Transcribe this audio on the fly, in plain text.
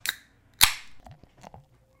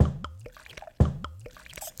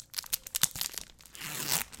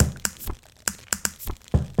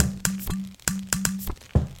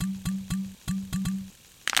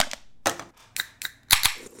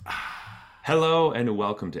Hello and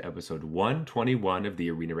welcome to episode 121 of the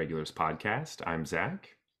Arena Regulars podcast. I'm Zach,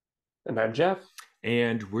 And I'm Jeff.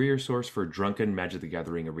 and we're your source for drunken Magic the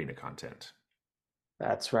Gathering arena content.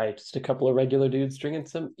 That's right. Just a couple of regular dudes drinking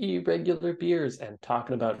some irregular beers and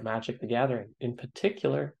talking about Magic the Gathering, in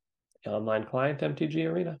particular, the online client MTG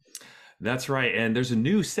Arena. That's right, and there's a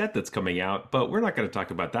new set that's coming out, but we're not going to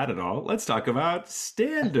talk about that at all. Let's talk about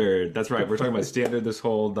Standard. That's right, we're talking about Standard this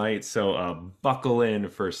whole night, so buckle in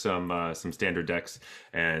for some Standard decks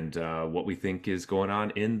and what we think is going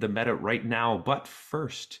on in the meta right now. But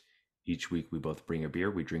first, each week we both bring a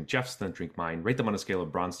beer, we drink Jeff's, then drink mine, rate them on a scale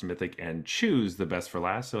of bronze to mythic, and choose the best for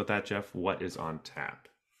last. So with that, Jeff, what is on tap?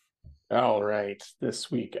 All right.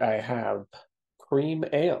 This week I have Cream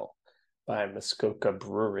Ale by Muskoka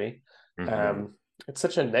Brewery. Mm-hmm. Um, it's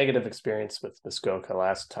such a negative experience with Muskoka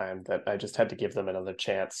last time that I just had to give them another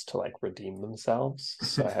chance to like redeem themselves.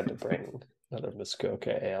 So I had to bring another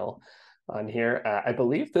Muskoka Ale on here. I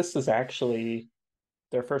believe this is actually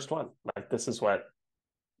their first one. Like this is what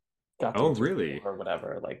got Oh, them through the really? door or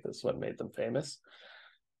whatever. Like this is what made them famous.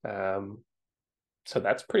 Um, so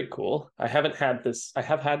that's pretty cool. I haven't had this. I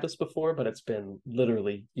have had this before, but it's been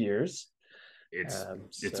literally years. It's Um,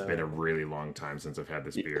 it's been a so really long time since I've had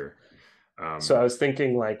this beer. so Um, I was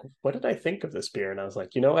thinking like, what did I think of this beer? And I was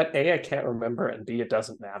like, you know what? A, I can't remember, and B, it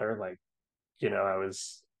doesn't matter. Like, I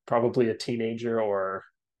was probably a teenager or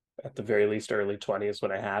at the very least early 20s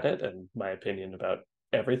when I had it, and my opinion about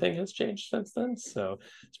everything has changed since then. So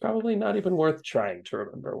it's probably not even worth trying to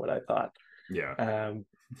remember what I thought. yeah. Um,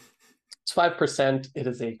 it's 5%. It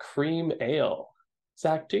is a cream ale.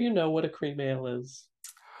 Zach, do you know what a cream ale is?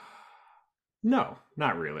 No,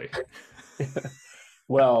 not really.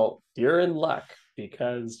 Well, you're in luck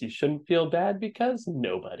because you shouldn't feel bad because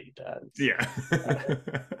nobody does. Yeah.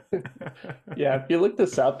 Uh, yeah, if you look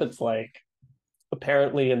this up, it's like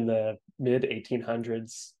apparently in the mid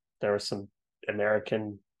 1800s, there were some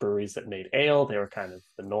American breweries that made ale. They were kind of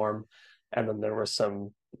the norm. And then there were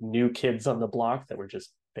some new kids on the block that were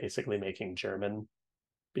just basically making German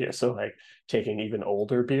beer. So, like taking even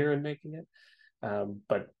older beer and making it.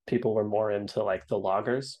 But people were more into like the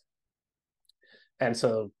lagers. And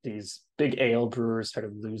so these big ale brewers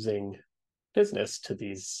started losing business to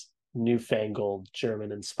these newfangled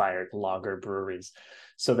German inspired lager breweries.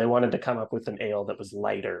 So they wanted to come up with an ale that was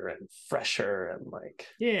lighter and fresher and like,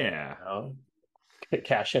 Yeah. you know,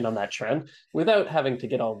 cash in on that trend without having to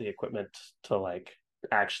get all the equipment to like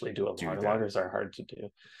actually do a Do lager. that. Lagers are hard to do.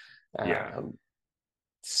 Yeah. Um,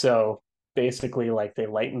 so basically, like they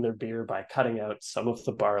lighten their beer by cutting out some of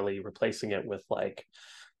the barley, replacing it with like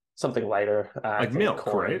something lighter. I Like think milk,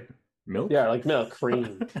 corn. right? Milk? Yeah, like milk,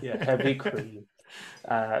 cream. Yeah, heavy cream.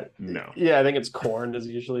 Uh, No. yeah, I think it's corn is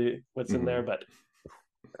usually what's in Hmm. there, but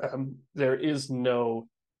there is no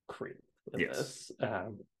cream in Yes.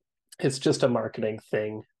 this. It's just a marketing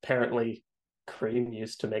thing. Apparently, cream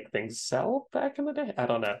used to make things sell back in the day. I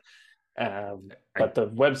don't know. I But the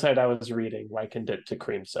website I was reading likened it to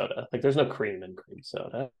cream soda. Like there's no cream in cream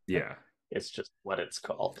soda. yeah. It's just what it's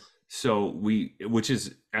called. So which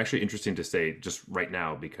is actually interesting to say just right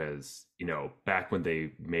now because, back when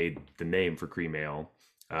they made the name for cream ale,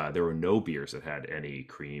 there were no beers that had any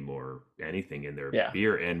cream or anything in their Yeah,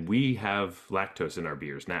 beer. And we have lactose in our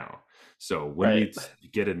beers now. So when right. we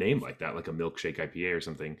get a name like that, like a milkshake IPA or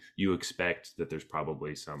something, you expect that there's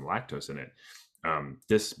probably some lactose in it.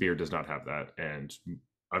 This beer does not have that. And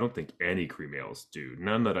I don't think any cream ales do,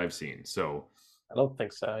 none that I've seen. So I don't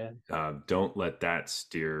think so. Yeah. don't let that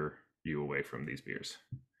steer you away from these beers.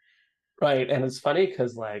 Right. And it's funny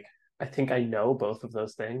because like I think I know both of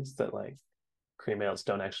those things that like cream ales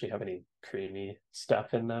don't actually have any creamy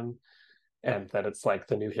stuff in them, and that it's like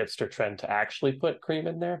the new hipster trend to actually put cream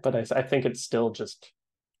in there. But I think it's still just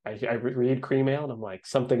I read cream ale and I'm like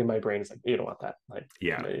something in my brain is like you don't want that. Like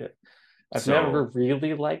Yeah. I've never So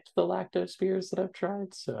really liked the lactose beers that I've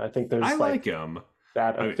tried, so I think I there's like like them.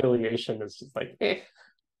 that I affiliation is just like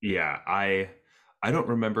yeah, I don't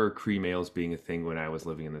remember cream ales being a thing when I was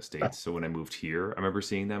living in the States. So when I moved here, I remember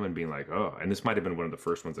seeing them and being like, oh, and this might have been one of the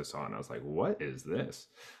first ones I saw, and I was like, what is this?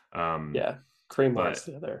 Um, yeah, cream mart's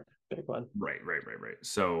but the other big one. right.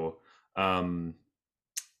 So um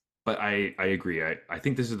but I agree. I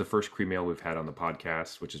think this is the first cream ale we've had on the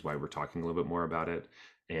podcast, which is why we're talking a little bit more about it.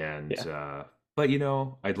 And Yeah. but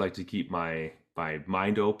I'd like to keep my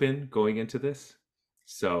mind open going into this.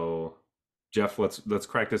 So Jeff, let's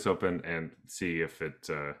crack this open and see if it's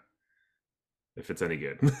any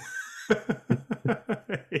good.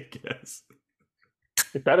 I guess.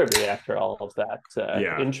 It better be after all of that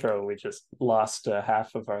Yeah, intro we just lost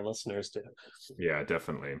half of our listeners to. yeah,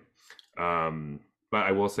 definitely. Um But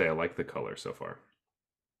I will say I like the color so far.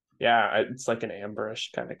 Yeah, it's like an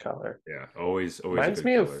amberish kind of color. Yeah, always a Reminds good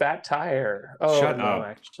me of color. Fat Tire. Oh Shut no, up.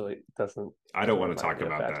 actually, it I don't doesn't want to remind talk me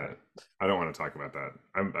of about Fat that. Tire. I don't want to talk about that.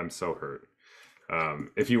 I'm so hurt.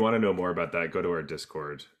 If you want to know more about that, go to our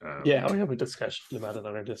Discord. Yeah, we have a discussion about it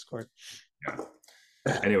on our Discord. Yeah.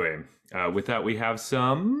 Anyway, with that, we have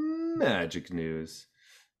some Magic news.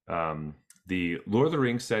 The Lord of the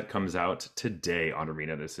Rings set comes out today on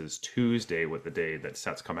Arena. This is Tuesday, with the day that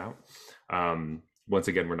sets come out. Once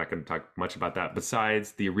again, we're not going to talk much about that.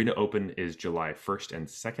 Besides, the Arena Open is July 1st and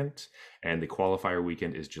 2nd, and the qualifier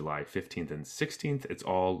weekend is July 15th and 16th. It's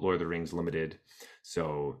all Lord of the Rings limited,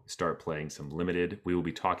 so start playing some limited. We will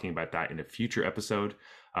be talking about that in a future episode,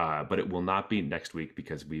 but it will not be next week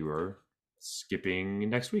because we were skipping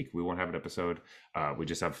next week. We won't have an episode. We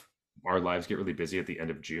just have our lives get really busy at the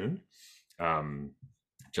end of June,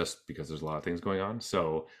 just because there's a lot of things going on.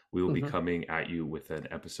 So we will be coming at you with an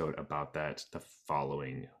episode about that the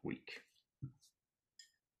following week.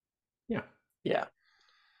 Yeah. Yeah.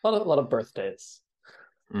 A lot of birthdays.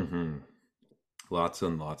 Mm-hmm. Lots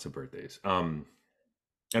and lots of birthdays.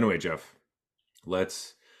 Anyway, Jeff,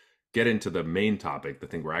 let's get into the main topic, the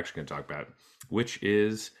thing we're actually going to talk about, which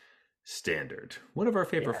is standard. One of our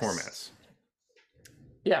favorite formats.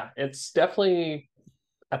 Yeah, it's definitely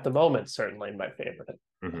at the moment certainly my favorite.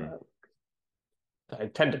 I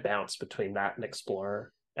tend to bounce between that and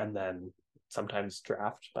Explorer, and then sometimes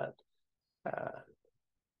Draft, but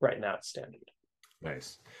right now it's standard.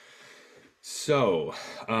 Nice. So,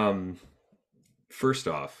 first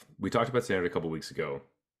off, we talked about standard a couple weeks ago.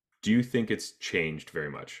 Do you think it's changed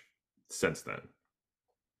very much since then?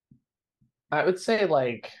 I would say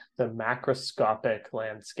like the macroscopic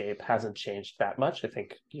landscape hasn't changed that much. I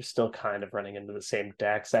think you're still kind of running into the same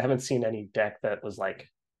decks. I haven't seen any deck that was like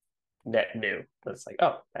net new. That's like,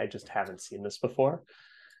 oh, I just haven't seen this before.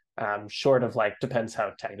 Short of like, depends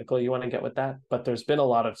how technical you want to get with that. But there's been a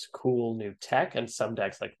lot of cool new tech and some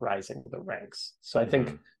decks like rising the ranks. So I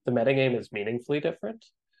think the metagame is meaningfully different.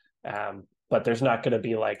 But there's not going to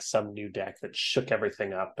be like some new deck that shook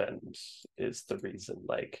everything up and is the reason.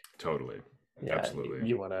 Like, totally, yeah, absolutely.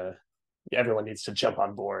 You want to. Everyone needs to jump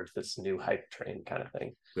on board this new hype train kind of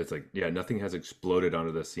thing. It's like, yeah, nothing has exploded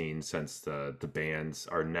onto the scene since the bans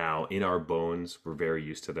are now in our bones. We're very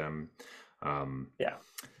used to them. Yeah.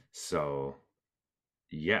 So,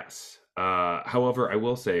 yes. However, I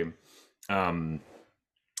will say,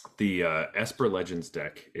 the Esper Legends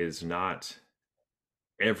deck is not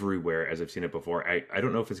everywhere as I've seen it before. I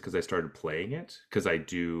don't know if it's because I started playing it, because I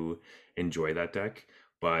do enjoy that deck,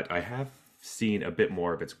 but I have seen a bit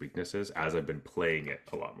more of its weaknesses as I've been playing it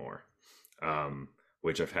a lot more.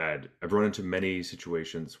 Which I've run into many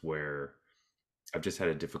situations where I've just had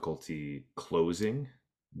a difficulty closing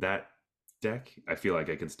that deck. I feel like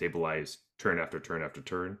I can stabilize turn after turn after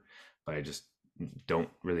turn, but I just don't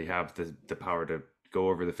really have the power to go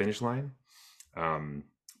over the finish line.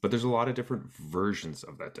 But there's a lot of different versions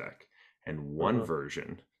of that deck. And one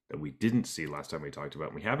version that we didn't see last time we talked about,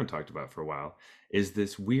 and we haven't talked about for a while, is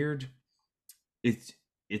this weird. It's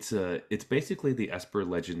basically the Esper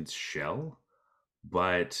Legends shell,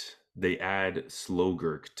 but they add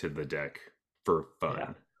Slogurk to the deck for fun.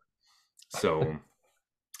 Yeah. So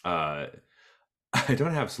I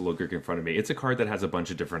don't have Slogurk in front of me. It's a card that has a bunch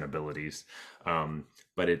of different abilities,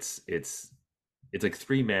 but it's like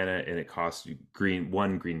 3 mana and it costs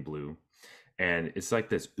one green blue, and it's like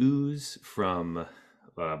this ooze from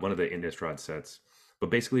one of the Innistrad sets, but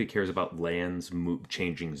basically it cares about lands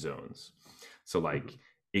changing zones. So like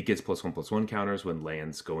it gets +1/+1 counters when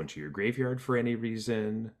lands go into your graveyard for any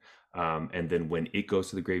reason. And then when it goes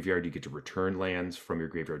to the graveyard, you get to return lands from your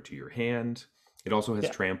graveyard to your hand. It also has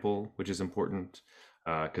trample, which is important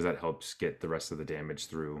because that helps get the rest of the damage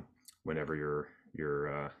through whenever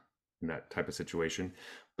you're in that type of situation.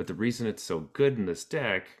 But the reason it's so good in this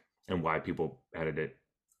deck, and why people added it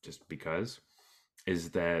just because,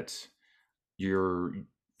 is that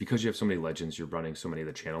because you have so many legends, you're running so many of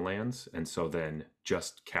the channel lands, and so then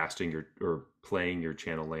just casting or playing your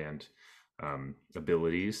channel land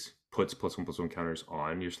abilities puts +1/+1 counters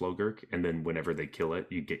on your Slogurk, and then whenever they kill it,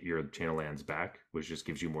 you get your channel lands back, which just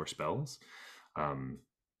gives you more spells.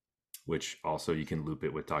 Which also you can loop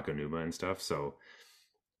it with Takenuma and stuff. So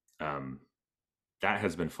that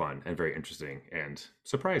has been fun and very interesting and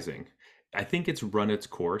surprising. I think it's run its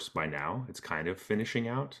course by now. It's kind of finishing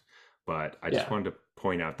out, but I just wanted to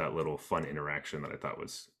point out that little fun interaction that I thought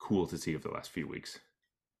was cool to see over the last few weeks.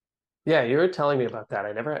 Yeah, you were telling me about that.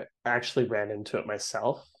 I never actually ran into it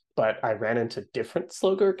myself, but I ran into different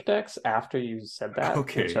Slogurk decks after you said that.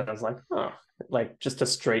 Okay. Which I was like, oh, like just a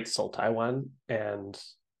straight Sultai one, and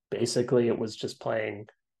basically it was just playing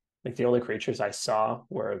like the only creatures I saw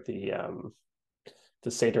were the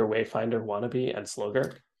Satyr Wayfinder wannabe and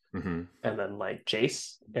Slogurk, Hmm. and then like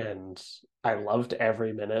Jace. And I loved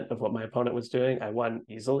every minute of what my opponent was doing. I won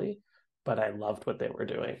easily, but I loved what they were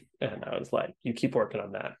doing. And I was like, you keep working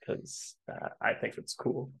on that because I think it's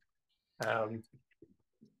cool. Um,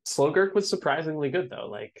 Slogurk was surprisingly good though.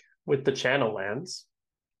 Like with the channel lands,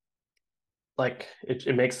 like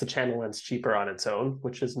it makes the channel lands cheaper on its own,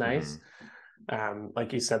 which is nice. Hmm.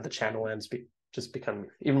 Like you said, the channel lands just become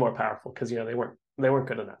even more powerful because they weren't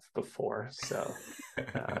good enough before. So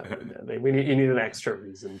uh, you need an extra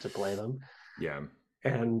reason to play them, Yeah.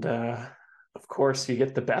 and of course you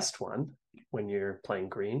get the best one when you're playing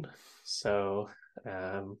green. So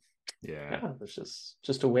um, Yeah. yeah, it's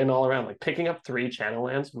just a win all around. Like picking up 3 channel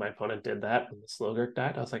lands when my opponent did that when the Slogurk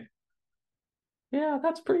died, I was like, yeah,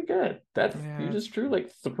 that's pretty good. That you Yeah, that's just drew true.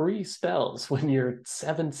 like 3 spells when you're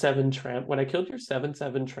 7/7 tramp. When I killed your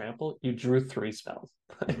 7/7 trample, you drew 3 spells.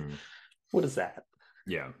 Hmm. What is that?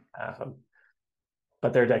 Yeah. Um,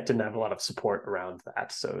 but their deck didn't have a lot of support around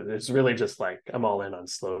that, so it's really just like I'm all in on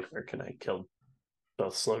Slogurk, and I killed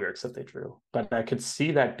both Slogurks that they drew. But I could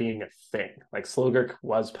see that being a thing. Like Slogurk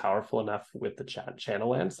was powerful enough with the channel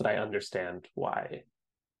lands that I understand why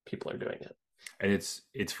people are doing it. And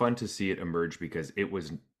it's fun to see it emerge because it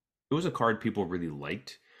was a card people really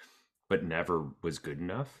liked, but never was good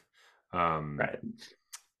enough. Um, Right.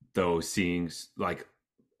 though seeing like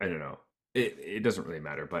I don't know, it doesn't really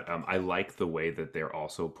matter, but I like the way that they're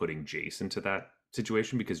also putting Jace into that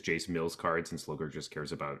situation because Jace mills cards and Slugger just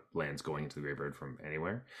cares about lands going into the graveyard from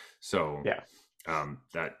anywhere. So Yeah.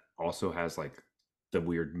 that also has like the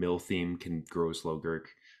weird mill theme can grow Slowgurk.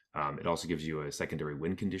 It also gives you a secondary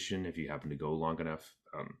win condition if you happen to go long enough,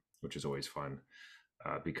 which is always fun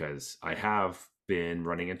because I have been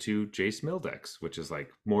running into Jace mill decks, which is like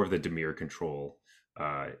more of the Demir control.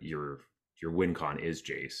 Your win con is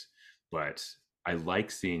Jace, but I like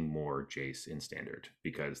seeing more Jace in standard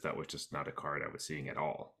because that was just not a card I was seeing at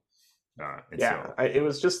all. And Yeah, so it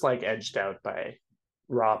was just like edged out by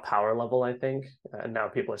raw power level, I think. And now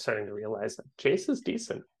people are starting to realize that Jace is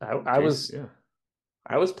decent. Jace, yeah.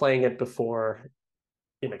 I was playing it before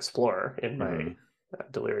in Explorer in Hmm. my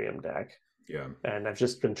Delirium deck, Yeah. and I've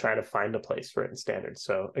just been trying to find a place for it in Standard.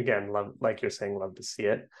 So again, love like you're saying, love to see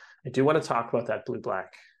it. I do want to talk about that blue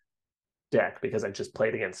black deck because I just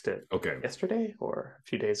played against it Okay. yesterday or a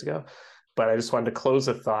few days ago. But I just wanted to close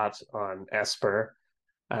a thought on Esper.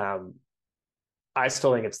 Um, I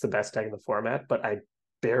still think it's the best deck in the format, but I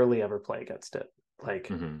barely ever play against it. Like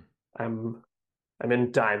Hmm. I'm I'm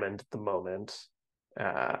in Diamond at the moment.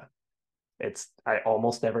 Uh I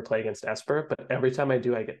almost never play against Esper, but every time I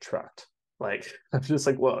do, I get trucked. Like I'm just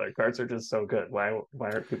like, whoa, their cards are just so good. Why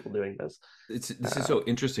aren't people doing this? This is Uh, so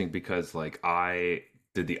interesting because like I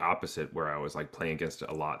did the opposite where I was like playing against it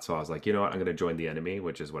a lot. So I was like, you know what, I'm going to join the enemy,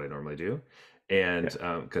 which is what I normally do, and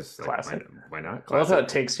yeah, because like classic. why not? I love how Classic. it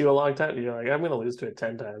takes you a long time. You're like, I'm gonna lose to it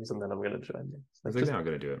 10 times and then I'm gonna join you. It's I was like like, just no, I'm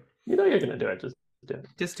going to do it. you're gonna do it, just do it.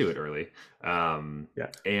 Just do it early. Yeah.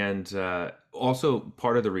 And also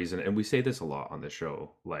part of the reason, and we say this a lot on the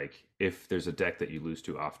show, like if there's a deck that you lose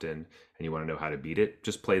too often and you want to know how to beat it,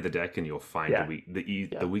 just play the deck and you'll find Yeah. the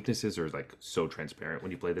Yeah. weaknesses are like so transparent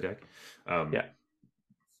when you play the deck. Um, Yeah.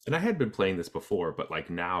 and I had been playing this before, but like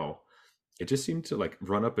now it just seemed to like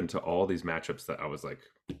run up into all these matchups that I was like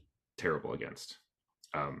terrible against.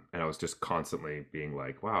 And I was just constantly being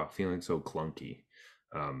like, wow, feeling so clunky.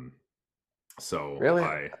 Um, so Really,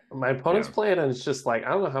 I, my opponents yeah, play it, and it's just like I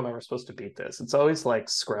don't know how I'm ever supposed to beat this. It's always like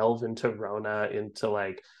Skrelv into Rona into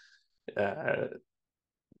like uh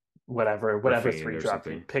whatever Raffine three or drop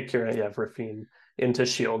you something. pick your Rafine into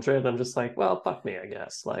Shieldred. I'm just like, well, fuck me, I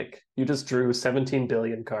guess. Like you just drew 17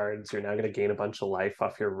 billion cards. You're now gonna gain a bunch of life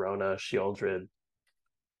off your Rona Shieldred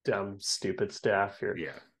dumb stupid stuff. You're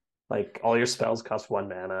Yeah. like all your spells cost 1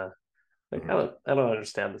 mana. Like Mhm. I don't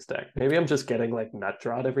understand this deck. Maybe I'm just getting like nut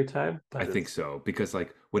drawed every time, I but think it's so because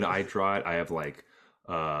like when I draw it, I have like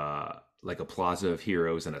a plaza of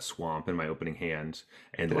heroes and a swamp in my opening hand,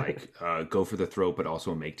 and like go for the throat, but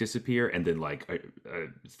also make disappear, and then like a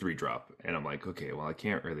 3 drop, and I'm like, okay, well I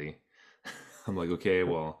can't really. I'm like, okay,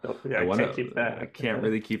 well yeah, I I want can't to, keep I that. can't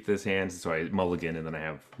really keep this hand, so I mulligan, and then I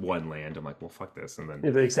have 1 land. I'm like, well, fuck this, and then You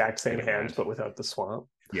have the exact I same get hand, mad. but without the swamp.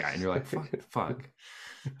 Yeah, and you're like, fuck.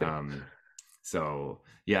 Um, so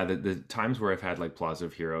yeah, the times where I've had like Plaza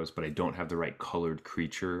of Heroes, but I don't have the right colored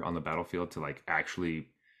creature on the battlefield to like actually,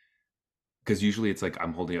 because usually it's like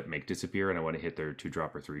I'm holding up Make Disappear and I want to hit their 2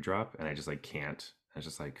 drop or 3 drop, and I just like can't. I was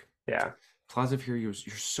just like Yeah. Plaza of Heroes,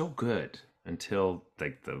 you're so good. until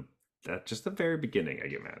like just the very beginning I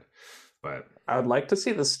get mad. But I would like to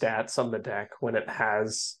see the stats on the deck when it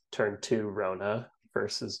has turn two Rona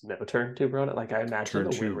versus no turn two Rona. Like I imagine turn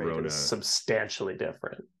the two win rate is Rona, substantially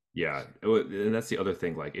different. yeah, and that's the other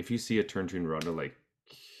thing. Like if you see a turn two Rona, like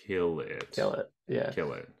kill it, Kill it. Yeah.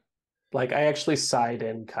 kill it. Like I actually side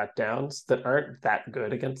in cut downs that aren't that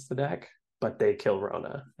good against the deck, but they kill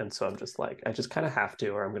Rona. And so I'm just like, I just kind of have to,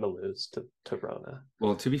 or I'm gonna lose to Rona.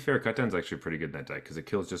 Well, to be fair, Cutdown's actually pretty good in that deck because it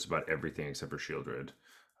kills just about everything except for Shieldred.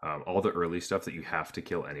 All the early stuff that you have to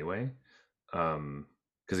kill anyway.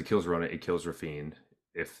 Because it kills Rona, it kills Rafine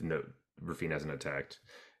if no Rafine hasn't attacked,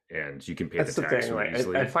 and you can pay the That's the tax thing. really Like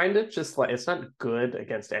easily. I find it just like it's not good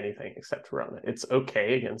against anything except Rona. It's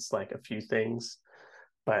okay against like a few things,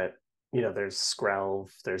 but there's Skrelv,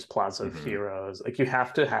 there's Plaza of Hmm. Heroes. Like you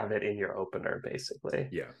have to have it in your opener, basically.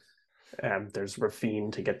 Yeah. There's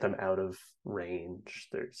Rafine to get them out of range.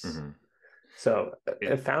 There's Hmm. so I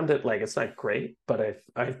It, found it like it's not great, but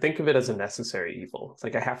I think of it as a necessary evil. It's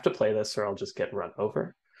like I have to play this or I'll just get run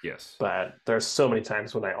over. yes. But there's so many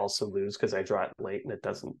times when I also lose because I draw it late and it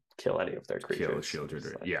doesn't kill any of their Kill creatures. So Shieldred.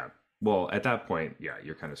 just like Yeah. Well, at that point, yeah,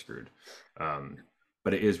 you're kind of screwed. Um,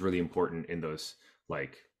 but it is really important in those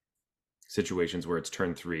like situations where it's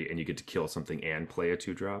turn three and you get to kill something and play a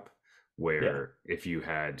two drop. yeah, Where if you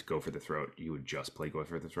had go for the throat, you would just play go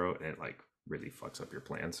for the throat, and it like really fucks up your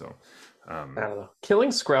plan. So, I um, don't know. Killing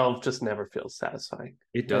Skrelv just never feels satisfying.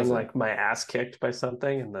 it Getting doesn't. like my ass kicked by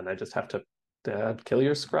something and then I just have to kill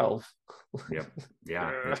your Skrelv. Yep.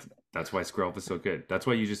 Yeah. That's why Skrelv is so good. That's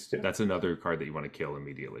why Yeah. that's another card that you want to kill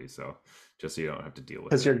immediately. So just so you don't have to deal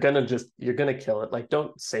with Because it. you're gonna kill it. Like,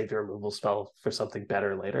 don't save your removal spell for something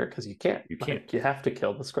better later because you can't. You can't. Like, you have to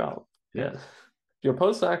kill the Skrull. Yeah. Yeah, your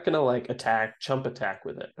opponent's not gonna like chump attack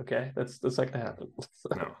with it. Okay, that's not gonna happen.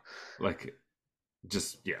 No. Like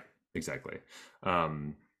just yeah, exactly.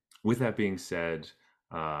 Um with that being said,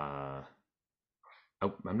 I'm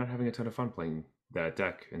not having a ton of fun playing that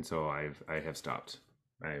deck, and so I have stopped.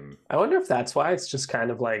 I'm I wonder if that's why it's just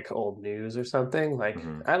kind of like old news or something. Like,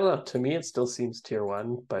 mhm, I don't know. To me, it still seems tier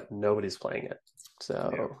one, but nobody's playing it. yeah.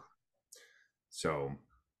 So So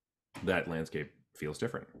that landscape feels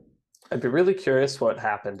different. I'd be really curious what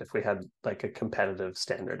happened if we had like a competitive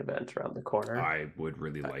standard event around the corner. I would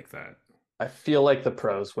really like that. I feel like the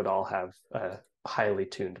pros would all have a highly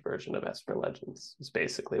tuned version of Esper Legends. Is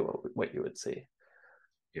basically what you would see.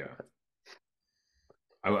 Yeah.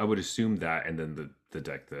 I would assume that, and then the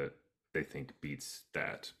deck that they think beats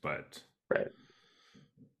that, Right.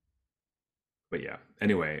 but yeah.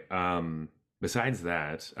 Anyway, besides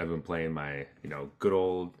that, I've been playing my good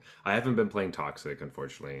old. I haven't been playing Toxic,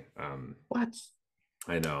 unfortunately. What?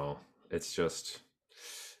 I know it's just,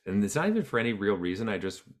 and it's not even for any real reason. I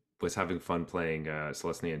just was having fun playing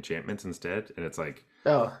Celestia Enchantments instead, and it's like,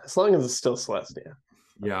 Oh, as long as it's still Celestia.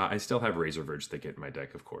 yeah, I still have Razor Verge Thicket in my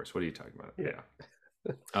deck, of course. What are you talking about? Yeah.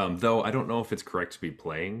 Yeah. Though I don't know if it's correct to be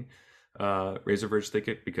playing Razor Verge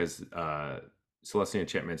Thicket because Celestia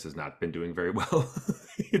Enchantments has not been doing very well.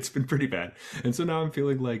 It's been pretty bad, and so now I'm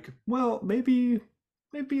feeling like, well, maybe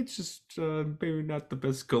it's just maybe not the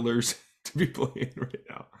best colors to be playing right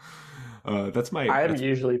now. I'm That's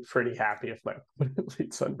usually pretty happy if my opponent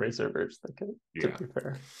leads on Razor Verge Thicket, to yeah, be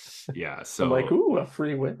fair. yeah. I'm like, So ooh, a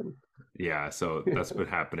free win. yeah, so that's been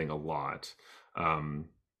happening a lot. Um,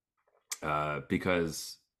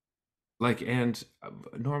 because like and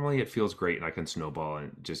normally it feels great and I can snowball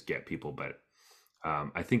and just get people, but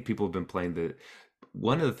I think people have been playing the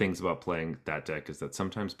one of the things about playing that deck is that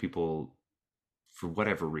sometimes people for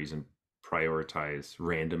whatever reason prioritize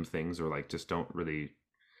random things or like just Yeah,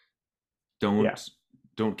 don't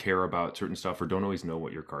don't care about certain stuff or don't always know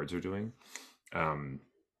what your cards are doing. um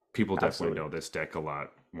People definitely absolutely. know this deck a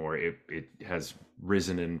lot more. It has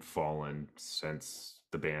risen and fallen since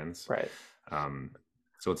the bans. Right. um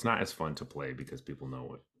so it's not as fun to play because people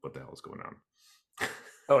know what the hell is going on.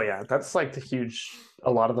 Oh yeah, that's like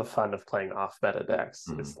a lot of the fun of playing off meta decks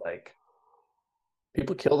Mhm, is like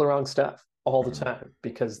people kill the wrong stuff all the mhm. time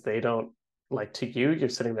because they don't like to you, you're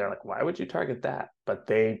sitting there like, why would you target that? But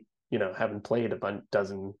they, haven't played a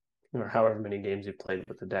dozen or however many games you've played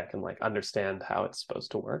with the deck and like understand how it's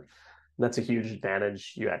supposed to work. And that's a huge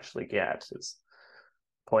advantage you actually get is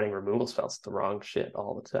pointing removal spells to the wrong shit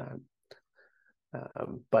all the time.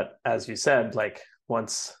 But as you said, like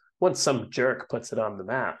once some jerk puts it on the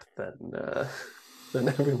map, then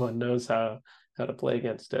everyone knows how to play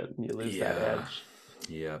against it, and you lose that Yeah. edge.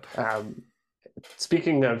 Yep. Um,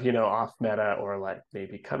 Speaking of off meta or like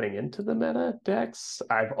maybe coming into the meta decks,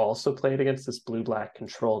 I've also played against this blue black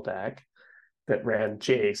control deck, that ran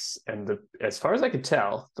Jace, and as far as I could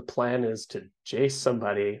tell, the plan is to Jace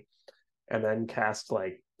somebody and then cast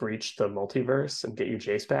like breach the multiverse and get your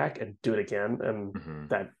Jace back and do it again, and Hmm.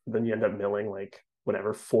 that then you end up milling like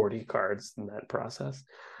whatever 40 cards in that process.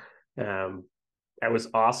 Um, that was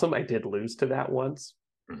awesome. I did lose to that once.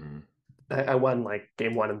 Hmm. I won like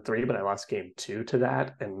game 1 and 3, but I lost game 2 to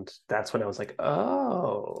that, and that's when I was like,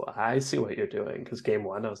 "Oh, I see what you're doing." Because game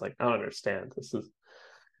 1, I was like, "I don't understand. This is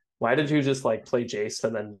why did you just like play Jace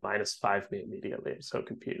and then -5 me immediately?" I'm so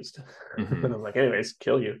confused. And Hmm. I'm like, "Anyways,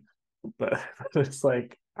 kill you." But it's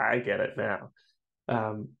like I get it now.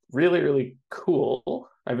 Really, really cool.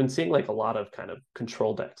 I've been seeing like a lot of kind of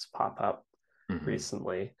control decks pop up Hmm.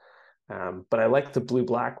 recently. But I like the blue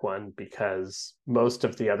black one because most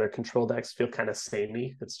of the other control decks feel kind of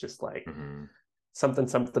samey. It's just like Hmm. something,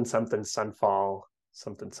 something, something, Sunfall,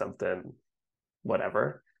 something, something,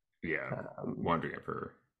 whatever. Yeah. Um, Wandering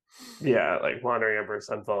Emperor. yeah, like Wandering Emperor,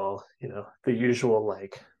 Sunfall, the usual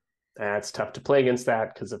like, it's tough to play against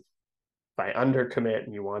that because if I undercommit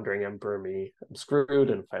and you Wandering Emperor me, I'm screwed.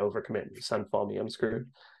 And if I overcommit and you Sunfall me, I'm screwed.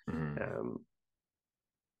 Hmm. Um,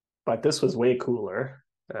 but this was way cooler.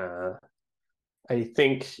 I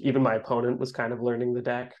think even my opponent was kind of learning the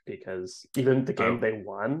deck because even the game Oh, they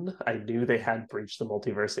won, I knew they had Breach the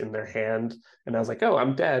Multiverse in their hand. And I was like, oh,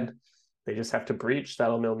 I'm dead. They just have to breach.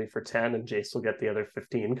 That'll mill me for 10, and Jace will get the other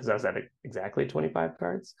 15 because I was at exactly 25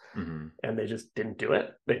 cards. hmm. And they just didn't do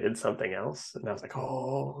it. They did something else. And I was like,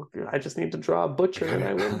 oh, I just need to draw a I Butcher got and it.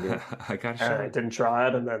 I win here. I got a And I shot. didn't draw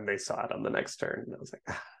it. And then they saw it on the next turn. And I was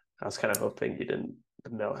like, I was kind of hoping you didn't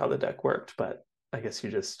know how the deck worked, but I guess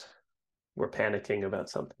you just were panicking about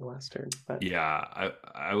something last turn. But Yeah,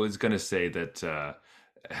 I was gonna say that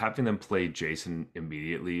having them play Jason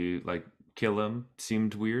immediately, like kill him,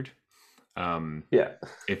 seemed weird. Um, yeah,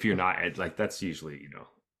 if you're not at like that's usually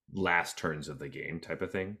last turns of the game type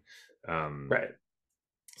of thing. Um, right.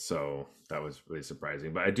 so that was really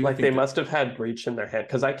surprising. But I do Like they think that must have had Breach in their hand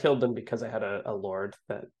because I killed them because I had a Lord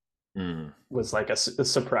that mm, was like a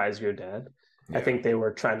surprise you're dead. I yeah, think they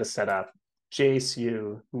were trying to set up Jace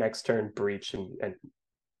you next turn Breach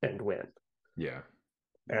and win. yeah,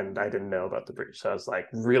 And I didn't know about the Breach. So I was like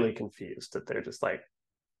really confused that they're just like,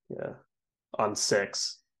 yeah, on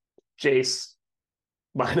 6, Jace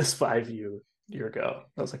 -5 your go.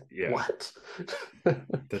 I was like, yeah. what?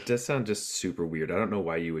 That does sound just super weird. I don't know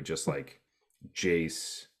why you would just like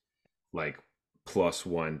Jace like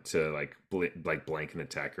 +1 to like like blank an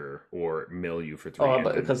attacker or mill you for 3 Oh, and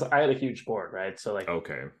but then because I had a huge board, right? So like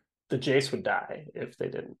okay, the Jace would die if they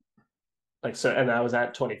didn't. Like so, and I was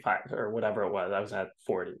at 25 or whatever it was. I was at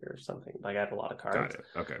 40 or something. Like I had a lot of got cards. it.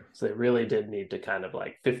 Okay, So they really did need to kind of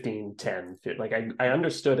like 15, 10. Like I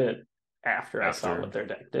understood it after I saw what after their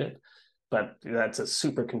deck did. But that's a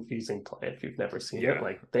super confusing play if you've never seen it. yeah,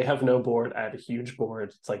 Like they have no board. I have a huge board.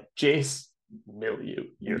 It's like Jace mill you,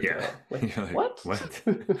 your yeah. go. Like You're like what? what?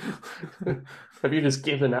 Have you just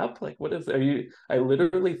given up? Like what is are you I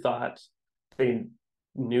literally thought they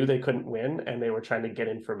knew they couldn't win and they were trying to get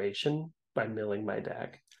information by milling my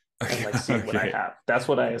deck and like seeing what I Okay. have. That's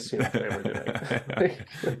what I assumed they were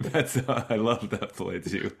doing. That's I love that play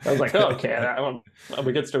too. I was like, oh, okay, I'm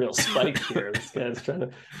against a real spike here. This guy's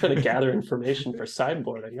trying to gather information for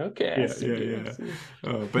sideboarding. Okay, I Yeah, see yeah, you. I yeah. see.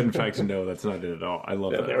 But in fact, no, that's not it at all. I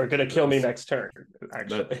love Yeah, they that. were going to kill me next turn, That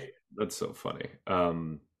actually. that's so funny. I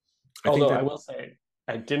think Although I that will say,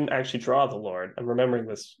 I didn't actually draw the Lord. I'm remembering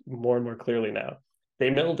this more and more clearly now. They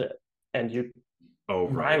milled it, and oh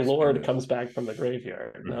my right, and Lord then comes back from the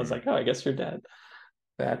graveyard, and I was mhm. like, oh, I guess you're dead.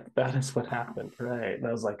 That is what happened, right? And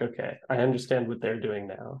I was like, okay, I understand what they're doing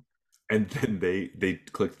now. And then they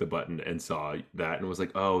clicked the button and saw that and was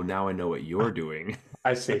like, oh, now I know what you're doing.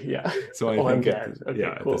 I see. Yeah. So I Oh, I'm think dead. Okay,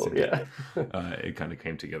 at the cool. same time, Yeah. it kind of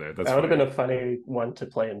came together. That's That would have been funny. a funny one to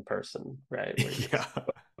play in person, right? Where you Yeah.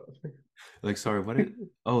 just Like, sorry, what did?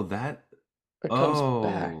 Oh, that. it comes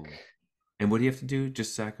back. Oh, and what do you have to do?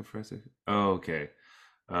 Just sacrifice it. Oh, okay.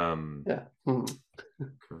 Um, Yeah.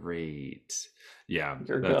 great. Yeah,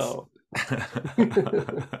 Your that's go.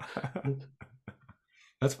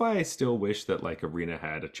 that's why I still wish that like Arena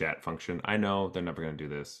had a chat function. I know they're never going to do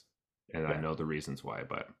this, and I Yeah. know the reasons why,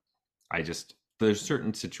 but I just there's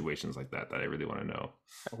certain situations like that that I really want to know.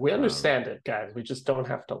 We Um, understand it, guys. We just don't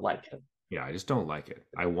have to like it. yeah, I just don't like it.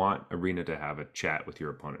 I want Arena to have a chat with your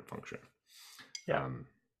opponent function. Yeah. Um,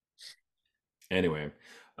 anyway,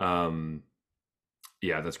 um,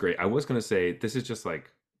 yeah, that's great. I was gonna say this is just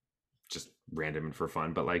random and for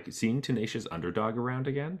fun, but like seeing Tenacious Underdog around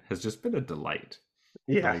again has just been a delight.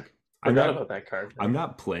 Yeah. Like I'm Forgot not about that card. I'm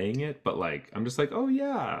not playing it, but like I'm just like, oh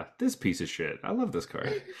yeah, this piece of shit. I love this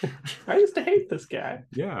card. I used to hate this guy.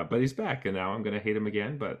 Yeah, but he's back, and now I'm gonna hate him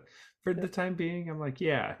again. But for the time being, I'm like,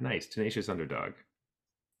 yeah, nice, tenacious underdog.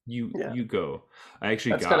 Yeah, You go. I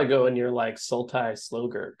actually that's gotta got go in your like Sultai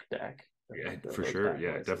Slogurk deck. yeah, Throw for those sure. bad Yeah,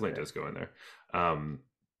 it boys in definitely there. does go in there. Um,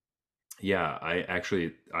 yeah,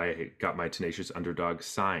 I got my tenacious underdog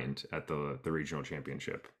signed at the regional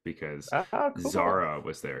championship because Ah, cool. Zara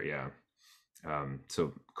was there. Yeah.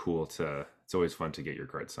 So cool to it's always fun to get your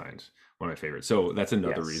card signed. One of my favorites. So that's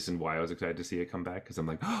another Yes. reason why I was excited to see it come back because I'm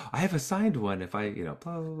like, oh, I have a signed one if I,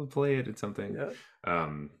 play it and something. Yeah.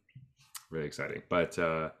 Um, really exciting. But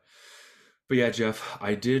yeah, Jeff,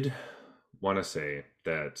 I did want to say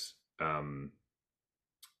that I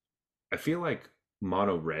feel like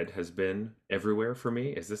mono red has been everywhere for me.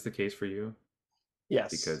 Is this the case for you?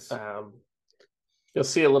 Yes. Because You'll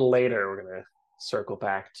see a little later. We're gonna circle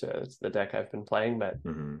back to the deck I've been playing, but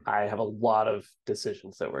mhm, I have a lot of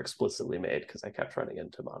decisions that were explicitly made because I kept running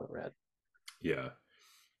into mono red. yeah.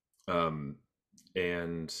 Um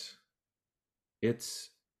and it's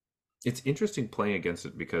it's interesting playing against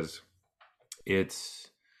it because it's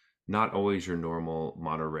not always your normal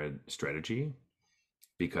mono red strategy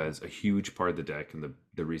because a huge part of the deck and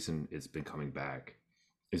the reason it's been coming back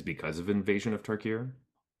is because of Invasion of Tarkir,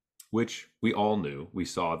 which we all knew. We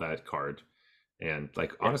saw that card and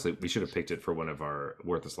like Yeah. honestly, we should have picked it for one of our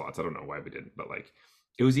worthless slots. I don't know why we didn't, but like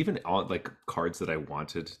it was even on like cards that I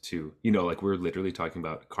wanted to, like we're literally talking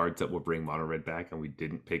about cards that will bring mono red back and we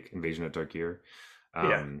didn't pick Invasion of Tarkir.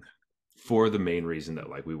 Yeah. Um for the main reason that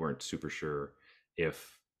like we weren't super sure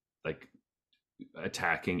if like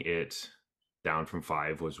attacking it down from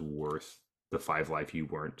 5 was worth the 5 life you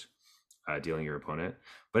weren't dealing your opponent.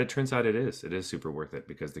 But it turns out it is. It is super worth it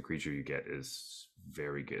because the creature you get is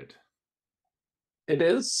very good. It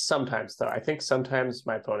is sometimes though. I think sometimes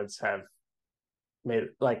my opponents have made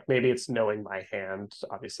like maybe it's knowing my hand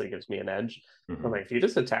obviously gives me an edge. I'm Hmm. like, if you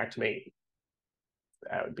just attacked me,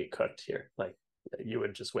 I would be cooked here. Like you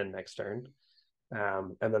would just win next turn.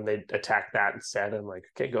 And then they attack that instead. And like,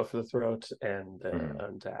 okay, go for the throat and Hmm.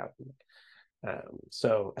 untap.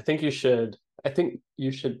 So I think you should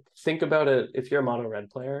think about it if you're a mono red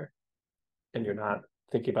player and you're not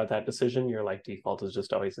thinking about that decision, your like default is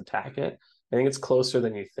just always attack it. I think it's closer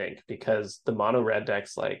than you think because the mono red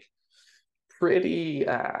deck's like pretty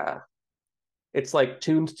it's like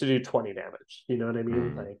tuned to do 20 damage. You know what I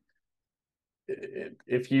mean? Hmm. Like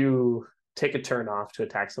if you take a turn off to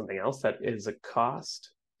attack something else, that is a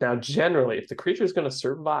cost. Now, generally, if the creature is going to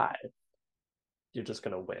survive, you're just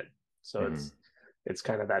going to win. So Hmm. it's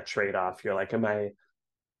kind of that trade off. You're like, am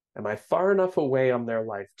I far enough away on their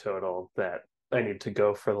life total that I need to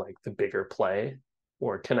go for like the bigger play,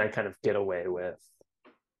 or can I kind of get away with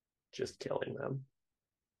just killing them?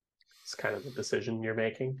 It's kind of the decision you're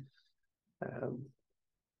making. Um,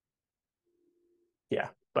 yeah,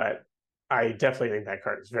 but I definitely think that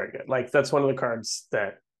card is very good. Like that's one of the cards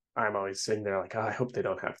that I'm always sitting there like, oh, I hope they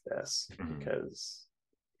don't have this Hmm. because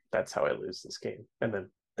that's how I lose this game. And then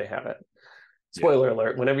they have it. Yeah, Spoiler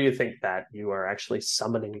alert, whenever you think that, you are actually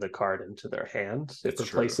summoning the card into their hand. It it's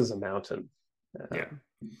true. replaces a mountain. Yeah,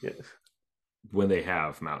 Yeah. when they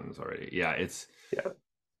have mountains already. Yeah, Yeah.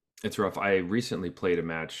 it's rough. I recently played a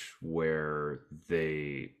match where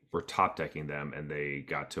they were top decking them and they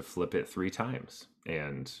got to flip it 3 times.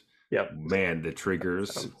 And Yep. man, the That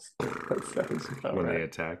triggers sounds, that sounds about when they right.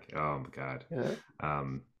 attack. Oh my god. Yeah.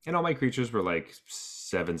 And all my creatures were like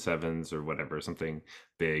 7/7s or whatever, something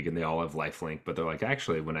big, and they all have lifelink. But they're like,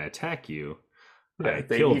 actually, when I attack you, Yeah. I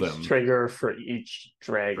They kill each them. trigger for each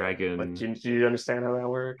dragon. But Dragon. do you understand how that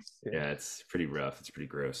works? Yeah. Yeah, it's pretty rough. It's pretty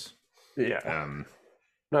gross. Yeah. Um,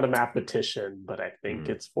 Not a mathematician, but I think mhm.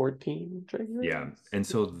 it's 14 Yeah. triggers. And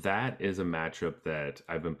so that is a matchup that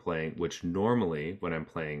I've been playing, which normally when I'm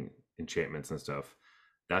playing enchantments and stuff,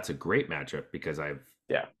 that's a great matchup because I've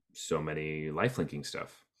Yeah. so many lifelinking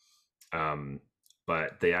stuff. Um,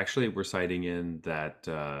 but they actually were citing in that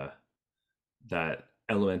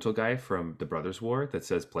elemental guy from the Brothers War that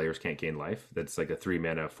says players can't gain life. That's like a 3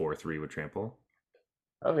 mana 4/3 with trample.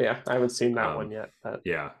 Oh yeah. I haven't seen that one Um, yet, but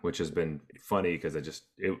yeah, which has been funny because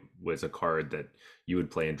it was a card that you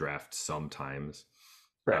would play in draft sometimes.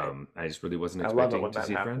 right. I just really wasn't I love it expecting when to that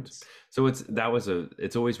see friend. happens. So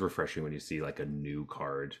it's always refreshing when you see like a new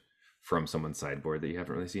card from someone's sideboard that you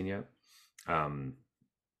haven't really seen yet. Um,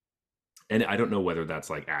 and I don't know whether that's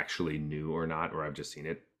like actually new or not, or I've just seen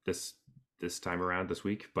it this time around this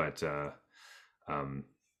week. But um,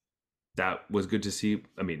 that was good to see.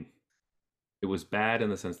 I mean, it was bad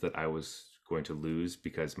in the sense that I was going to lose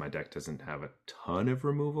because my deck doesn't have a ton of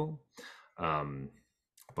removal. Um,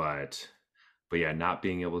 but yeah, not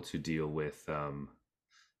being able to deal with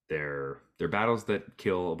their battles that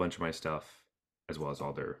kill a bunch of my stuff, as well as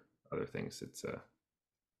all their other things. It's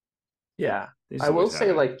Yeah. they I just will always have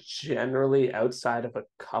say, it. like, generally outside of a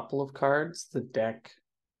couple of cards, the deck,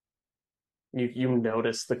 you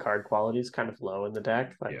notice the card quality is kind of low in the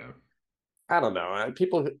deck. Like, Yeah, I don't know.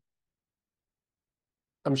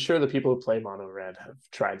 I'm sure the people who play mono red have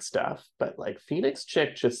tried stuff, but like Phoenix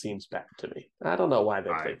Chick just seems bad to me. I don't know why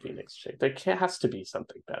they I play Phoenix Chick. Has to be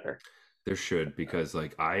something better. there should, because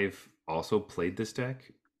like I've also played this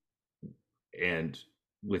deck, and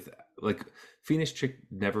with like Phoenix Chick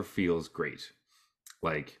never feels great.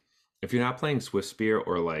 Like if you're not playing Swift Spear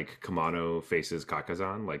or like Kamano faces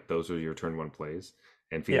Kakazan, like those are your turn one plays,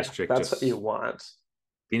 and Phoenix Yeah, Chick that's what you just want.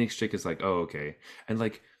 Phoenix Chick is like, oh okay, and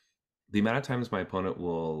like the amount of times my opponent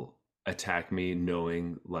will attack me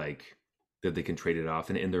knowing like that they can trade it off,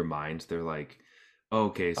 and in their minds they're like, oh,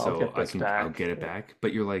 okay, I'll so get this I'll back. get it Yeah. back,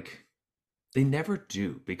 but you're like, they never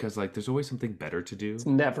do, because like there's always something better to It's do,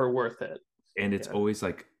 never worth it. and it's Yeah. always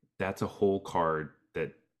like that's a whole card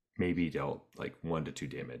that maybe dealt like 1 to 2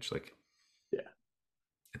 damage. Like Yeah.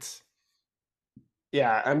 it's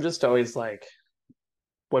Yeah. I'm just always like,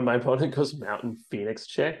 when my opponent goes Mountain Phoenix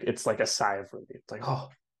Chick, it's like a sigh of relief. It's like, oh,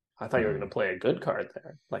 I thought you were going mhm. to play a good card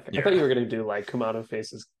there. Like, I thought Yeah, you were going to do like Kumano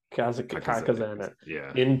faces Kakazana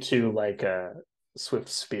yeah, into like a Swift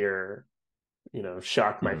Spear,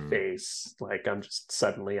 shock my mhm. face. Like, I'm just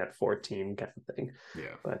suddenly at 14 kind of thing.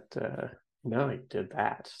 Yeah, But no, I did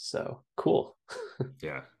that. So cool.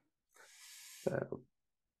 yeah, Um,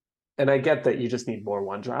 and I get that you just need more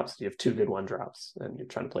one drops. You have two good one drops and you're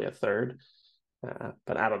trying to play a third.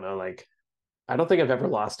 But I don't know. Like, I don't think I've ever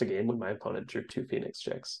lost a game when my opponent drew two Phoenix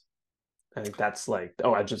Chicks. I think that's like,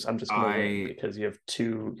 oh, I'm just gonna win i because you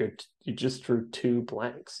just drew two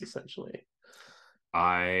blanks essentially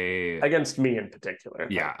I against me in particular.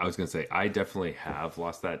 yeah, Like, I was gonna say I definitely have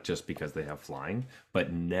lost that just because they have flying,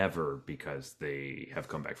 but never because they have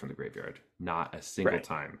come back from the graveyard. Not a single right,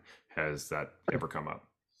 time has that ever come up.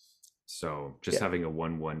 So just yeah, having a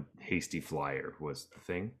 1/1 hasty flyer was the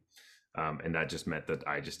thing, and that just meant that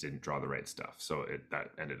I just didn't draw the right stuff. So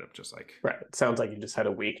that ended up just like, right. It sounds like you just had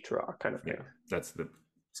a weak draw kind of yeah, thing. that's the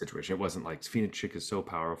situation. It wasn't like Phoenix Chick is so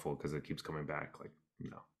powerful because it keeps coming back. Like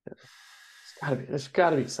no, There's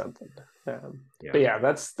gotta be something. But yeah, yeah,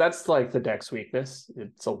 that's like the deck's weakness.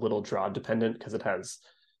 It's a little draw dependent because it has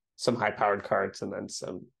some high powered cards and then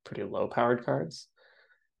some pretty low powered cards.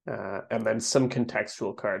 And then some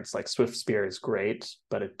contextual cards like Swift Spear is great,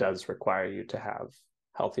 but it does require you to have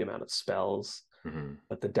healthy amount of spells. hmm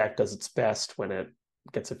But the deck does its best when it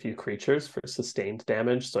gets a few creatures for sustained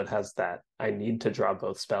damage. So it has that I need to draw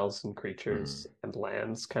both spells and hmm creatures and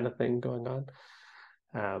lands kind of thing going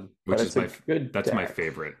on. But which is it's a good that's my deck.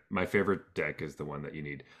 favorite. My favorite deck is the one that you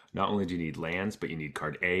need. Not only do you need lands, but you need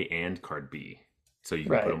card A and card B, so you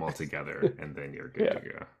can put Right. them all together, and then you're good to Yeah.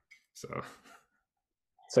 go. So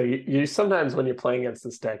So you sometimes when you're playing against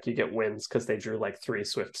this deck, you get wins because they drew like three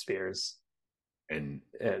Swift Spears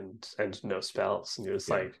and and no spells, and you're just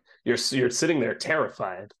yeah, like you're sitting there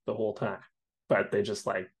terrified the whole time, but they just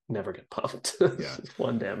like never get pumped. yeah,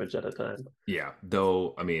 One damage at a time. yeah.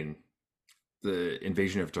 Though I mean, the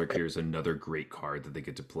Invasion of Tarkir is another great card that they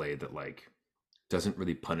get to play that like doesn't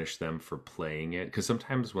really punish them for playing it, because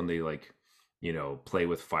sometimes when they like play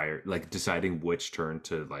with fire, like deciding which turn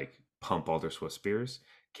to like pump all their Swift Spears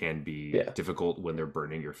can be Yeah, difficult when they're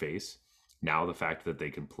burning your face. Now the fact that they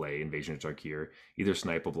can play Invasion of Tarkir, either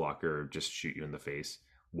snipe a blocker or just shoot you in the face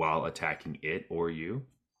while attacking it or you,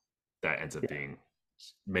 that ends up yeah, being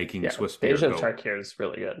making yeah. Swift Spear Invasion of go. Tarkir is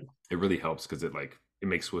really good. It really helps because it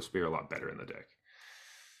makes Swift Spear a lot better in the deck.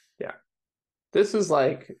 Yeah, this is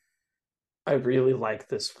like I really like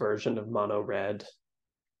this version of Mono Red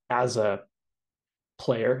as a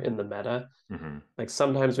player in the meta. Hmm Like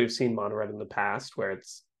sometimes we've seen Mono Red in the past where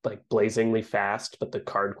it's like blazingly fast, but the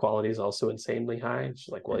card quality is also insanely high. It's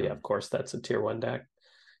like, well, yeah, hmm of course that's a tier one deck.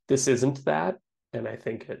 This isn't that, and I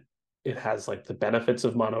think it has like the benefits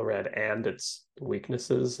of Mono Red and its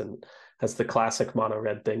weaknesses, and has the classic Mono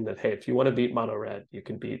Red thing that hey, if you want to beat Mono Red, you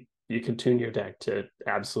can tune your deck to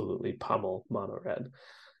absolutely pummel Mono Red.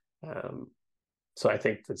 Um, so I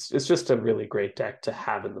think it's just a really great deck to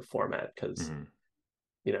have in the format because hmm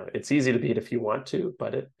it's easy to beat if you want to,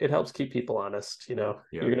 but it helps keep people honest. Yeah.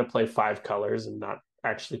 You're going to play five colors and not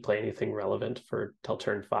actually play anything relevant for till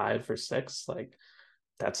turn 5 or 6. Like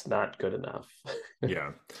that's not good enough.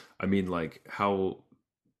 Yeah. I mean, like how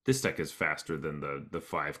this deck is faster than the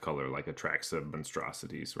 5 color like Atraxa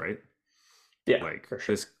monstrosities, right? Yeah, Like for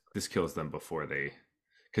sure. this kills them before they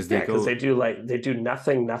because they Yeah, because go. they do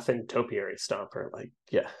nothing topiary stomper. Like,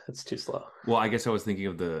 yeah, it's too slow. Well, I guess I was thinking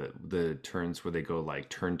of the turns where they go like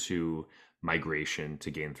turn two migration to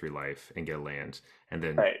gain 3 life and get a land, and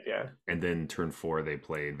then Right, yeah. turn four they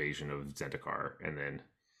play invasion of Zendikar, and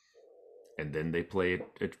then they play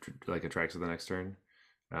like attracts to the next turn.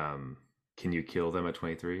 Um, can you kill them at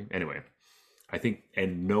 23? Anyway, I think,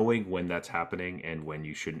 and knowing when that's happening and when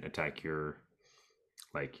you shouldn't attack your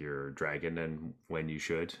your dragon and when you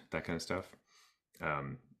should, that kind of stuff,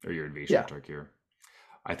 or your invasion of Yeah. Tarkir.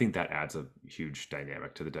 I think that adds a huge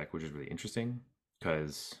dynamic to the deck, which is really interesting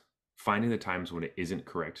because finding the times when it isn't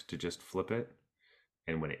correct to just flip it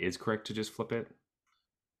and when it is correct to just flip it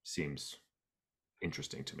seems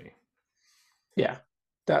interesting to me. Yeah.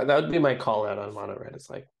 That would be my call out on mono red. It's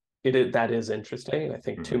like that is interesting. And I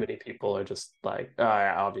think too Mm-hmm. many people are just like, oh,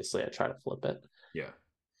 yeah, obviously I try to flip it. Yeah.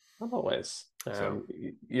 Not always. So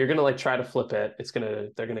You're gonna like try to flip it.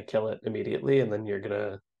 They're gonna kill it immediately, and then you're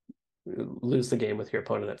gonna lose the game with your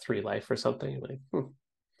opponent at 3 life or something. Like,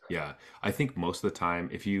 yeah, I think most of the time,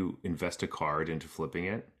 if you invest a card into flipping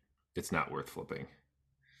it, it's not worth flipping.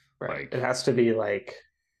 right. Like, It has to be like,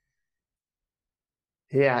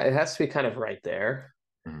 yeah, it has to be kind of right there.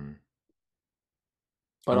 mm,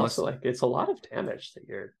 But unless also like it's a lot of damage that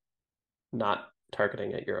you're not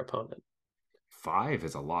targeting at your opponent. 5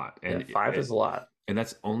 is a lot, Yeah, 5 is a lot. and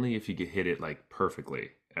that's only if you get hit it like perfectly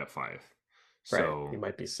at 5. Right. So, You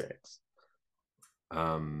might be 6.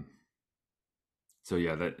 um, so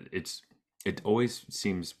yeah, it always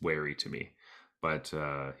seems wary to me. But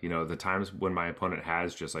the times when my opponent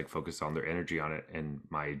has just like focused on their energy on it, and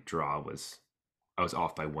my draw was I was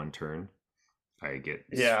off by 1 turn, I get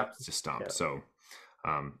Yeah. just stomped. Yeah. So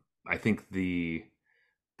um, I think the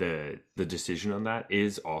decision on that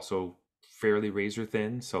is also fairly razor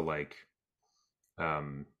thin. So like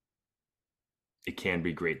um, it can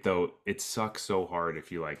be great, though it sucks so hard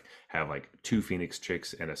if you like have like 2 Phoenix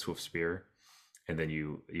Chicks and a Swift Spear, and then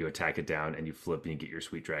you attack it down and you flip and you get your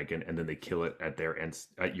Sweet Dragon, and then they kill it at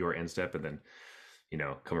at your end step, and then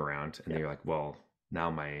come around, and then Yeah. you're like, well, now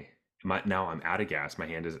now I'm out of gas. My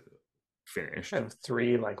hand is I finished. have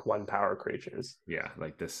 3 like 1 power creatures. Yeah,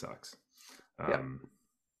 like this sucks. Yeah. Um,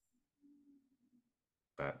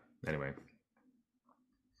 but anyway,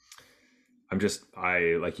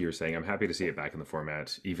 I like you were saying, I'm happy to see it back in the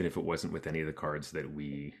format, even if it wasn't with any of the cards that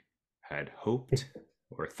we had hoped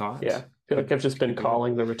or Yeah. thought I feel like I've just been could be it.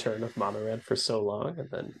 calling the return of mono red for so long, and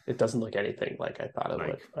then it doesn't look anything like I thought it would.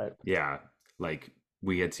 Like, But yeah, like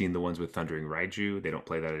we had seen the ones with Thundering Raiju. They don't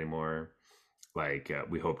play that anymore. Like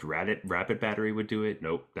we hoped Rapid Battery would do it.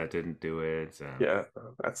 Nope, that didn't do it. yeah,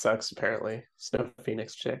 that sucks apparently. Snow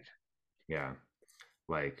Phoenix Chick. Yeah,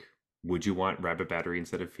 like, would you want Rapid Battery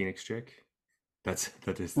instead of Phoenix Chick? That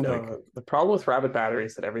is like, No, the problem with Rabbit Battery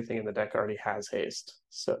is that everything in the deck already has haste.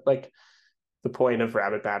 So like the point of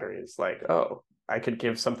Rabbit Battery is like, oh, I could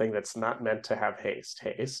give something that's not meant to have haste,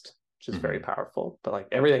 which is very mhm, powerful, but like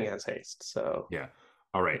everything has haste. So yeah.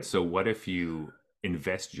 All right. So what if you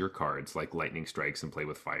invest your cards like Lightning Strikes and Play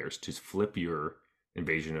with Fires to flip your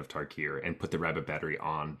Invasion of Tarkir and put the Rabbit Battery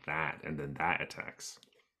on that, and then that attacks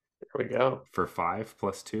there we go. for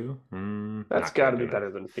 5+2? That's Not got to good be enough.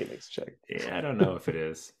 better than Phoenix Chick. Yeah, I don't know if it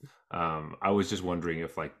is. I was just wondering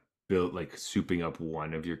if like build like souping up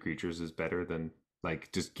one of your creatures is better than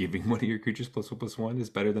like just giving one of your creatures +1/+1 is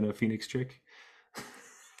better than a Phoenix Trick.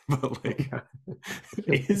 But like,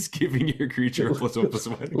 is giving your creature a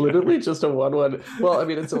 +1/+1 Literally counter? just a 1/1. Well, I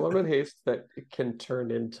mean, it's a 1/1 haste that can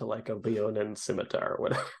turn into like a Leonin Scimitar or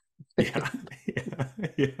whatever. Yeah, yeah,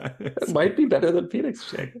 yeah. It It's might like be better than Phoenix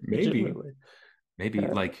Chick, maybe, legitimately. maybe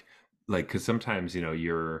Uh, like because sometimes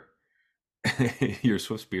your your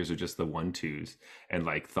Swift Spears are just the 1/2s, and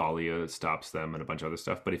like Thalia stops them and a bunch of other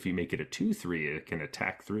stuff. But if you make it a 2/3, it can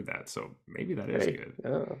attack through that. So maybe that is hey, good.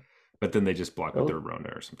 yeah. But then they just block with their Oh,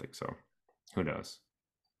 Rona or something. So who knows?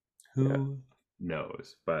 yeah. Who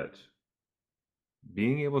knows? But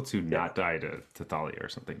being able to Yeah. not die to Thalia or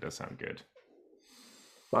something does sound good.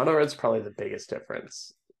 Mono red's probably the biggest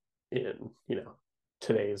difference in,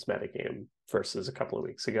 today's metagame versus a couple of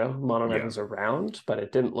weeks ago. Mono red Yeah. was around, but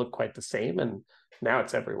it didn't look quite the same, and now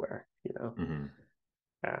it's everywhere. Hmm.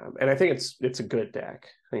 And I think it's a good deck.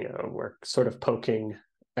 We're sort of poking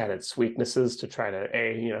at its weaknesses to try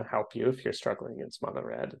to help you if you're struggling against mono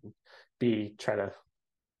red, and B, try to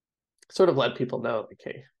sort of let people know like,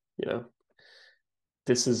 hey, you know,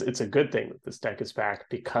 it's a good thing that this deck is back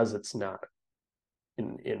because it's not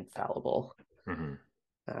infallible. Hmm.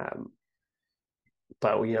 Um,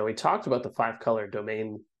 but we talked about the 5-color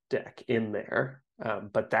domain deck in there,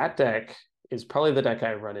 but that deck is probably the deck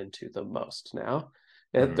I run into the most now.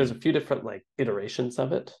 There's a few different like iterations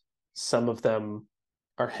of it. Some of them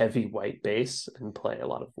are heavy white base and play a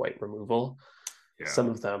lot of white removal. Yeah. Some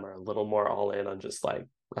of them are a little more all in on just like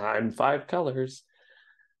I'm 5 colors.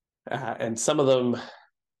 And some of them,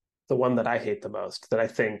 the one that I hate the most, that I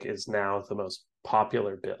think is now the most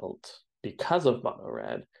popular build because of mono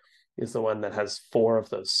red, is the one that has 4 of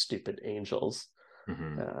those stupid angels.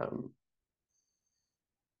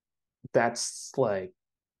 That's like,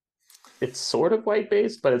 it's sort of white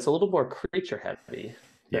based, but it's a little more creature heavy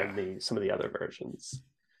than some of the other versions.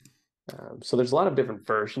 So there's a lot of different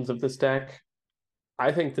versions of this deck.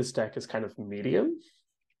 I think this deck is kind of medium,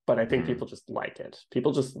 but I think people just like it.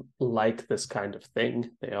 People just like this kind of thing.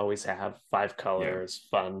 They always have 5 colors,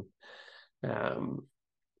 fun.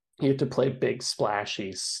 You have to play big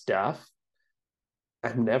splashy stuff.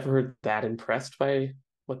 I'm never that impressed by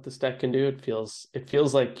what this deck can do. It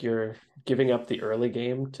feels like you're giving up the early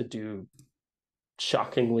game to do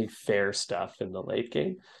shockingly fair stuff in the late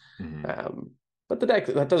game. But the deck,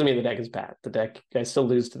 that doesn't mean the deck is bad. The deck, I still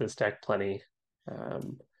lose to this deck plenty.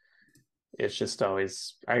 It's just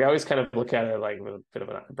always, I always kind of look at it like with a bit of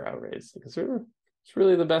an eyebrow raise, because it's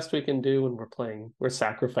really the best we can do when we're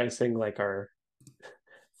sacrificing like our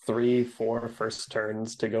 3-4 first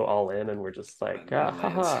turns to go all in, and we're just like,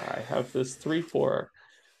 haha, I have this 3-4.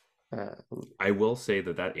 I will say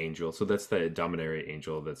that angel, so that's the Dominaria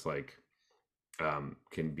angel that's like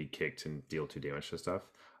can be kicked and deal 2 damage to stuff.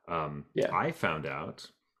 I found out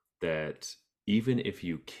that even if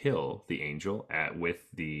you kill the angel with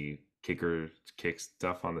the kick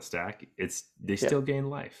stuff on the stack, they still gain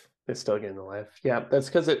life. They still gain the life. Yeah, that's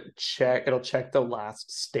because it'll check the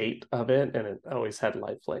last state of it, and it always had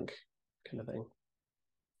lifelink kind of thing.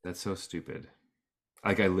 That's so stupid.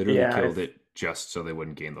 Like I literally killed it just so they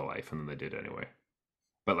wouldn't gain the life, and then they did anyway.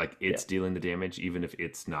 But like it's dealing the damage even if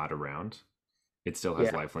it's not around. It still has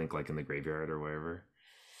lifelink, like in the graveyard or wherever.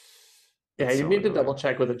 Yeah, you need to double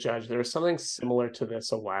check with a judge. There was something similar to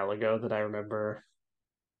this a while ago that I remember.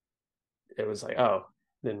 It was like, oh,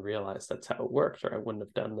 didn't realize that's how it worked, or I wouldn't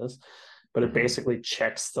have done this. But it basically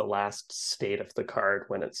checks the last state of the card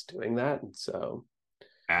when it's doing that. And so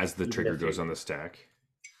as the trigger goes on the stack,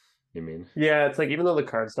 you mean? Yeah, it's like even though the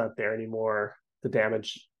card's not there anymore, the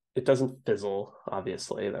damage, it doesn't fizzle,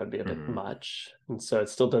 obviously. That would be a bit much. And so it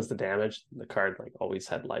still does the damage. The card like always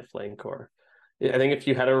had lifelink, or I think if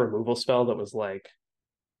you had a removal spell that was like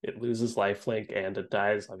it loses lifelink and it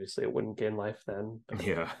dies, obviously it wouldn't gain life then.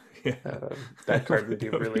 But, that card would be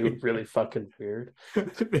really fucking weird.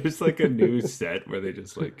 There's like a new set where they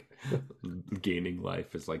just like gaining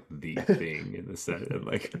life is like the thing in the set, and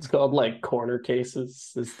like it's called like corner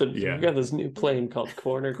cases. We got this new plane called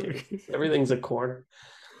corner cases. Everything's a corner.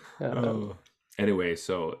 Anyway,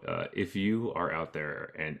 so if you are out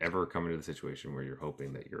there and ever come into the situation where you're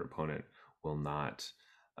hoping that your opponent will not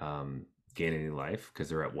gain any life because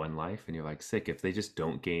they're at 1 life, and you're like, sick, if they just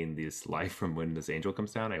don't gain this life from when this angel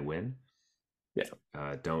comes down, I win.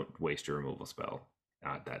 Don't waste your removal spell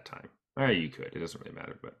at that time. You could, it doesn't really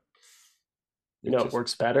matter, but it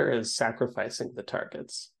works better is sacrificing the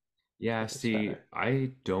targets. See,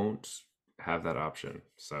 I don't have that option,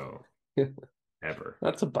 so ever.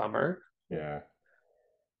 That's a bummer.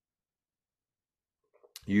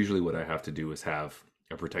 Usually what I have to do is have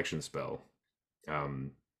a protection spell,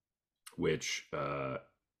 which I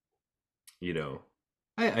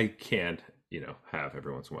can have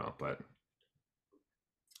every once in a while, but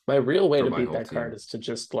my real way to beat that card is to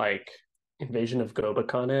just like Invasion of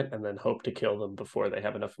Gobekon it and then hope to kill them before they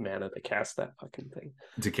have enough mana to cast that fucking thing.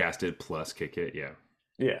 To cast it plus kick it,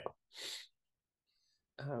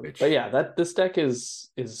 but this deck is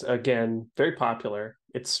again very popular.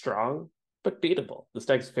 It's strong but beatable. This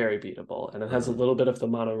deck's very beatable, and it has a little bit of the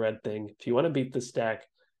mono red thing. If you want to beat this deck,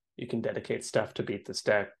 you can dedicate stuff to beat this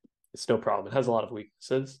deck. It's no problem. It has a lot of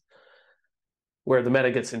weaknesses. Where the meta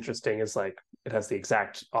gets interesting is like it has the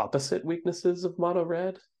exact opposite weaknesses of mono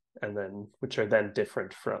red, and then which are then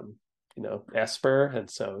different from Esper, and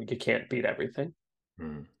so you can't beat everything.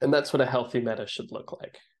 And that's what a healthy meta should look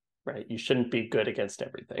like, right? You shouldn't be good against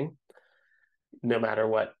everything, no matter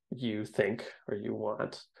what you think or you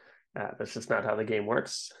want. That's just not how the game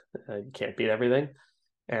works. You can't beat everything.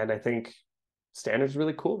 And I think Standard's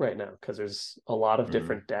really cool right now because there's a lot of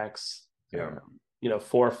different decks. 4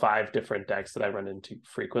 or 5 different decks that I run into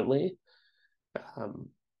frequently.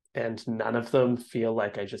 And none of them feel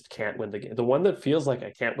like I just can't win the game. The one that feels like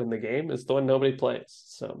I can't win the game is the one nobody plays.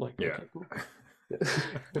 So I'm like, okay, cool.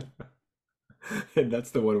 And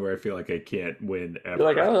that's the one where I feel like I can't win You're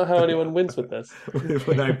like, I ever. don't know how anyone wins with this.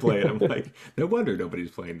 When I play it, I'm like, no wonder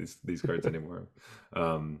nobody's playing these cards anymore.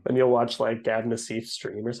 And you'll watch like Gab Nassif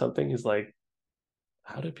stream or something. He's like,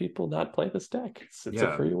 how do people not play this deck? It's a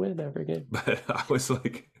yeah, free win every game. but I was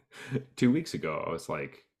like, 2 weeks ago, I was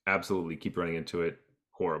like, absolutely keep running into it.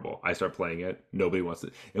 Horrible. I start playing it. Nobody wants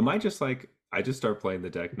to. Am I just like, I just start playing the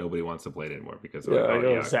deck. Nobody wants to play it anymore because they're Yeah, like, I oh,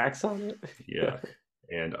 go yeah, Zach's on it. yeah.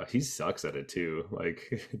 And he sucks at it too.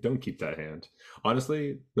 Like, don't keep that hand.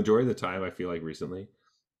 Honestly, majority of the time, I feel like recently,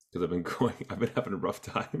 because I've been having a rough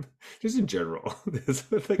time, just in general.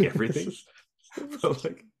 With like everything. But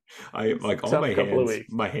like, I It's a like all tough couple of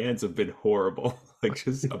weeks. my hands have been horrible, like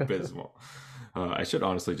just abysmal. I should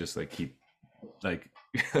honestly just like keep like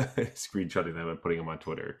screenshotting them and putting them on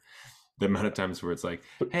Twitter. The amount of times where it's like,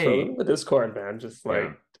 Throw them in hey, the Discord, man. Just yeah,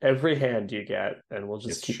 like every hand you get, and we'll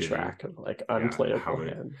it's just keep shitty. track of like Yeah, how unplayable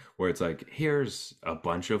many? hand. Where it's like, here's a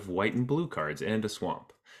bunch of white and blue cards and a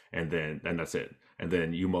swamp, and that's it. And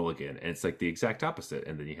then you mulligan, and it's like the exact opposite.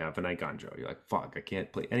 And then you have an Iganjo. You're like, fuck, I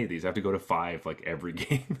can't play any of these. I have to go to five like every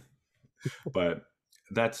game. But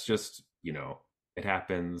that's just, it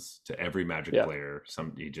happens to every Magic Yeah. player.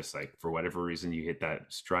 Some you just like for whatever reason you hit that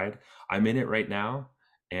stride. I'm in it right now,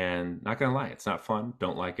 and not gonna lie, it's not fun.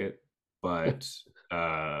 Don't like it, but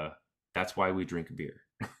uh, that's why we drink beer.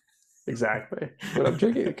 Exactly. When I'm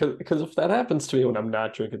drinking, because if that happens to me when I'm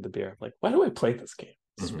not drinking the beer, I'm like, why do I play this game?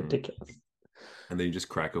 It's Hmm. ridiculous. And then you just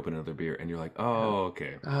crack open another beer, and you're like, Yeah. oh,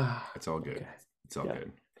 okay, Ah, it's all good. okay. It's all Yeah.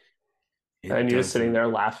 good. It And you're just sitting doesn't. there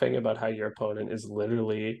laughing about how your opponent is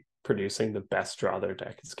literally producing the best draw their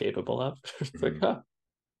deck is capable of. It's like, Mhm. oh,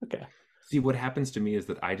 okay. See, what happens to me is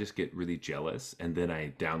that I just get really jealous, and then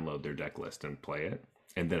I download their deck list and play it,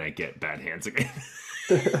 and then I get bad hands again.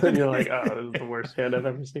 And you're like, oh, this is the worst hand I've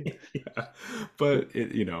ever seen. Yeah, but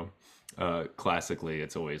classically,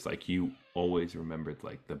 it's always like you always remembered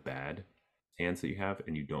like the bad hands that you have,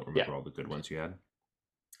 and you don't Yeah. remember all the good ones you had.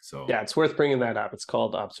 So, Yeah, it's worth bringing that up. It's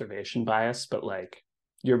called observation bias, but like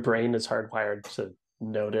your brain is hardwired to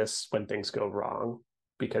notice when things go wrong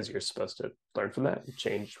because you're supposed to learn from that and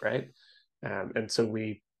change, right? And so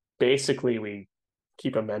we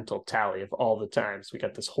keep a mental tally of all the times we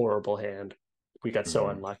got this horrible hand, we got so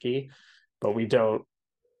mhm, unlucky, but we don't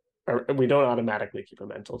automatically keep a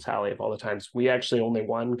mental tally of all the times we actually only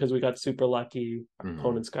won because we got super lucky. Our mhm,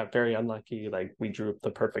 opponents got very unlucky. Like we drew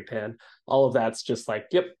the perfect hand. All of that's just like,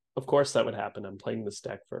 yep, of course that would happen. I'm playing this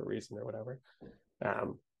deck for a reason or whatever.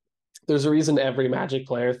 Um, there's a reason every Magic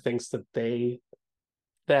player thinks that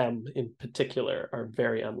them in particular, are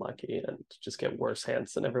very unlucky and just get worse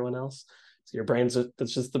hands than everyone else. So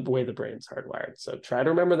that's just the way the brain's hardwired. So try to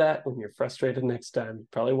remember that when you're frustrated next time. You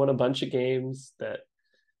probably won a bunch of games that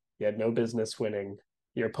you had no business winning.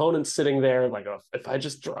 Your opponent's sitting there like, oh, if I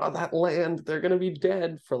just draw that land, they're going to be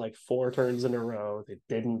dead for like 4 turns in a row. They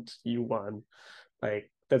didn't. You won.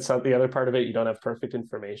 Like, that's not the other part of it. You don't have perfect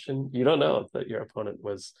information. You don't know that your opponent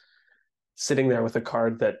was sitting there with a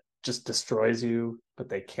card that just destroys you, but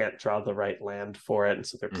they can't draw the right land for it. And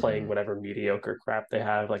so they're playing mhm. whatever mediocre crap they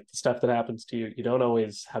have. Like the stuff that happens to you, you don't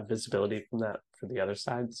always have visibility from that for the other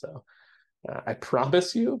side. So I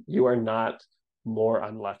promise you, you are not more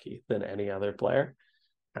unlucky than any other player.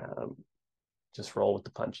 Um, just roll with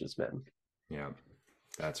the punches, man. Yeah,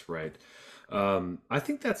 that's right. I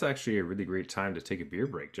think that's actually a really great time to take a beer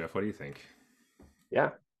break, Jeff. What do you think?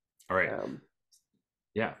 Yeah. All right. Um,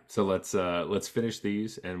 Yeah. So let's finish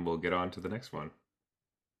these, and we'll get on to the next one.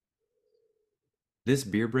 This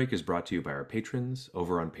beer break is brought to you by our patrons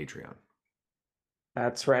over on Patreon.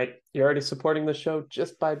 that's right. You're already supporting the show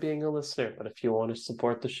just by being a listener. But if you want to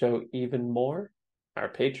support the show even more, our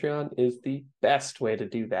Patreon is the best way to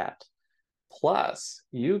do that. Plus,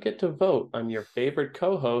 you get to vote on your favorite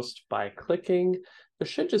co host by clicking. There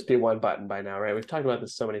should just be one button by now, right? We've talked about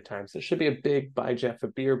this so many times. There should be a big Buy Jeff a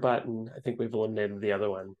Beer button. I think we've eliminated the other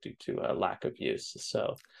one due to a lack of use.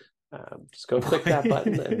 So just go click that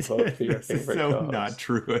button and vote for your This is favorite so co not host.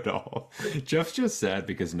 true at all. Jeff's just sad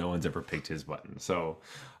because no one's ever picked his button. So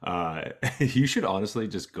you should honestly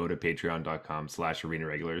just go to patreon.com/arena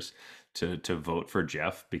regulars to vote for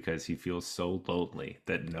Jeff because he feels so lonely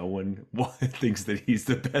that no one thinks that he's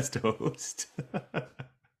the best host.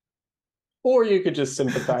 Or you could just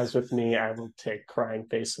sympathize with me. I will take crying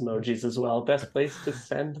face emojis as well. Best place to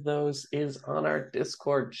send those is on our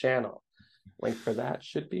Discord channel. Link for that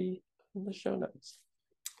should be in the show notes.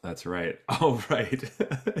 That's right. All right.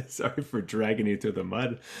 Sorry for dragging you through the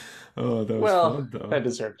mud. Oh, that was Well, fun I though.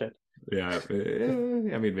 deserved it. Yeah,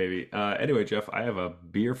 I mean, maybe. Anyway, Jeff, I have a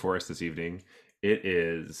beer for us this evening. It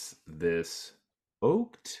is this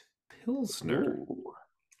oaked Pilsner Ooh.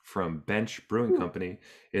 from Bench Brewing Ooh. Company.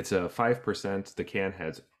 It's a 5%. The can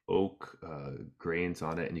has oak grains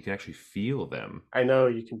on it, and you can actually feel them. I know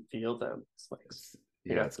you can feel them. It's like It's,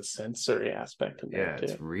 they yeah, got it's the sensory aspect in there yeah, too.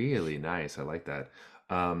 it's really nice. I like that.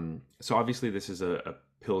 So obviously this is a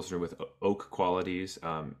Pilsner with oak qualities.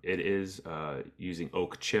 It is using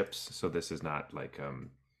oak chips, so this is not like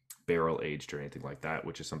barrel aged or anything like that,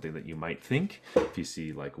 which is something that you might think if you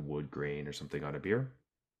see like wood grain or something on a beer.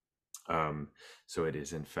 Um, so it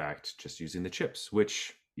is in fact just using the chips,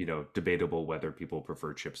 which, debatable whether people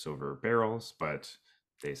prefer chips over barrels, but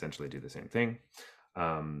they essentially do the same thing.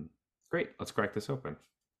 Um, Great, let's crack this open.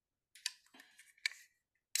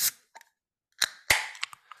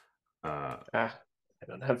 Uh, Ah, I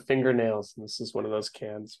don't have fingernails, and this is one of those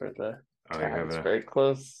cans where the oh, you're tab having is very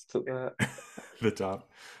close to the. the top.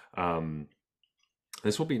 Um,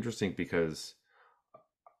 this will be interesting because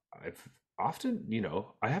I've often,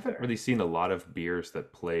 I haven't There. really seen a lot of beers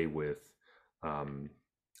that play with um,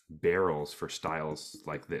 barrels for styles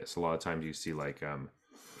like this. A lot of times you see like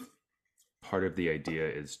part of the idea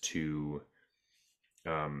is to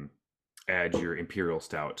um, add your imperial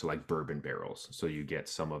stout to like bourbon barrels, so you get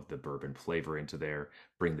some of the bourbon flavor into there,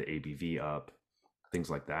 bring the ABV up, things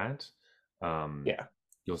like that. Um, Yeah,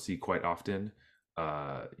 you'll see quite often.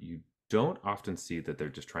 You don't often see that they're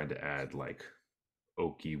just trying to add like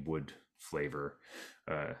oaky wood flavor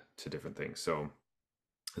to different things. So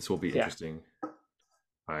this will be yeah, interesting.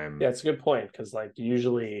 I'm yeah. It's a good point because like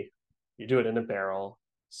usually you do it in a barrel,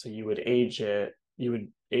 so you would age it. You would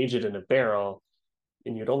age it in a barrel,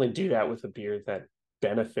 and you'd only do that with a beer that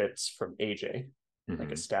benefits from aging,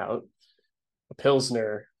 like a mhm, stout. A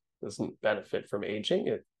pilsner doesn't benefit from aging;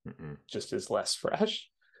 it mm-mm. just is less fresh.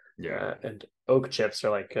 Yeah, And oak chips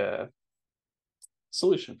are like a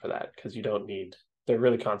solution for that because you don't need. They're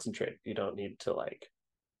really concentrated. You don't need to like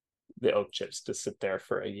the oak chips to sit there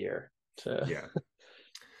for a year. To yeah,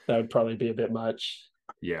 that would probably be a bit much.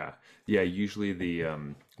 yeah, yeah. Usually the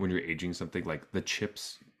when you're aging something, like the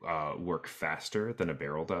chips work faster than a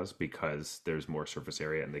barrel does because there's more surface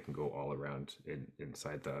area and they can go all around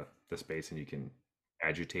inside the space, and you can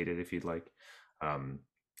agitate it if you'd like. Um,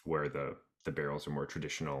 where the barrels are more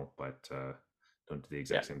traditional, but don't do the Yeah,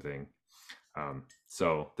 exact same thing.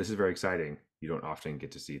 So this is very exciting. You don't often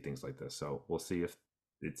get to see things like this. So we'll see if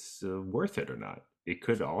it's worth it or not. It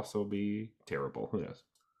could also be terrible. Who knows?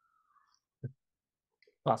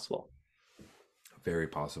 possible. Very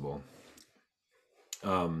possible.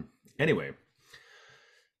 Um, anyway,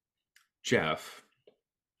 Jeff,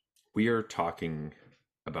 we are talking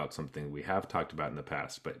about something we have talked about in the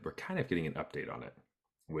past, but we're kind of getting an update on it,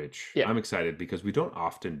 which Yeah, I'm excited because we don't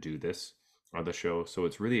often do this on the show. So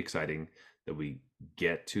it's really exciting that we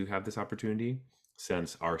get to have this opportunity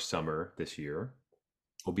since our summer this year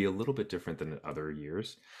will be a little bit different than other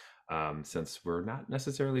years, since we're not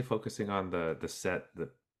necessarily focusing on the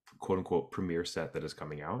quote unquote premiere set that is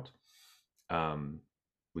coming out. Um,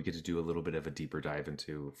 we get to do a little bit of a deeper dive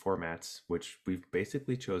into formats, which we've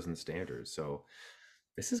basically chosen standard. So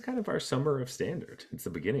this is kind of our summer of standard. It's the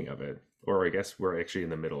beginning of it, or I guess we're actually in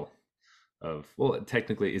the middle of. Well,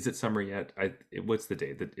 technically, is it summer yet? What's the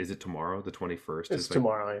date? Is it tomorrow? The 21st it's is like,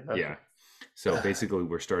 tomorrow. yeah. So Yeah. basically,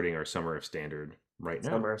 we're starting our summer of standard right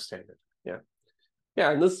now. Summer of standard. Yeah.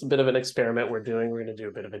 Yeah, and this is a bit of an experiment we're doing. We're going to do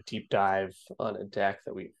a bit of a deep dive on a deck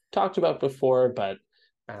that we've talked about before, but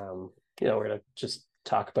um, we're going to just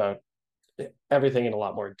talk about everything in a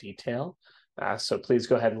lot more detail. So please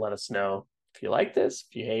go ahead and let us know if you like this,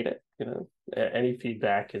 if you hate it. Any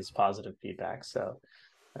feedback is positive feedback. So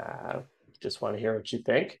uh, just want to hear what you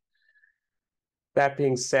think. That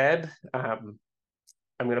being said, I'm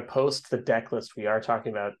going to post the deck list we are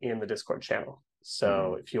talking about in the Discord channel. Hmm.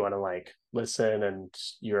 So if you want to like listen and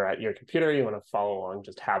you're at your computer, you want to follow along,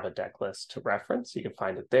 just have a deck list to reference. You can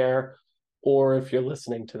find it there. Or if you're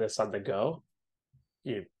listening to this on the go,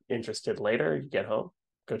 you're interested later, you get home,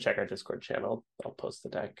 go check our Discord channel. I'll post the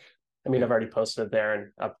deck. I mean, Yeah. I've already posted it there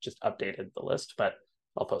and I've just updated the list, but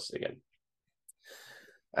I'll post it again.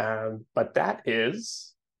 But that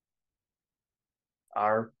is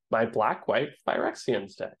our my black white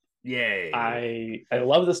Phyrexians deck. Yay. I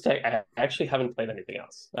love this deck. I actually haven't played anything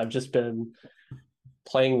else. I've just been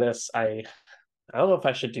playing this. I don't know if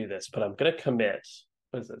I should do this, but I'm gonna commit.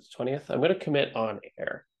 What is it, 20th? I'm gonna commit on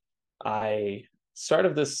air. I start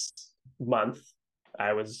of this month,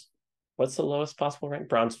 I was what's the lowest possible rank?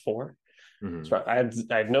 Bronze 4. Hmm. So I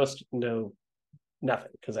had no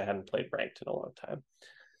nothing because I hadn't played ranked in a long time.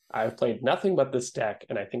 I've played nothing but this deck,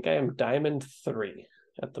 and I think I am Diamond 3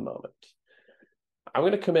 at the moment. I'm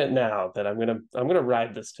gonna commit now that I'm gonna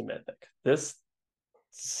ride this to Mythic. This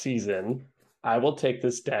season, I will take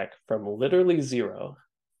this deck from literally zero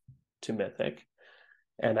to mythic,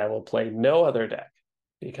 and I will play no other deck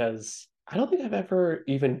because I don't think I've ever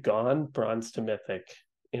even gone bronze to mythic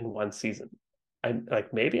in one season. I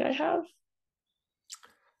like maybe I have.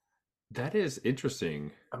 That is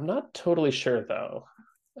interesting I'm not totally sure though.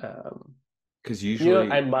 Um, because I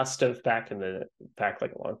usually, must have back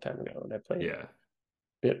like a long time ago when I played yeah. a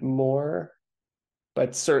bit more,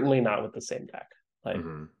 but certainly not with the same deck. Like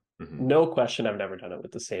Hmm. Hmm. no question, I've never done it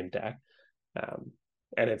with the same deck. Um,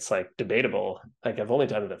 and it's like debatable. Like I've only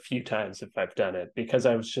done it a few times if I've done it because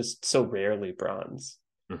I was just so rarely bronze,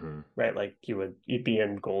 Hmm. right? Like you'd be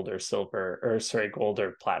in gold or silver or sorry, gold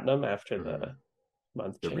or platinum after Hmm. the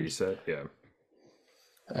month The change. reset, yeah.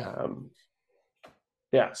 Um,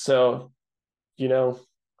 yeah, so you know,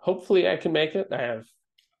 hopefully I can make it. I have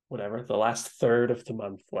whatever the last third of the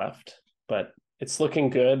month left, but it's looking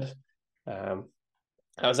good. Um,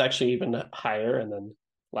 I was actually even higher, and then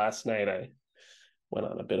last night I went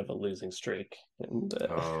on a bit of a losing streak, and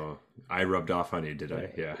Oh, I rubbed off on you, did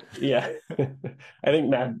I? Yeah. yeah, I think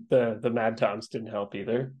the Mad Toms didn't help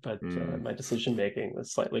either, but Mm. my decision making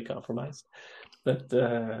was slightly compromised. But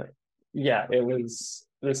yeah, it was.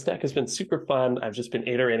 This deck has been super fun. I've just been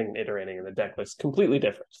iterating and iterating, and the deck looks completely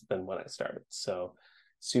different than when I started. So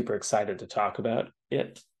super excited to talk about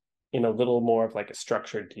it in a little more of like a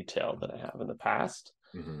structured detail than I have in the past.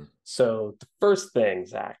 Hmm. So the first thing,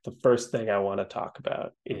 Zach, the first thing I want to talk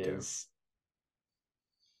about Okay. is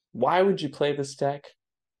why would you play this deck?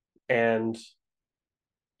 And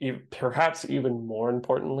perhaps even more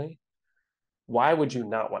importantly, why would you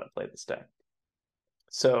not want to play this deck?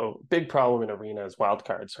 So big problem in Arena is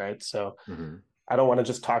wildcards, right? So Hmm. I don't want to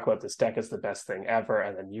just talk about this deck as the best thing ever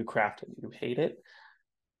and then you craft it and you hate it.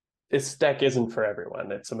 This deck isn't for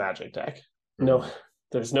everyone. It's a magic deck. No, Hmm.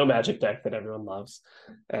 there's no magic deck that everyone loves.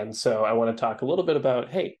 And so I want to talk a little bit about,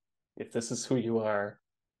 hey, if this is who you are,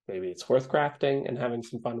 maybe it's worth crafting and having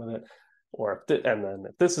some fun with it. Or and then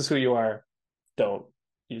if this is who you are, don't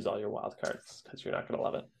use all your wild cards because you're not going to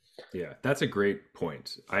love it. Yeah, that's a great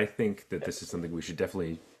point. I think that this is something we should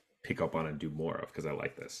definitely pick up on and do more of because I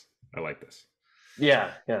like this. I like this.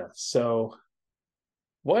 Yeah, yeah. So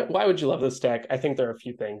why would you love this deck? I think there are a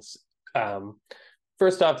few things. Um,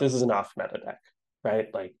 First off, this is an off meta deck, right?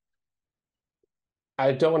 Like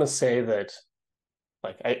I don't want to say that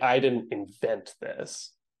like I didn't invent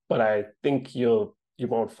this, but I think you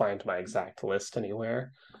won't find my exact list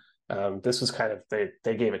anywhere. This was kind of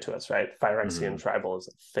they gave it to us, right? Phyrexian Hmm. tribal is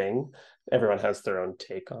a thing. Everyone has their own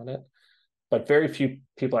take on it, but very few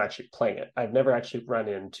people actually playing it. I've never actually run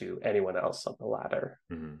into anyone else on the ladder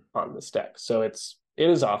Hmm. on this deck. So it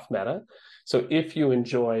is off meta. So if you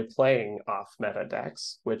enjoy playing off meta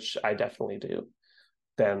decks, which I definitely do,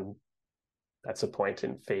 then that's a point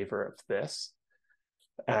in favor of this.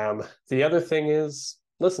 The other thing is,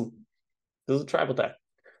 listen, this is a tribal deck.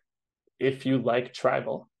 If you like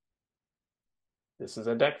tribal, this is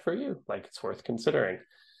a deck for you. Like it's worth considering.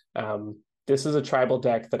 This is a tribal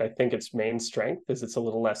deck that I think its main strength is it's a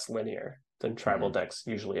little less linear than tribal Hmm. decks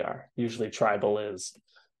usually are. Usually tribal is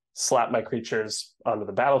slap my creatures onto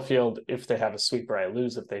the battlefield. If they have a sweeper, I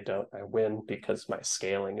lose. If they don't, I win because my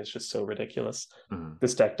scaling is just so ridiculous. Hmm.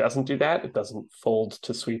 This deck doesn't do that. It doesn't fold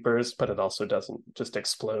to sweepers, but it also doesn't just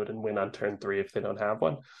explode and win on turn 3 if they don't have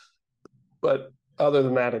one. But other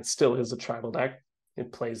than that, it still is a tribal deck.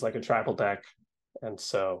 It plays like a tribal deck. And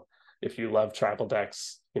so if you love tribal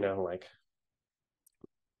decks, like,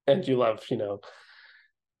 and you love,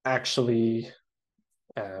 actually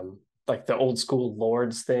like the old school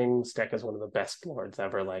lords things, deck is one of the best lords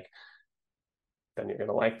ever. Like then you're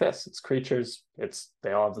gonna like this. It's creatures.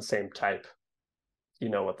 They all have the same type. You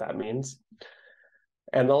know what that means.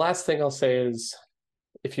 And the last thing I'll say is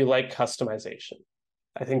if you like customization,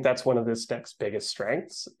 I think that's one of this deck's biggest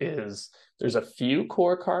strengths is there's a few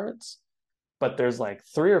core cards, but there's like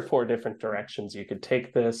 3 or 4 different directions you could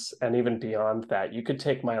take this. And even beyond that, you could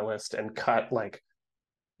take my list and cut like,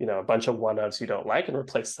 a bunch of one-ofs you don't like and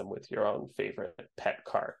replace them with your own favorite pet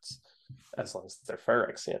cards, as long as they're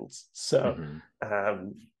Phyrexians. So Hmm.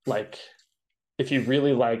 um, like if you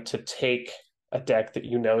really like to take a deck that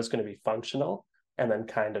you know is going to be functional and then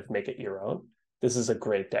kind of make it your own, this is a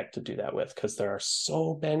great deck to do that with because there are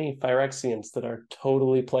so many Phyrexians that are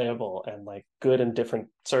totally playable and like good in different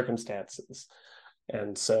circumstances.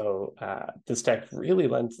 And so this deck really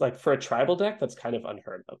lends like for a tribal deck that's kind of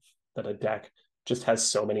unheard of that a deck just has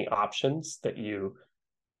so many options that you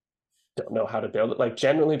don't know how to build it. Like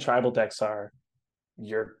generally tribal decks are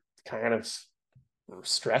you're kind of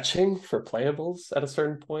stretching for playables at a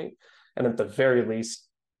certain point, and at the very least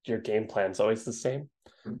your game plan's always the same.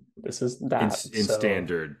 This is In that. in So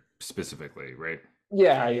standard specifically, right?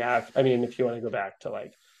 yeah, yeah. I mean, if you want to go back to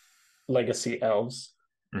like legacy elves,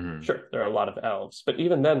 Hmm. sure, there are a lot of elves, but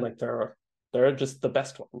even then, like there are just the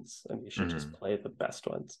best ones, and you should just Hmm. play the best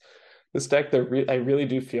ones. This deck, I really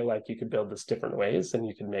do feel like you could build this different ways, and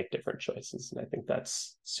you can make different choices, and I think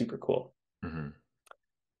that's super cool. Hmm.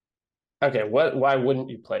 Okay, why wouldn't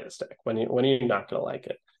you play this deck when are you not gonna like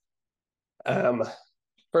it? Um,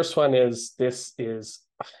 First one is there's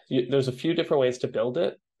a few different ways to build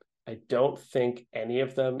it. I don't think any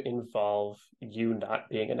of them involve you not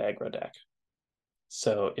being an aggro deck.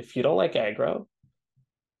 So if you don't like aggro,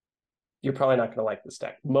 you're probably not going to like this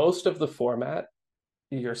deck. Most of the format,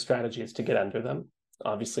 your strategy is to get under them.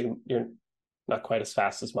 Obviously, you're not quite as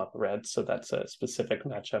fast as Mop Red, so that's a specific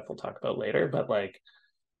matchup we'll talk about later. But like,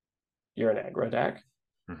 you're an aggro deck.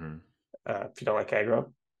 Hmm. If you don't like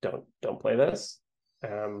aggro, don't play this.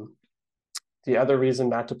 Um, the other reason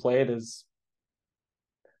not to play it is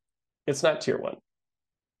it's not tier one.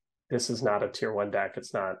 This is not a tier one deck.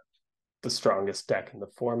 It's not the strongest deck in the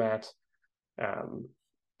format. Um,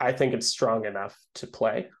 I think it's strong enough to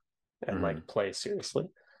play and Hmm. like play seriously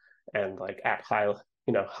and like at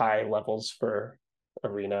high levels for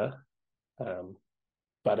arena. Um,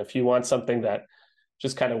 but if you want something that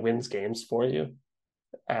just kind of wins games for you,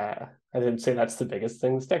 I didn't say that's the biggest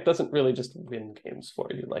thing. This deck doesn't really just win games for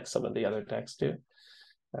you like some of the other decks do.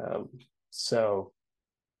 Um, so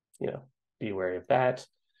be wary of that.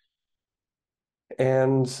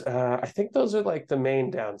 And I think those are like the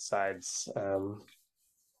main downsides.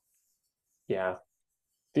 Yeah.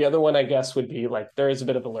 The other one, I guess, would be like there is a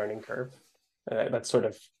bit of a learning curve. That's sort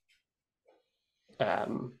of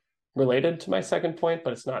um, related to my second point,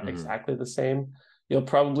 but it's not Hmm. exactly the same. You'll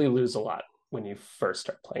probably lose a lot when you first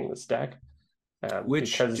start playing this deck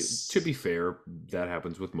Which, to because be fair, that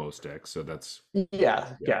happens with most decks. So that's yeah, yeah.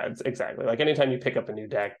 yeah, it's exactly. Like anytime you pick up a new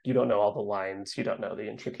deck, you don't know all the lines, you don't know the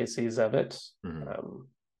intricacies of it. Hmm. Um,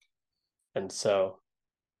 and so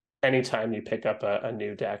anytime you pick up a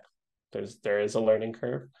new deck, there is a learning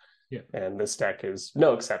curve. Yeah. And this deck is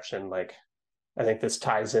no exception. Like I think this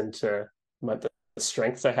ties into the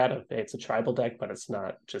strengths I had of hey, it's a tribal deck, but it's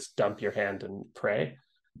not just dump your hand and pray.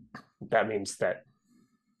 That means that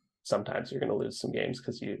sometimes you're going to lose some games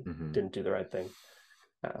because you Hmm. didn't do the right thing.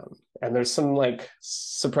 And there's some like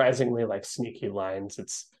surprisingly like sneaky lines.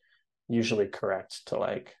 It's usually correct to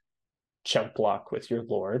like chump block with your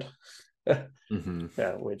lord. Hmm.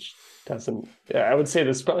 Yeah, which doesn't. Yeah, I would say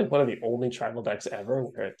this is probably one of the only tribal decks ever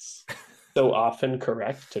where it's so often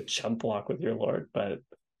correct to chump block with your lord, but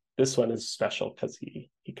this one is special because he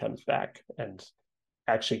comes back and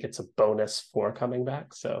actually gets a bonus for coming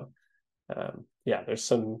back. So yeah, there's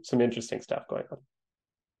some interesting stuff going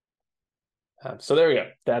on. So there we go.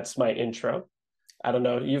 That's my intro. I don't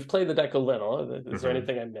know. You've played the deck a little. Is there Hmm.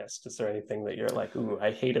 anything I missed? Is there anything that you're like, ooh,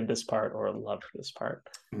 I hated this part or loved this part?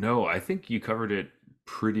 No, I think you covered it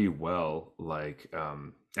pretty well. Like,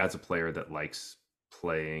 as a player that likes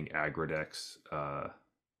playing aggro decks,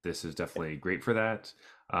 this is definitely great for that.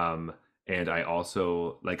 Um, and I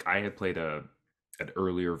also like I had played an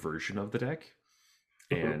earlier version of the deck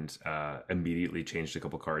Mhm. and immediately changed a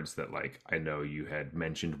couple cards that like I know you had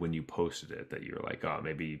mentioned when you posted it that you were like, oh,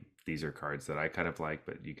 maybe these are cards that I kind of like,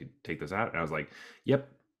 but you could take those out. And I was like, yep,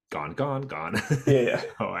 gone, gone, gone. Yeah, yeah.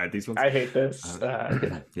 I'll add these ones. I hate this. Uh,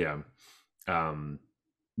 Yeah. yeah. Um,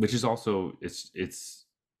 which is also it's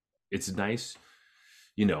nice,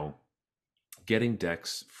 you know, getting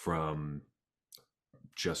decks from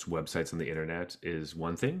just websites on the internet is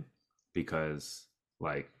one thing because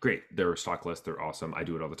like great, they're a stock list, they're awesome, I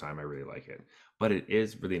do it all the time, I really like it, but it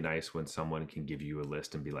is really nice when someone can give you a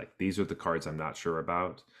list and be like, these are the cards I'm not sure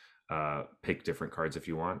about, pick different cards if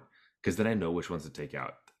you want, because then I know which ones to take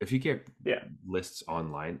out. If you get Yeah. lists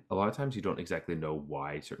online, a lot of times you don't exactly know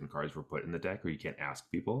why certain cards were put in the deck or you can't ask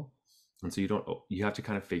people, and so you have to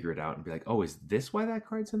kind of figure it out and be like, oh, is this why that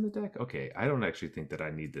card's in the deck? Okay, I don't actually think that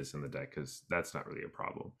I need this in the deck because that's not really a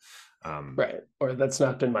problem. Um, Right. Or that's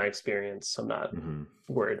not been my experience. So I'm not mhm,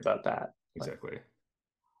 worried about that. Like, exactly.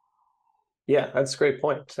 yeah, that's a great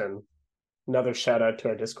point. And another shout out to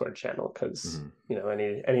our Discord channel because Hmm.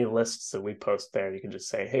 any lists that we post there, you can just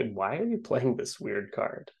say, hey, why are you playing this weird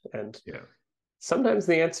card? And Yeah, sometimes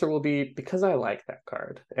the answer will be because I like that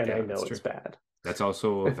card and I yeah, know that's it's true. bad. That's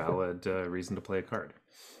also a valid reason to play a card.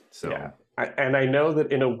 So, Yeah. And I know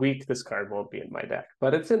that in a week this card won't be in my deck,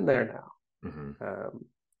 but it's in there now. mhm,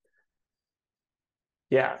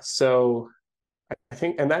 Yeah, so I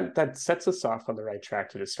think, and that sets us off on the right track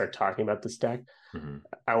to just start talking about this deck. mhm,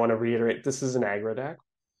 I want to reiterate, this is an aggro deck.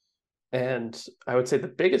 And I would say the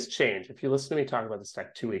biggest change, if you listen to me talk about this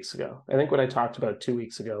deck 2 weeks ago, I think what I talked about 2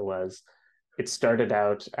 weeks ago was it started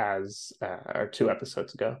out as, or 2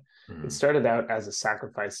 episodes ago, it Mm-hmm. started out as a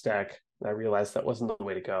sacrifice deck. I realized that wasn't the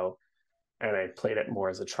way to go, and I played it more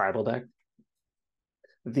as a tribal deck.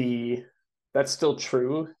 The That's still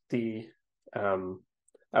true. The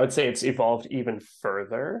I would say it's evolved even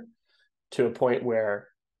further to a point where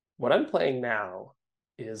what I'm playing now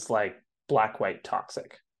is like black white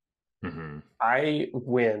toxic. Mm-hmm. I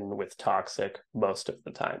win with toxic most of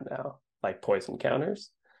the time now, like poison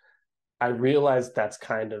counters. I realized that's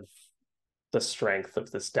kind of the strength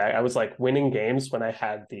of this deck. I was like winning games when I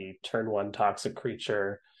had the turn one toxic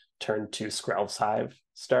creature, turn two Skrelv's Hive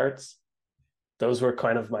starts. Those were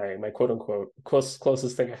kind of my quote unquote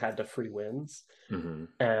closest thing I had to free wins.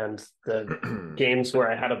 And the Mm-hmm. games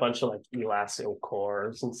where I had a bunch of like Elasio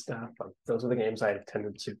cores and stuff, those are the games I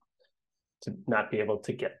tended to not be able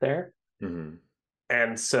to get there. Mm-hmm.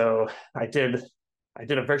 And so I did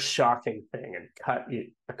a very shocking thing and cut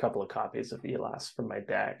a couple of copies of Elas from my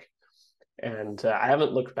deck. And I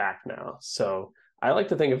haven't looked back now. So I like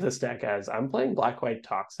to think of this deck as I'm playing black white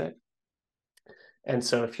toxic. And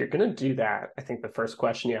so if you're going to do that, I think the first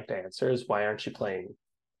question you have to answer is why aren't you playing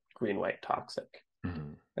green white toxic?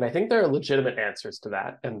 Mm-hmm. And I think there are legitimate answers to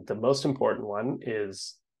that. And the most important one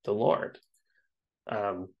is the Lord.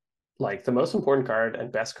 Um, like the most important card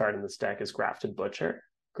and best card in this deck is Grafted Butcher.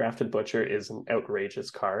 Grafted Butcher is an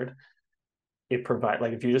outrageous card. It provides,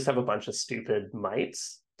 like, if you just have a bunch of stupid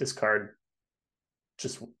mites, this card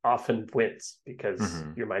just often wins because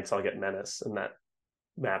Mm-hmm. your mites all get menace, and that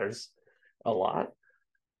matters a lot.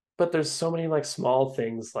 But there's so many like small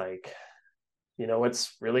things, like,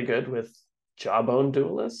 what's really good with Jawbone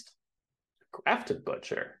Duelist? Grafted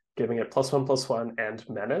Butcher, giving it +1/+1 and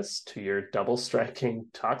menace to your double striking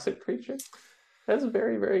toxic creature. That's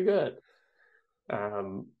very, very good.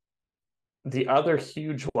 Um, the other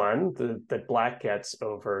huge one that black gets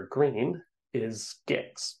over green is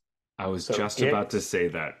Gix. I was So just about to Gix, say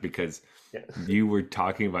that because yeah, you were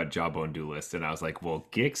talking about Jawbone Duelist, and I was like, well,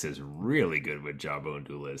 Gix is really good with Jawbone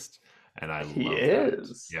Duelist, and I he love that.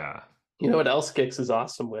 is. Yeah. You know what else Gix is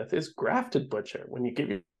awesome with is Grafted Butcher. When you give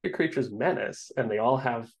your creatures menace and they all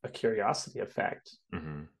have a curiosity effect,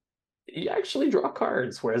 Mm-hmm. you actually draw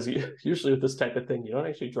cards. Whereas usually with this type of thing, you don't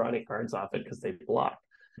actually draw any cards off it because they block.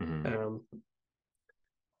 Mm-hmm. Um,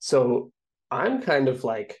 so I'm kind of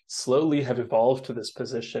like slowly have evolved to this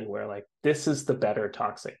position where like this is the better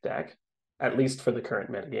toxic deck, at least for the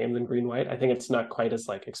current metagame than green white. I think it's not quite as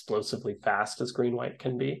like explosively fast as green white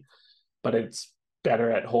can be, but it's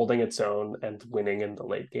better at holding its own and winning in the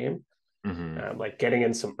late game. Mm-hmm. Like getting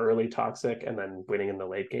in some early toxic and then winning in the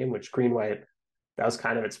late game, which green white, that was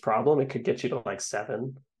kind of its problem. It could get you to like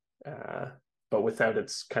seven, uh, but without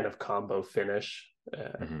its kind of combo finish,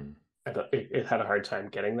 Mm-hmm. it had a hard time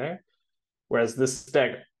getting there. Whereas this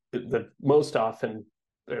deck, the most often,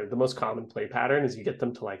 or the most common play pattern is you get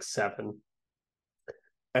them to like seven,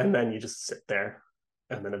 and then you just sit there,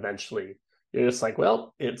 and then eventually you're just like,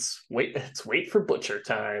 well, it's wait for butcher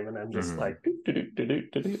time, and I'm just Mm-hmm.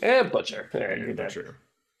 like, and butcher, there you're And dead. Butcher.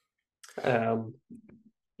 Um,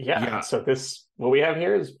 yeah, and Yeah. so this what we have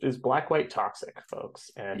here is black white toxic,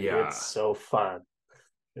 folks, and it's Yeah. so fun.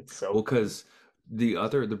 It's so Well, fun. because the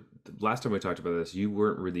last time we talked about this, you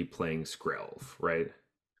weren't really playing Skrelv, right?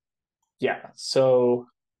 Yeah, so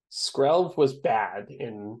Skrelv was bad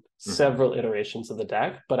in Mm-hmm. several iterations of the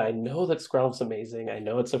deck, but I know that Skrelv's amazing. I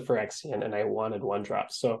know it's a Phyrexian, and I wanted one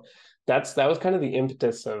drop. So that was kind of the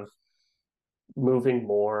impetus of moving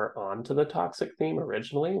more onto the toxic theme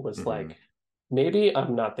originally, was Mm-hmm. like, maybe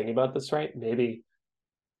I'm not thinking about this right. Maybe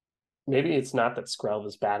it's not that Skrelv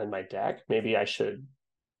is bad in my deck. Maybe I should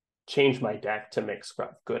change my deck to make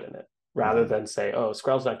Skrelv good in it, rather Mm-hmm. than say, oh,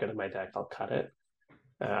 Skrelv's not good in my deck, I'll cut it.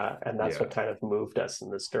 And that's what Yeah. kind of moved us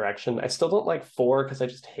in this direction. I still don't like four because I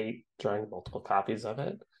just hate drawing multiple copies of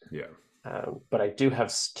it. Yeah. But I do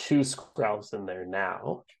have two Skrelvs in there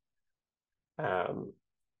now. Um,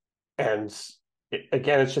 and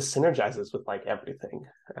again, it just synergizes with like everything.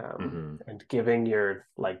 Mm-hmm. And giving your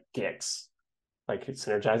like Gix, like it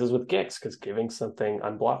synergizes with Gix because giving something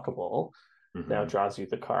unblockable now Mm-hmm. draws you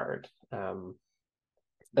the card.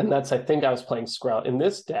 And that's, I think I was playing Skrelv in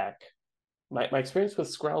this deck. My experience with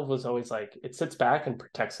Skrelv was always like it sits back and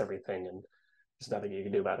protects everything, and there's nothing you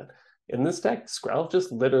can do about it. In this deck, Skrelv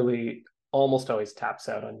just literally almost always taps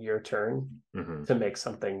out on your turn Mm-hmm. to make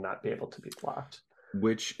something not be able to be blocked.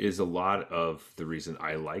 Which is a lot of the reason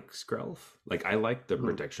I like Skrelv. Like I like the Mm-hmm.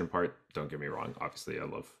 protection part, don't get me wrong. Obviously I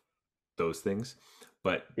love those things.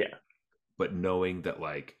 But Yeah. but knowing that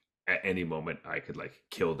like at any moment I could like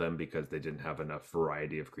kill them because they didn't have enough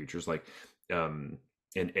variety of creatures. Like um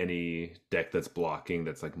in any deck that's blocking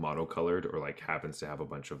that's like monocolored or like happens to have a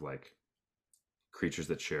bunch of like creatures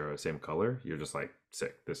that share the same color, you're just like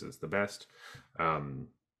sick. This is the best. Um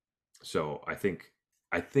so I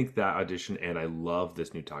think that audition, and I love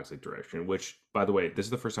this new toxic direction, which by the way, this is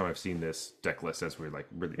the first time I've seen this deck list as we're like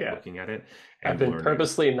really Yeah. looking at it I've and been learning.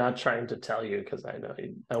 purposely not trying to tell you because I know I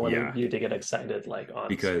Yeah, wanted you to get excited like on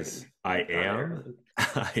because screen, not air.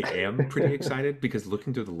 I am pretty excited because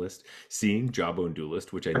looking through the list, seeing Jawbone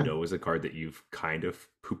Duelist, which I know is a card that you've kind of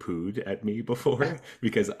poo-pooed at me before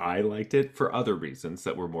because I liked it for other reasons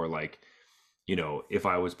that were more like, if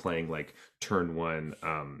I was playing like turn one,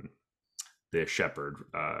 the Shepherd,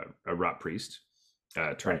 a Rot Priest,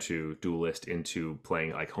 turn Right. two Duelist into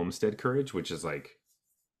playing like Homestead Courage, which is like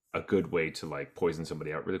a good way to like poison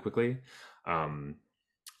somebody out really quickly. Um,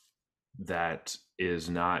 that is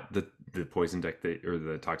not the poison deck that or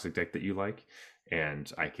the toxic deck that you like,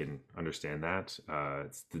 and I can understand that.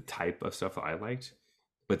 It's the type of stuff that I liked,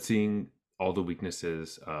 but seeing all the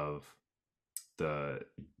weaknesses of the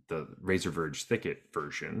Razor Verge Thicket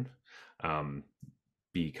version um,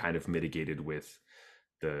 be kind of mitigated with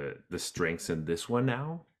the strengths in this one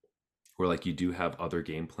now, where like you do have other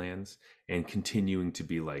game plans and continuing to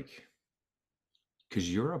be like,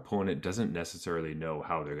 because your opponent doesn't necessarily know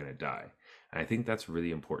how they're going to die. And I think that's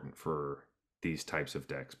really important for these types of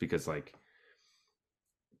decks because like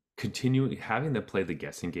continuing having to play the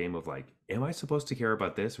guessing game of like, am I supposed to care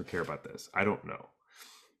about this or care about this? I don't know.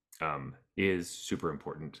 Is super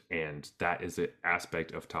important, and that is an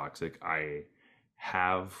aspect of toxic I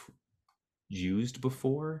have used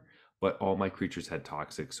before, but all my creatures had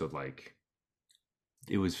toxic, so like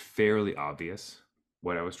it was fairly obvious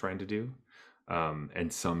what I was trying to do.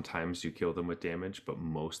 And sometimes you kill them with damage, but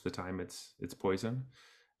most of the time it's poison.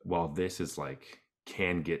 While this is like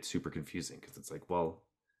can get super confusing because it's like, well,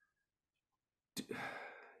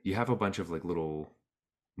 you have a bunch of like little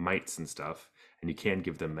mites and stuff, and you can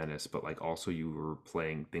give them menace, but like also you were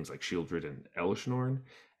playing things like Shieldred and Elishnorn,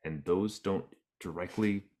 and those don't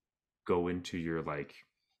directly go into your like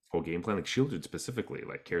whole game plan. Like Shieldred specifically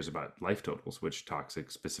like cares about life totals, which Toxic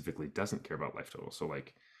specifically doesn't care about life totals. So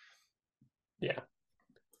Yeah.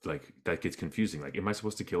 like that gets confusing. Like, am I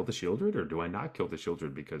supposed to kill the Shieldred or do I not kill the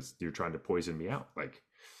Shieldred because you're trying to poison me out? Like,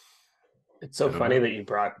 It's so I don't funny know. that you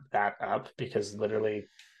brought that up because literally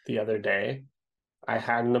the other day I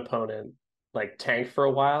had an opponent like tank for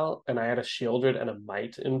a while and I had a Shieldred and a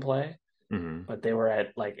Mite in play, Hmm. but they were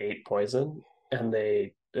at like 8 poison and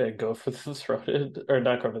they go for the throated or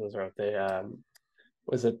not go for the throat. They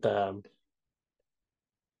was it oh,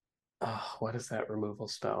 what is that removal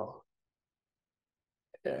spell?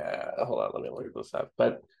 Yeah, hold on, let me look this up.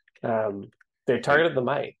 But they Like, targeted the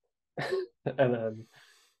Mite and then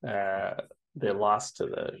they lost to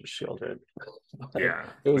the Shieldred. Like yeah,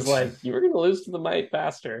 it was which, like you were going to lose to the Mite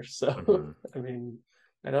faster. So hmm. I mean,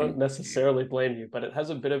 I don't necessarily blame you, but it has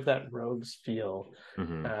a bit of that rogues feel,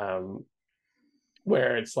 Hmm. um,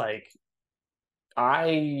 where it's like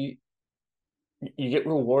I you get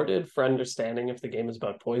rewarded for understanding if the game is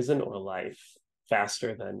about poison or life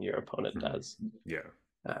faster than your opponent Hmm. does. Yeah,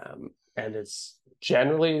 And it's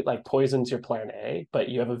generally like poison's your plan A, but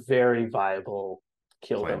you have a very viable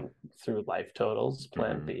kill plan. them through life totals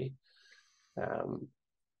plan Hmm. B. Um,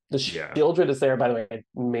 the Yeah. Shieldred is there, by the way,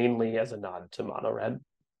 mainly as a nod to mono red.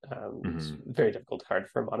 It's Hmm. a very difficult card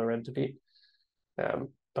for mono red to beat. And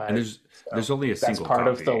But there's so only a that's single part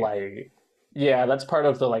of the copy. like, yeah, that's part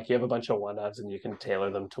of the like, you have a bunch of one ofs and you can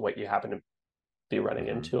tailor them to what you happen to be running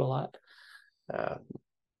Hmm. into a lot. Um,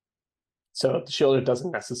 so the Shieldred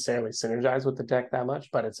doesn't necessarily synergize with the deck that much,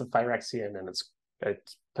 but it's a Phyrexian and it's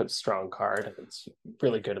a strong card and it's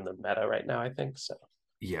really good in the meta right now, I think. So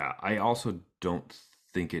Yeah, I also don't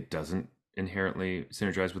think it doesn't inherently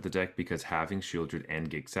synergize with the deck because having Shieldred and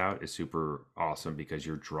Gix out is super awesome because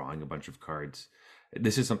you're drawing a bunch of cards.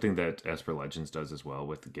 This is something that Esper Legends does as well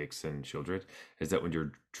with Gix and Shieldred, is that when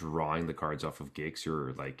you're drawing the cards off of Gix,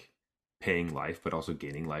 you're like paying life but also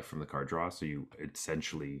gaining life from the card draw. So you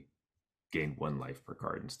essentially gain one life per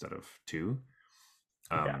card instead of two.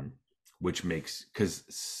 yeah, um, which makes because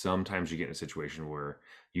sometimes you get in a situation where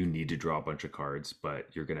you need to draw a bunch of cards, but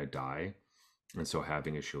you're gonna die, and so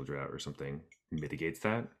having a shield out or something mitigates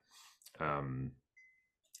that, um,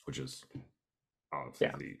 which is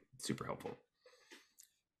yeah. obviously super helpful.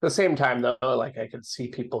 At the same time, though, like I could see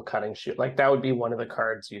people cutting shoot. Like that would be one of the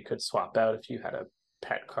cards you could swap out if you had a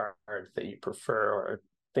pet card that you prefer or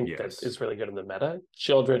think that Yes. is really good in the meta.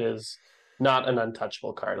 Childred is not an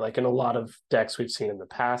untouchable card. Like in a lot of decks we've seen in the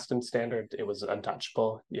past in Standard, it was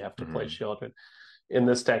untouchable. You have to play Shieldred. In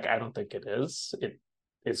this deck, I don't think it is. It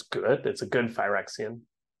is good. It's a good Phyrexian.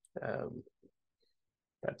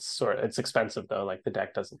 It's expensive though. Like the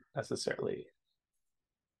deck doesn't necessarily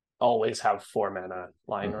always have 4 mana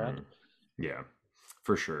lying around. Yeah,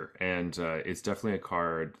 for sure. And it's definitely a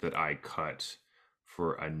card that I cut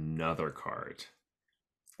for another card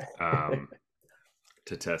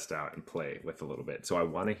to test out and play with a little bit. So I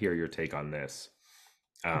want to hear your take on this.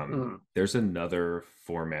 There's another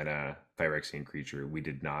 4 mana Phyrexian creature we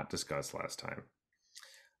did not discuss last time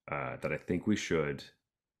that I think we should.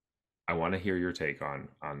 I want to hear your take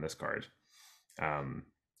on this card,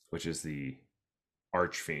 which is the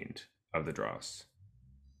Archfiend of the Dross.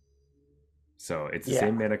 So it's the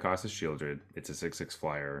same mana cost as Shieldred. It's a 6/6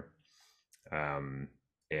 flyer.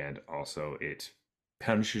 And also it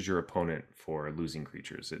punishes your opponent for losing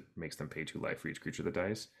creatures. It makes them pay 2 life for each creature that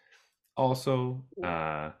dies. Also,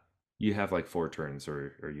 you have like 4 turns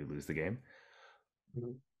or you lose the game.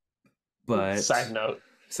 But side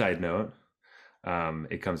note,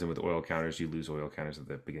 it comes in with oil counters. You lose oil counters at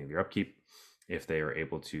the beginning of your upkeep. If they are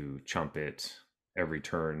able to chump it every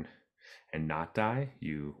turn and not die,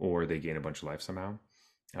 or they gain a bunch of life somehow,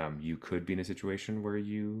 you could be in a situation where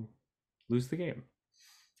you lose the game.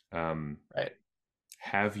 Right.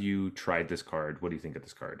 Have you tried this card? What do you think of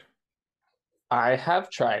this card? I have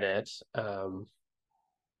tried it.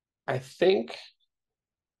 I think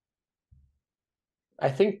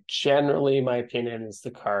generally my opinion is the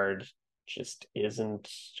card just isn't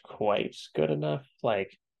quite good enough.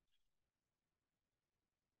 Like,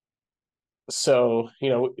 so,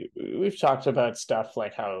 we've talked about stuff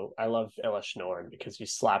like how I love Elesh Norn because you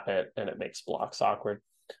slap it and it makes blocks awkward.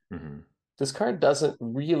 This card doesn't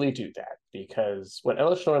really do that because what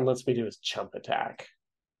Elesh Norn lets me do is chump attack.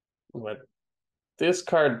 What this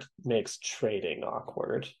card makes trading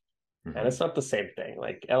awkward. And it's not the same thing.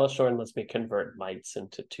 Like Elesh Norn lets me convert mites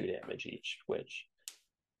into 2 damage each, which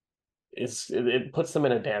it puts them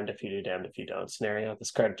in a damned if you do, damned if you don't scenario. This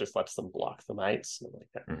card just lets them block the mites. And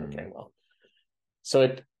I'm like, okay, well.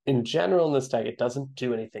 So in general in this deck, it doesn't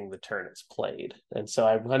do anything the turn it's played. And so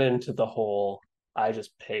I run into the whole, I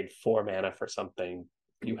just paid 4 mana for something,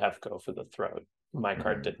 you have go for the throat. My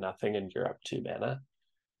card did nothing and you're up 2 mana.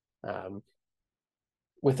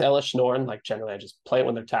 With Elesh Norn, like generally I just play it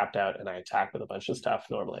when they're tapped out and I attack with a bunch of stuff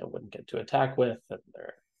normally I wouldn't get to attack with, and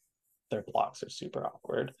their blocks are super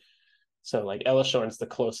awkward. So like Elesh Norn's the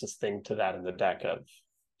closest thing to that in the deck of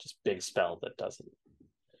just big spell that doesn't.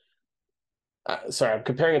 Sorry, I'm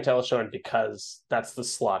comparing it to Elesh Norn because that's the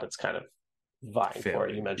slot it's kind of vying for.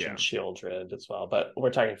 You mentioned Shieldred as well, but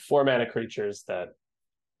we're talking 4 mana creatures that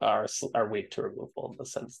are weak to removal in the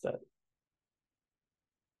sense that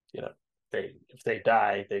if they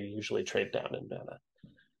die, they usually trade down in mana.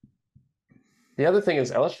 The other thing is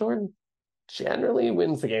Elesh Norn generally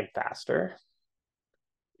wins the game faster.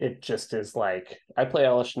 It just is like, I play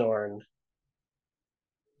Elesh Norn,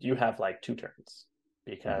 you have like 2 turns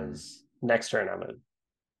because next turn I'm going to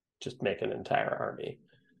just make an entire army.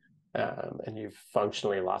 And you've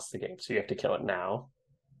functionally lost the game, so you have to kill it now.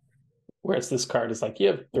 Whereas this card is like, you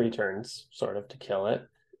have 3 turns sort of to kill it.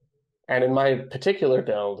 And in my particular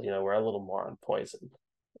build, we're a little more on poison.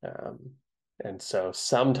 And so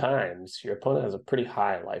sometimes your opponent has a pretty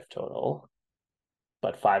high life total,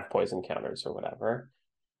 but 5 poison counters or whatever.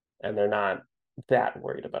 And they're not that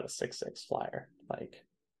worried about a 6/6 flyer. Like,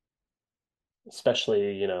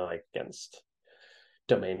 especially, like against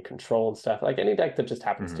domain control and stuff. Like any deck that just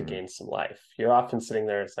happens to gain some life. You're often sitting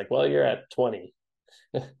there, it's like, well, you're at 20.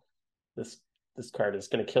 This card is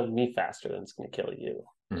going to kill me faster than it's going to kill you.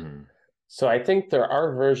 So I think there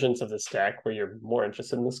are versions of this deck where you're more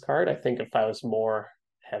interested in this card. I think if I was more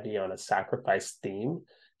heavy on a sacrifice theme,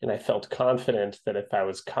 and I felt confident that if I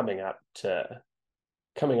was coming up to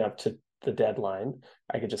the deadline,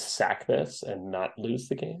 I could just sack this and not lose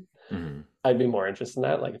the game, I'd be more interested in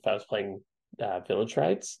that. Like if I was playing Village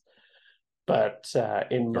Rites. But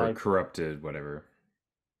or corrupted, whatever.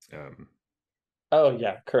 Oh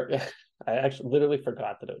yeah, I actually literally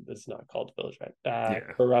forgot that it was not called Village Rite.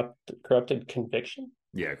 Corrupted Conviction.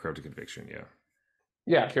 Yeah, Corrupted Conviction. Yeah.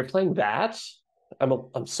 Yeah, if you're playing that,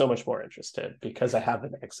 I'm so much more interested because I have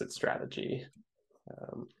an exit strategy.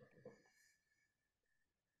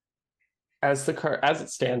 As it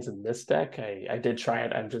stands in this deck, I did try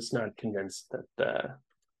it. I'm just not convinced that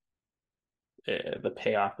the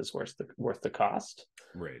payoff is worth the cost.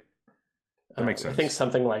 Right. That makes sense. I think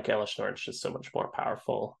something like Elesh Norn is just so much more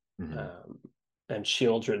powerful. And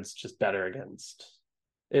Shieldred's just better against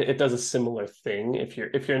it does a similar thing if you're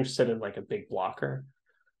interested in like a big blocker.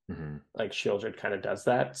 Hmm. Like Shieldred kind of does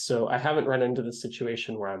that. So I haven't run into the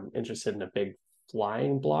situation where I'm interested in a big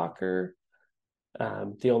flying blocker.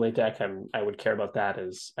 The only deck I would care about that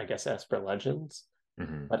is, I guess, Esper Legends.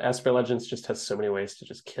 Hmm. But Esper Legends just has so many ways to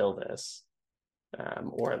just kill this,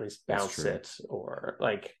 or at least That's bounce true. it, or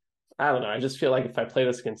like I don't know. I just feel like if I play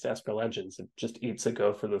this against Esper Legends, it just eats a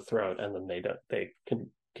go for the throat, and then they can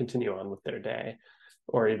continue on with their day,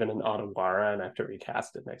 or even an Otawara and I have to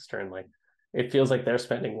recast it next turn. Like it feels like they're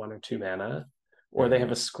spending 1 or 2 mana, or they have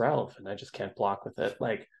Hmm. a Skrelv and I just can't block with it.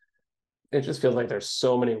 Like it just feels like there's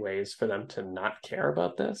so many ways for them to not care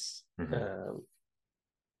about this, Hmm.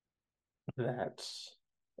 that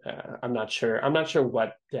I'm not sure. I'm not sure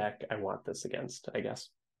what deck I want this against, I guess.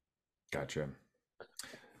 Gotcha.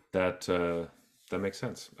 That that makes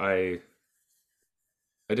sense. I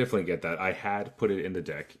definitely get that. I had put it in the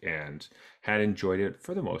deck and had enjoyed it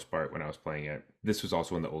for the most part when I was playing it. This was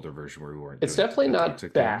also in the older version where we weren't It's doing definitely the not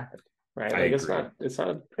toxic thing. bad, right? I Like agree. it's not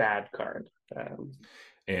a bad card.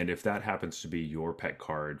 And if that happens to be your pet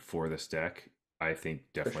card for this deck, I think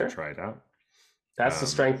For definitely sure. try it out. That's the Um,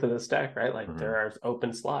 strength of this deck, right? Like mhm. there are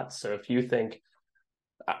open slots. So if you think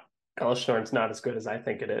uh, Elishnorn's not as good as I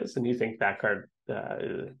think it is, and you think that card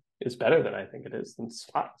is better than I think it is, then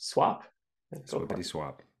swap, and go for Swippity it.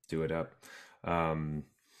 swap, do it up. Um,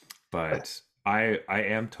 but I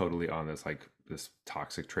am totally on this like this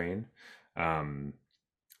toxic train. Um,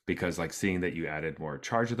 because like seeing that you added more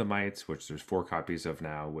Charge of the Mites, which there's 4 copies of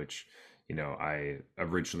now, which I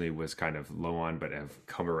originally was kind of low on, but have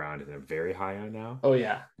come around and I'm very high on now. Oh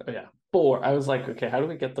yeah. Four. I was like, okay, how do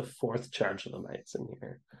we get the fourth charge of the Mites in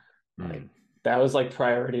here? Like Mm. that was like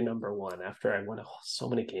priority number one after I won so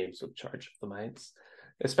many games with Charge of the Mites,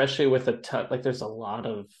 especially with a ton. Like there's a lot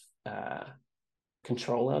of uh,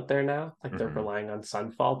 control out there now. Like they're Hmm. relying on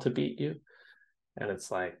Sunfall to beat you, and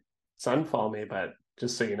it's like Sunfall me, but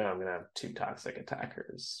just so you know, I'm gonna have 2 toxic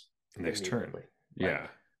attackers Next turn, immediately. Like, yeah.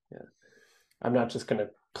 yeah, I'm not just gonna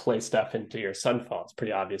play stuff into your Sunfall. It's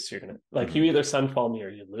pretty obvious you're gonna like you Hmm. either Sunfall me or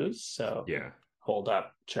you lose. So Yeah. hold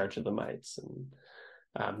up Charge of the Mites, and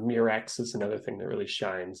Murex is another thing that really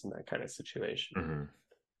shines in that kind of situation. Hmm.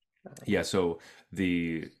 Um, Yeah, so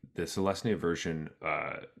the Celestia version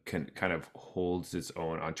can kind of holds its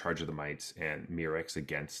own on Charge of the Mites and Mirex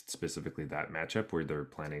against specifically that matchup where they're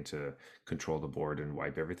planning to control the board and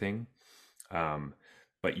wipe everything. Um,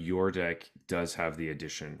 but your deck does have the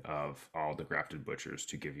addition of all the Grafted Butchers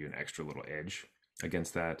to give you an extra little edge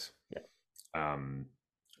against that. yeah, Um,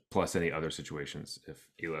 Plus any other situations if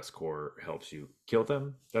Elas Core helps you kill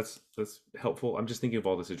them, that's helpful. I'm just thinking of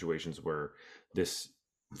all the situations where this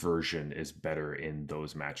version is better in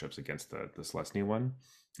those matchups against the Celestia one,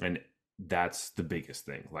 and that's the biggest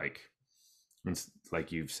thing. Like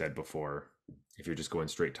you've said before, if you're just going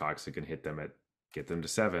straight toxic and get them to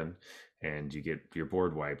 7 and you get your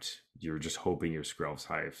board wiped, you're just hoping your Skrelv's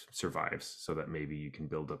Hive survives so that maybe you can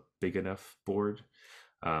build a big enough board.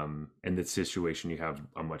 In this situation, you have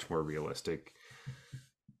a much more realistic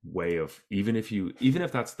way of even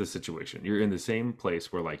if that's the situation, you're in the same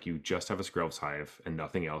place where like you just have a Skrelv's Hive and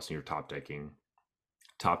nothing else, and you're top decking.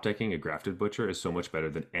 Top decking a Grafted Butcher is so much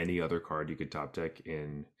better than any other card you could top deck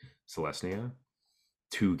in Celestia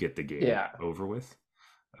to get the game yeah. over with.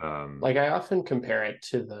 Um, Like I often compare it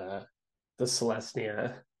to the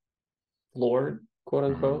Celestia Lord, quote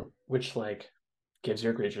mhm. unquote, which like gives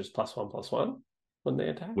your creatures +1/+1 when they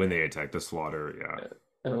attack. When they attack the Slaughter, yeah,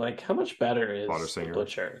 And like, how much better Slaughter is the Singer,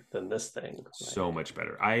 Butcher than this thing? so Like, much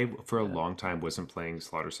better. I for a uh, long time wasn't playing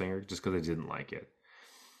Slaughter Singer just because I didn't like it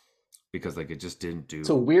because like it just didn't it's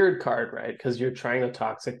a do, weird card, right? Because you're trying to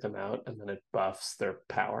toxic them out, and then it buffs their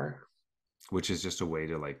power. which is just a way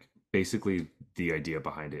to like basically the idea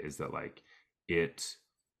behind it is that like it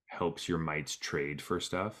helps your mites trade for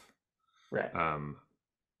stuff, Right. um,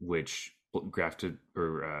 which grafted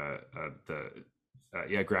or the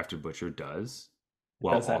yeah grafted butcher does, It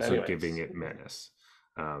while does that also giving anyways. it menace.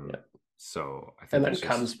 Um, Yeah. so I think And that's then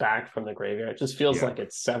just comes back from the graveyard. It just feels yeah. like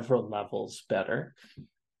it's several levels better.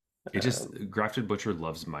 It just Um, grafted butcher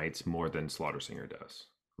loves mites more than slaughter singer does.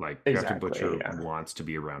 Like grafted exactly. butcher Yeah. wants to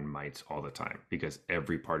be around mites all the time because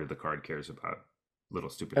every part of the card cares about little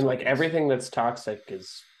stupid And like tokens. everything that's toxic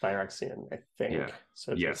is Phyrexian, I Yeah. think.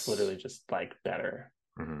 So it's Yes. literally just like better.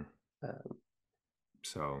 Hmm. Um,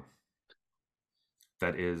 So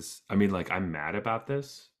that is, I mean, like, I'm mad about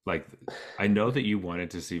this. Like, I know that you wanted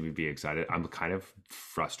to see me be excited. I'm kind of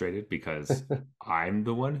frustrated because I'm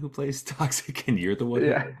the one who plays Toxic and you're the one who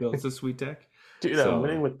yeah. builds the sweet deck. Dude, I'm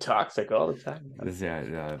winning So, with toxic all the time, man.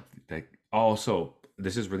 yeah, like, also,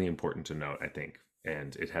 this is really important to note, I think,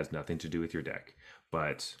 and it has nothing to do with your deck.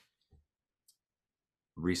 But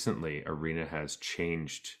recently, Arena has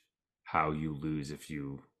changed how you lose if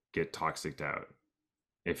you get toxiced out.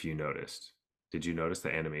 If you noticed, did you notice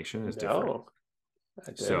the animation is different? No, I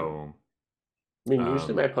didn't. So, I mean,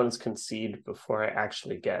 usually my um, opponents concede before I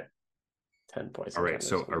actually get 10 all poison right. counters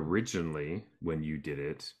So on them. originally, when you did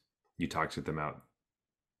it, you toxic them out.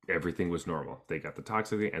 Everything was normal. They got the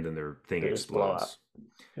toxicity, and then their thing They just blow explodes. up.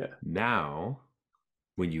 Yeah. Now,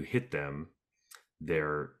 when you hit them,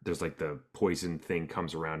 there's like the poison thing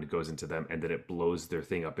comes around, it goes into them, and then it blows their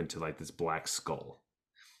thing up into like this black skull,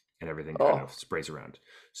 and everything kind of Oh, sprays around.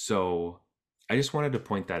 So I just wanted to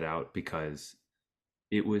point that out because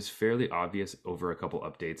it was fairly obvious over a couple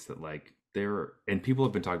updates that like there, and people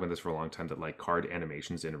have been talking about this for a long time, that like card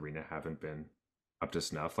animations in Arena haven't been up to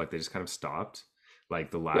snuff. Like they just kind of stopped.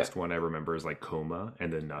 Like the yeah. last one I remember is like Coma,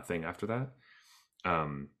 and then nothing after that.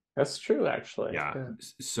 Um, That's true, actually. yeah. Yeah.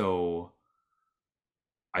 So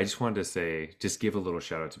I just wanted to say, just give a little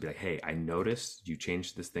shout out to be like, hey, I noticed you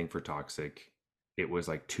changed this thing for Toxic. It was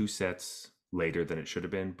like 2 sets later than it should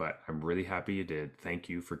have been, but I'm really happy you did. Thank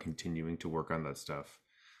you for continuing to work on that stuff.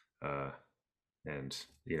 Uh, and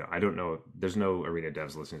I don't know, there's no Arena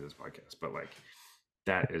devs listening to this podcast, but like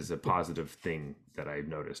that is a positive thing that I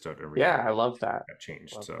noticed at Arena Yeah, I love that. got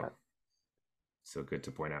changed. Love So that. good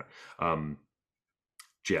to point out.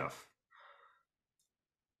 Jeff,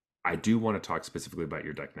 I do want to talk specifically about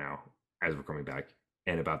your deck now as we're coming back,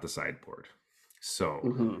 and about the sideboard. So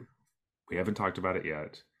Hmm. we haven't talked about it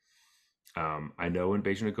yet. I know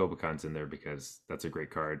Invasion of Gobakon's in there because that's a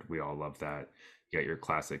great card. We all love that. You got your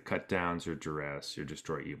classic cut downs, your duress, your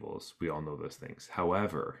destroy evils. We all know those things.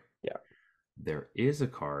 However, Yeah. there is a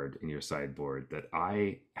card in your sideboard that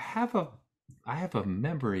I have a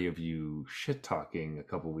memory of you shit talking a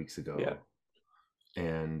couple weeks Yeah. ago,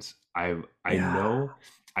 and I Yeah. know,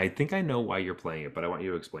 I think I know why you're playing it, but I want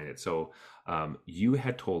you to explain it. So, you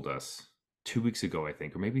had told us 2 weeks ago, I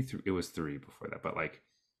think, or maybe it was three before that, but like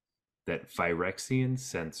that Phyrexian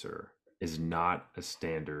Censor is not a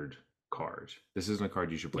standard card. This isn't a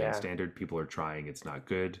card you should play in Yeah. standard. People are trying; it's not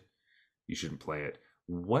good. You shouldn't play it.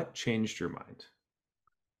 What changed your mind?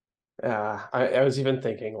 I was even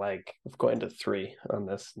thinking like of going to three on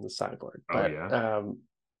this in the sideboard, Oh but yeah.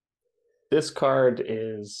 this card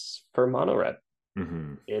is for mono red.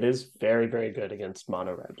 Mm-hmm. It is very, very good against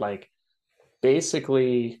mono red. Like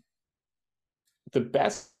basically, the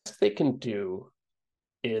best they can do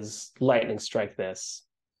is lightning strike this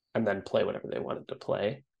and then play whatever they wanted to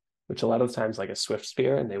play, which a lot of times like a swift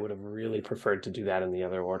spear, and they would have really preferred to do that in the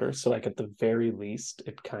other order. So like at the very least,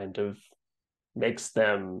 it kind of makes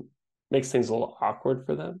them makes things a little awkward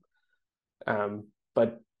for them.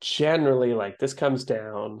 But generally, like this comes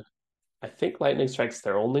down. I think lightning strike's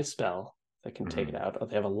their only spell that can take it Mm-hmm. out.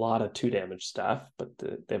 They have a lot of 2 damage stuff, but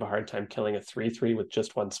they have a hard time killing a 3/3 with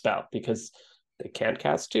just one spell because they can't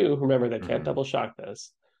cast two. Remember, they can't Mm-hmm. double shock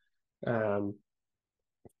this. Um,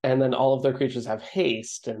 and then all of their creatures have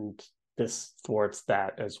haste, and this thwarts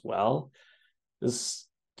that as well. This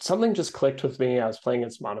something just clicked with me. I was playing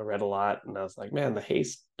against mono red a lot, and I was like, man, the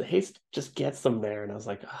haste just gets them there. And I was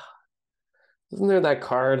like, oh, isn't there that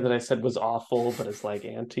card that I said was awful, but it's like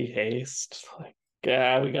anti haste? Like,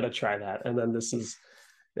 yeah, we got to try that. And then this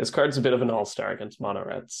card's a bit of an all star against mono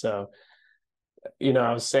red. So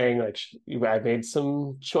I was saying like I made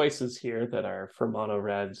some choices here that are for mono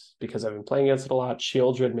red because I've been playing against it a lot.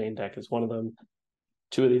 Shieldred main deck is one of them.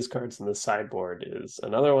 Two of these cards in the sideboard is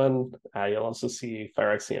another one. You'll also see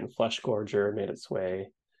Phyrexian Flesh Gorger made its way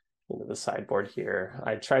into the sideboard here.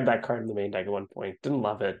 I tried that card in the main deck at one point, didn't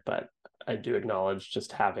love it, but I do acknowledge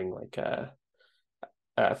just having like a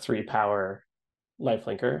 3 power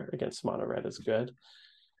lifelinker against mono red is good.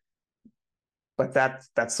 But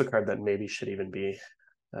that's the card that maybe should even be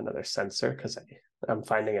another censor because I'm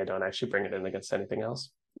finding I don't actually bring it in against anything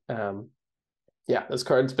else. Um, yeah, this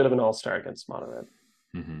card's a bit of an all star against mono red.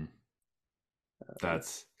 Mm-hmm.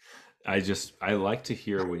 That's I like to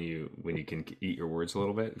hear when you can eat your words a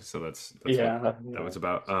little bit. So that's what Yeah, that yeah. was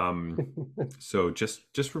about. So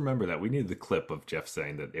just remember that we needed the clip of Jeff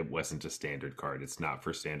saying that it wasn't a standard card. It's not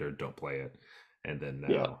for standard. Don't play it. And then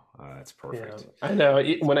Yeah. now it's Yeah, perfect. I know.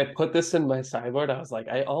 When I put this in my sideboard, I was like,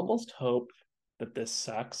 I almost hope that this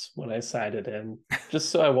sucks when I side it in, just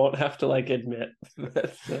so I won't have to like admit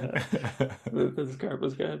that this card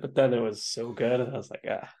was good. But then it was so good, and I was like,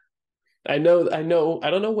 ah, I know, I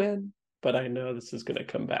don't know when, but I know this is gonna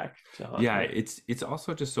come back to haunt Yeah, me. it's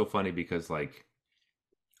also just so funny because like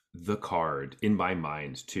the card in my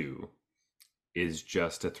mind too is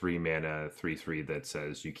just a 3 mana 3/3 that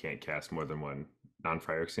says you can't cast more than one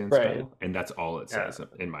non-Phyrexian Right. spell, and that's all it Yeah. says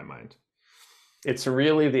in my mind. It's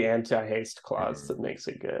really the anti-haste clause Mm-hmm. that makes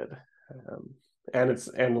it good. Um,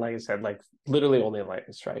 and like I said, like literally only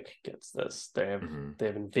Lightning Strike gets this. Mm-hmm. They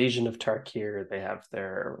have Invasion of Tarkir. They have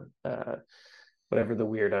their whatever the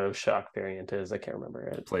weirdo shock variant is. I can't remember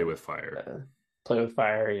it. Play with fire. Play with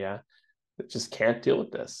fire. Yeah, it just can't deal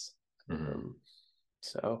with this. Mm-hmm.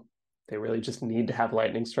 So they really just need to have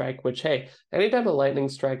Lightning Strike. Which hey, anytime a Lightning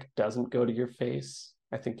Strike doesn't go to your face,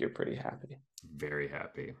 I think you're pretty happy. Very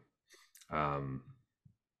happy. Um,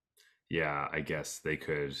 yeah, I guess they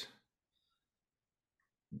could.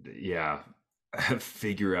 Yeah,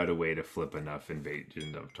 figure out a way to flip enough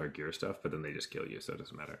Invasion of Tarkir stuff, but then they just kill you, so it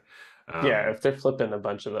doesn't matter. Yeah, Um, if they're flipping a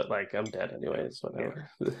bunch of it, like I'm dead yeah, anyways, yeah. whatever.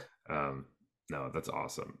 No, that's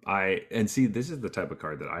awesome. I and see this is the type of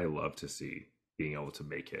card that I love to see being able to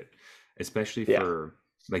make it, especially Yeah, for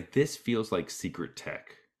like this feels like secret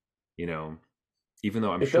tech, you know, even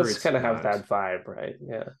though I'm it sure does it's kind of have not. that vibe, right?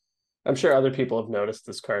 Yeah. I'm sure other people have noticed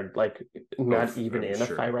this card, like Oh, not even I'm in a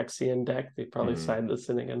sure. Phyrexian deck. They probably Hmm. side this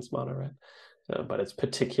in against mono red. But it's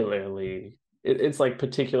particularly it's like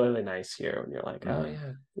particularly nice here when you're like, oh Hmm.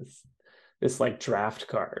 yeah, this like draft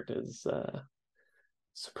card is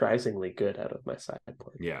surprisingly good out of my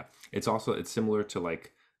sideboard. Yeah, it's similar to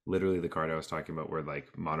like literally the card I was talking about, where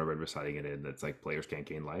like mono red reciting it in. That's like players can't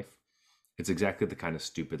gain life. It's exactly the kind of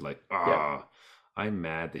stupid like Yeah. I'm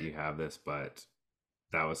mad that you have this, but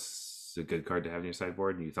that was a good card to have in your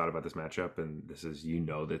sideboard, and you thought about this matchup, and this is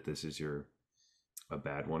that this is your a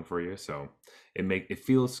bad one for you. So it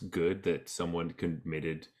feels good that someone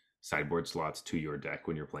committed sideboard slots to your deck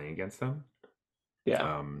when you're playing against them. Yeah.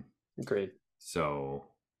 Um, Agreed. so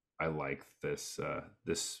I like this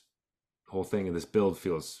whole thing, and this build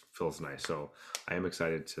feels nice. So I am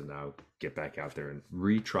excited to now get back out there and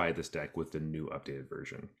retry this deck with the new updated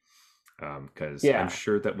version. Because I'm Yeah.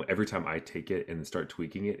 sure that every time I take it and start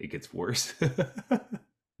tweaking it, it gets worse.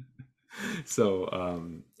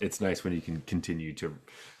 So it's nice when you can continue to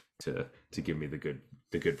give me the good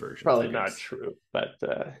versions, I Probably not guess. true, but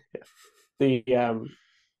yeah. The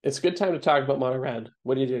it's a good time to talk about mono red.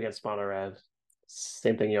 What do you do against mono red?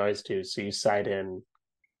 Same thing you always do. So you side in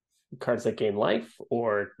cards that gain life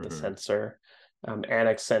or the Hmm. censor.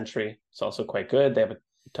 Annex Sentry is also quite good. They have a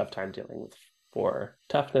tough time dealing with 4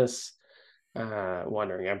 toughness.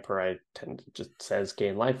 Wandering Emperor, I tend to just says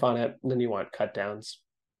gain life on it. And then you want cut downs.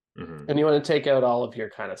 Hmm. And you want to take out all of your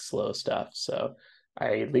kind of slow stuff. So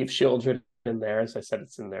I leave Shieldred in there. As I said,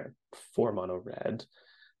 it's in there 4 mono red.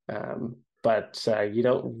 But you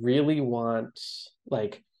don't really want,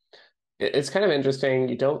 like, it's kind of interesting.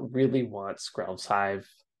 You don't really want Skrelv's Hive,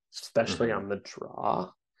 especially Hmm. on the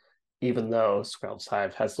draw, even though Skrelv's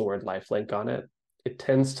Hive has the word lifelink on it. It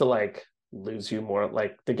tends to like lose you more.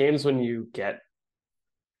 Like the games when you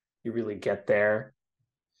really get there,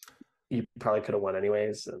 you probably could have won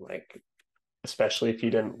anyways. And like, especially if you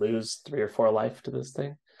didn't lose 3 or 4 life to this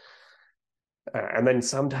thing. And then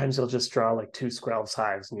sometimes you'll just draw like 2 Skrelv's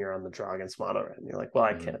Hives and you're on the draw against mono red. And you're like,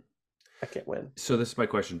 well, Hmm. I can't win. So this is my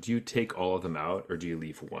question: do you take all of them out, or do you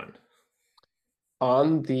leave one?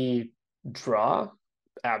 On the draw,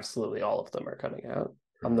 absolutely all of them are coming out.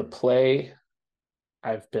 On the Hmm. play,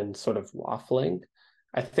 I've been sort of waffling.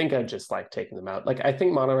 I think I just like taking them out. Like I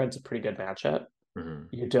think mono red's a pretty good matchup. Hmm.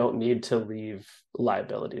 You don't need to leave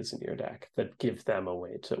liabilities in your deck that give them a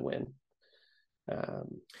way to win.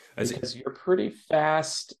 As Because you're pretty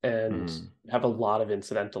fast and hmm. have a lot of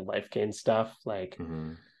incidental life gain stuff. Like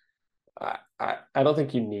Hmm. I don't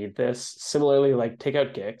think you need this. Similarly, like take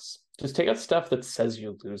out Gix. Just take out stuff that says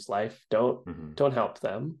you lose life. Hmm. Don't help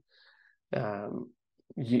them. Um,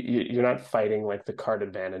 you're not fighting like the card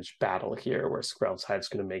advantage battle here, where Skrelv's Hive's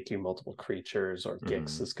going to make you multiple creatures, or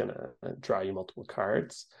Gix Hmm. is going to draw you multiple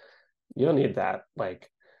cards. You don't need that.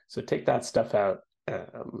 Like, so take that stuff out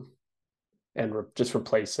and just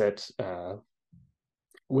replace it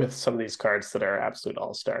with some of these cards that are absolute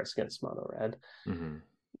all stars against mono red. Hmm.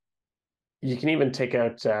 You can even take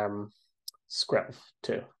out Skrelv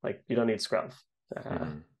too. Like, you don't need Skrelv. Uh,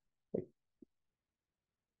 Hmm. like,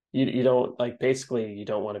 you don't like basically you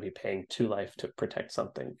don't want to be paying 2 life to protect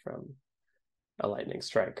something from a lightning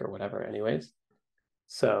strike or whatever anyways.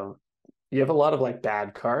 So you have a lot of like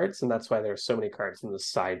bad cards, and that's why there's so many cards in the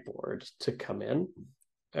sideboard to come in.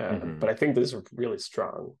 But Hmm. I think this is really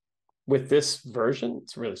strong. With this version,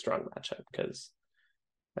 it's a really strong matchup because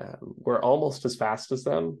we're almost as fast as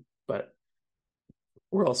them, but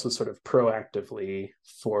we're also sort of proactively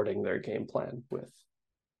thwarting their game plan with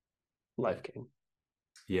life gain.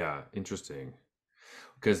 Yeah, interesting.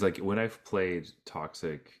 Because like when I've played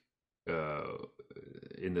Toxic, uh,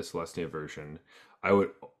 in the Celestia version, I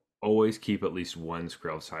would always keep at least one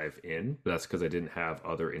Skrelv's Hive in. But that's because I didn't have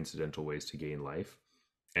other incidental ways to gain life.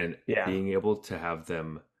 And Yeah. being able to have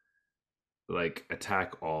them like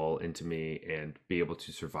attack all into me and be able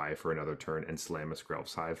to survive for another turn and slam a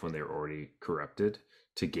Skrelv's Hive when they're already corrupted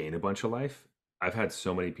to gain a bunch of life. I've had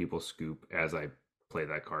so many people scoop as I play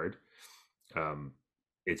that card. Um,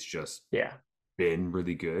 it's just Yeah. been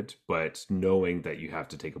really good, but knowing that you have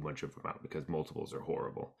to take a bunch of them out because multiples are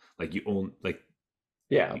horrible.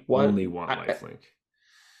 Yeah. You One only want lifelink.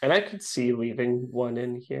 and I could see leaving one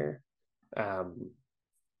in here. Um,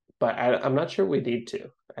 but I'm not sure we need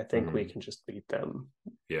to. I think we Hmm. can just beat them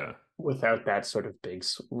Yeah. without that sort of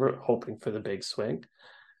we're hoping for the big swing,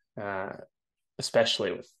 uh,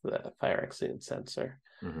 especially with the Fire Exceedance sensor.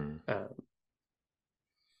 Hmm. Um,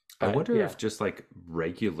 I but wonder yeah, if just like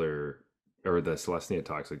regular or the Celestia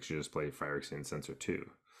Toxic should just play Fire Extinct Sensor too.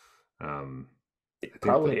 Um, I think that's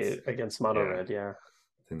probably against Mono yeah. Red. Yeah.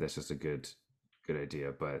 I think that's just a good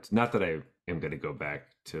idea. But not that I am going to go back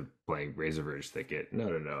to playing Razorverge Thicket. No,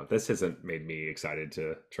 no, no. This hasn't made me excited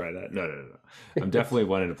to try that. No, no, no, no. I'm definitely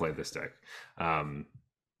wanting to play this deck. Um,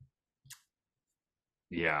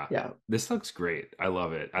 yeah, Yeah. this looks great. I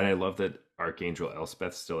love it, and I love that Archangel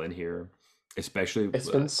Elspeth's still in here, especially. It's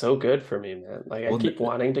been so good for me, man. Like I Well, keep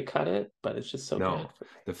wanting to cut it, but it's just so good no, for me.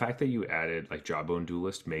 the fact that you added like Jawbone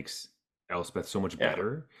Duelist makes Elspeth so much Yeah.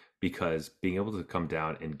 better because being able to come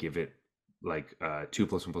down and give it like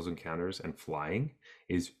 2+1 encounters and flying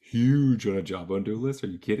is huge on a Jawbone Duelist. Are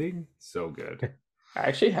you kidding? So good. I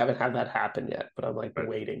actually haven't had that happen yet, but I'm like But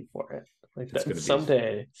waiting for it. Like it's that gonna be it's gonna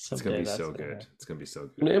someday be that's so gonna good. happen. It's gonna be so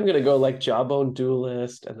good. I'm gonna go like Jawbone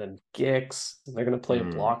Duelist and then Gix. And they're gonna play a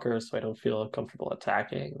Mm, blocker, so I don't feel comfortable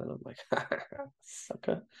attacking. And then I'm like,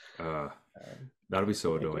 sucker. uh, Um, that'll be it'll so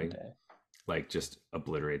be a good annoying. day. Like just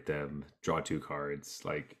obliterate them, draw 2 cards.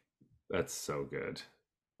 Like that's so good.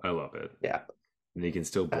 I love it. Yeah, And you can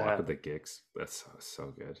still block uh, with the Gix. That's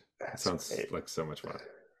so good. It that's sounds great. like so much fun.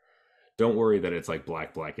 Don't worry that it's like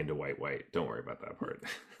black, black into white, white. Don't worry about that part.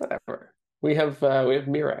 Whatever. We have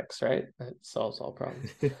Mirex, right? That solves all problems.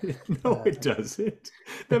 No, Uh, it doesn't.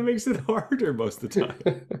 That makes it harder most of the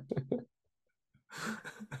time.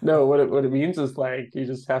 no, what it means is like you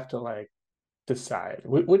just have to like decide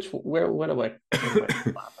which where what am I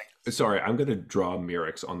flopping? Sorry, I'm gonna draw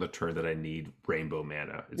Mirrex on the turn that I need rainbow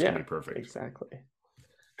mana. It's gonna Yeah, be perfect. exactly.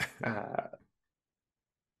 Uh,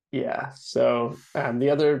 yeah. So the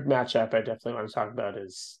other matchup I definitely want to talk about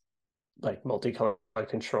is like multicolor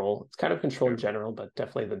control. It's kind of control in Okay. general, but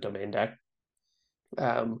definitely the domain deck.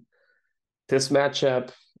 Um, this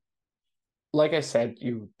matchup, like I said,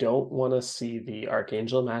 you don't want to see the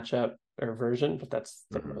Archangel matchup or version, but that's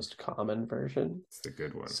the Hmm. most common version. It's the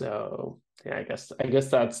good one. So yeah, I guess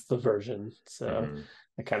that's the version. So Hmm.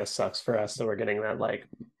 it kind of sucks for us. So we're getting that like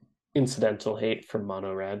incidental hate from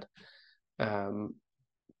Mono Red. Um,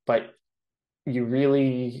 but you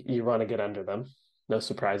want to get under them. No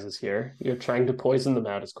surprises here. You're trying to poison them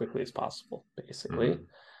out as quickly as possible, basically.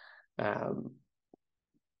 Hmm. Um,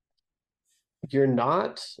 you're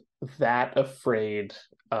not that afraid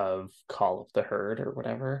of Call of the Herd or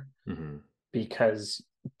whatever, Hmm. because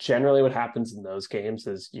generally what happens in those games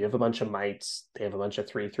is you have a bunch of mites, they have a bunch of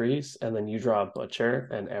 3/3s, and then you draw a butcher,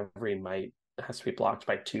 and every mite has to be blocked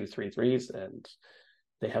by 2/3s, and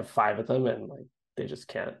they have 5 of them, and like they just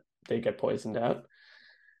can't, they get poisoned out.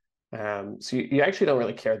 So you actually don't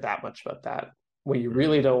really care that much about that. What you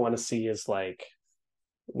really Hmm. don't want to see is like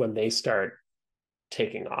when they start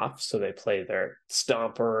taking off. So they play their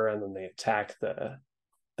stomper and then they attack the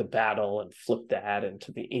battle and flip that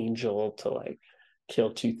into the angel to like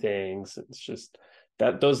kill 2 things. It's just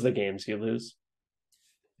that those are the games you lose.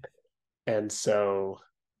 And so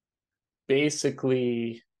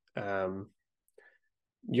basically, um,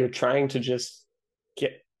 you're trying to just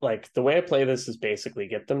get like the way I play this is basically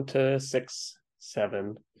get them to 6,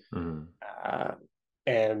 7, Hmm. uh,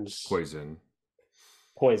 and Poison.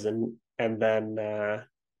 poison, and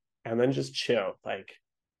then just chill. Like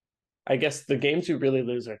I guess the games you really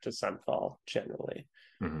lose are to Sunfall generally.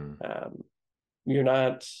 Hmm. Um, you're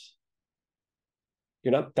not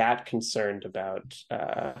you're not that concerned about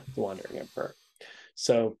the Wandering Emperor.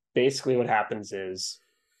 So basically, what happens is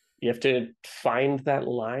you have to find that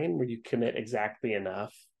line where you commit exactly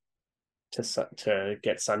enough to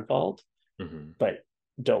get Sunfalled, Hmm. but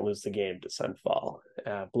don't lose the game to Sunfall.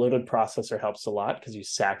 Bloated Processor helps a lot because you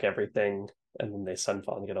sack everything and then they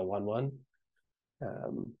Sunfall and get a 1/1.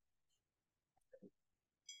 Um,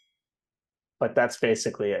 but that's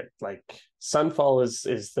basically it. Like Sunfall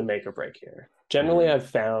is the make or break here. Generally, Hmm. I've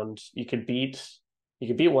found you could beat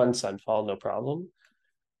one Sunfall, no problem.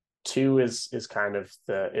 two is kind of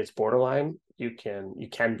it's borderline. You can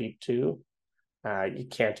beat two, you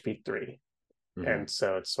can't beat three, Hmm. and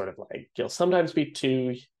so it's sort of like you'll sometimes beat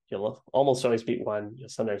two, you'll almost always beat one, you'll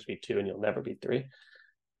sometimes beat two, and you'll never beat three.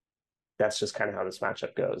 That's just kind of how this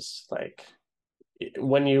matchup goes. Like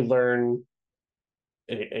when you learn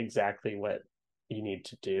exactly what you need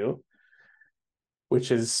to do,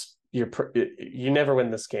 which is you never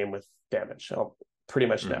win this game with damage. I'll pretty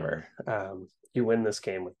much Hmm. never. You win this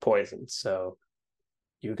game with poison. So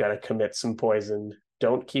you got to commit some poison.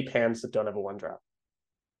 Don't keep hands that don't have a one drop.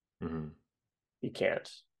 Hmm. You can't.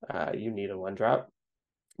 You need a one drop.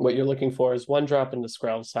 What you're looking for is one drop into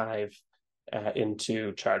Skrell's Hive,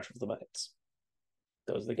 into Charge of the Mites.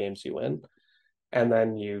 Those are the games you win, and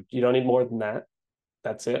then you don't need more than that.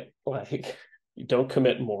 That's it. Like you don't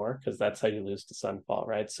commit more because that's how you lose to Sunfall,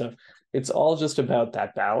 right? So it's all just about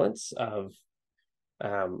that balance of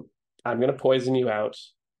um, I'm going to poison you out.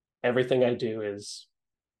 Everything I do is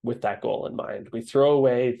with that goal in mind. We throw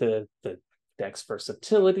away the dex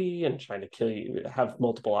versatility and trying to kill you, have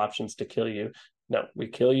multiple options to kill you. No, we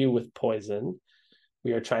kill you with poison.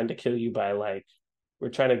 We are trying to kill you by we're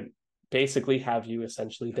trying to basically have you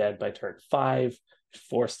essentially dead by turn 5,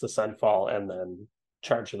 force the Sunfall, and then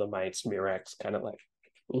Charge of the Mites, Murex, kind of like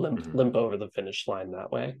Hmm. limp over the finish line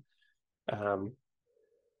that way. Um,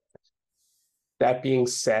 that being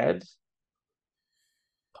said,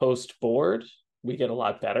 post board, we get a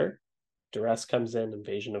lot better. Duress comes in,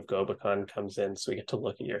 Invasion of Gobakon comes in, so we get to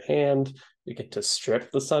look at your hand. We get to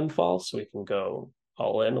strip the Sunfall, so we can go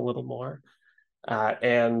all in a little more.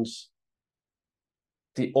 And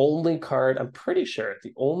the only card, I'm pretty sure,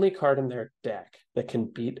 the only card in their deck that can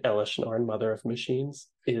beat Elesh Norn, Mother of Machines,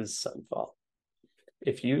 is Sunfall.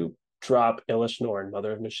 If you drop Elesh Norn,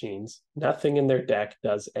 Mother of Machines, nothing in their deck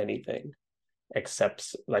does anything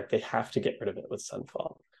except like they have to get rid of it with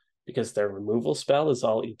Sunfall because their removal spell is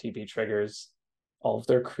all ETB triggers. All of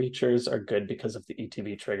their creatures are good because of the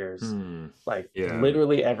ETB triggers. Hmm. Like Yeah.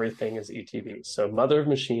 literally everything is ETB. So Mother of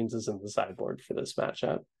Machines is in the sideboard for this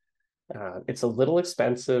matchup. It's a little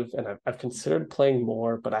expensive, and I've considered playing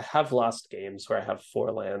more, but I have lost games where I have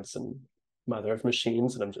 4 lands and Mother of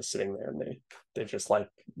Machines, and I'm just sitting there and they're just like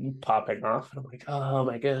popping off, and I'm like, oh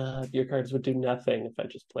my god, your cards would do nothing if I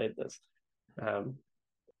just played this. Um,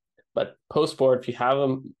 but post board, if you have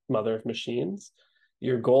a Mother of Machines,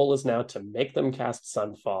 your goal is now to make them cast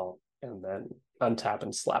Sunfall and then untap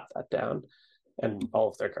and slap that down, and all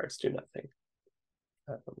of their cards do nothing.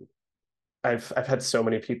 Um, I've had so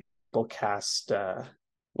many people cast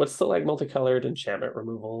what's the like multicolored enchantment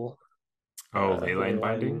removal, Oh, Leyline Leyline.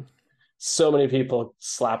 binding. So many people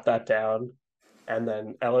slap that down, and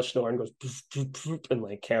then Elish Norn goes poof, poof, poof, and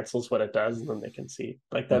like cancels what it does, and then they can see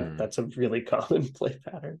like that. Hmm. That's a really common play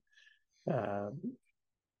pattern. Um,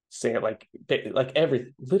 Saying it like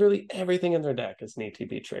literally everything in their deck is an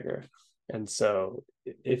ETB trigger, and so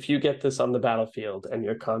if you get this on the battlefield and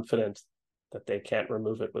you're confident that they can't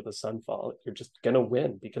remove it with a Sunfall, you're just gonna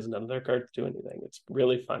win because none of their cards do anything. It's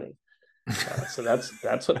really funny. So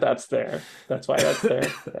that's what that's there. That's why that's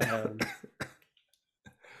there.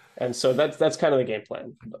 And so that's kind of the game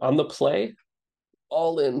plan on the play.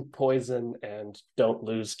 All in poison and don't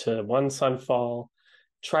lose to one Sunfall.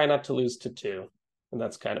 Try not to lose to two, and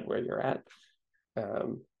that's kind of where you're at.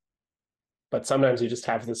 Um, but sometimes you just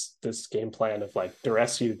have this game plan of like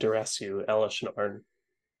duress you, Elish Norn.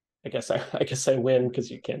 I guess I win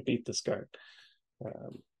because you can't beat this card.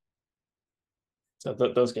 Um, so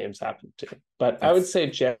those games happen too. But I would That's. say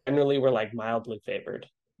generally we're like mildly favored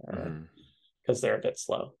because Mhm. they're a bit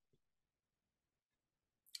slow.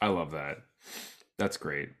 I love that. That's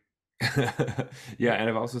great. Yeah, and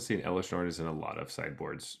I've also seen Elesh Norn is in a lot of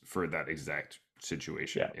sideboards for that exact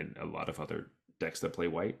situation Yeah, in a lot of other decks that play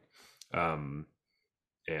white. Um,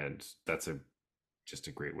 and that's a just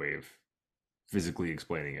a great way of physically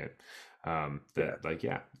explaining it. yeah. That like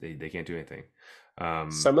yeah, they can't do anything.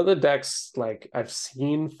 Um, Some of the decks, like I've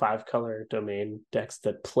seen 5 color domain decks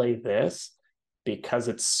that play this because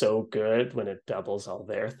it's so good when it doubles all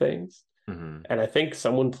their things. mhm, And I think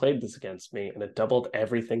someone played this against me and it doubled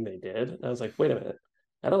everything they did. And I was like, wait a minute.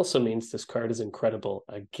 That also means this card is incredible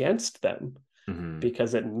against them mhm.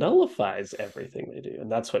 because it nullifies everything they do.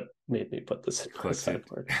 And that's what made me put this in my Clicked it.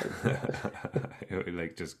 sideboard. It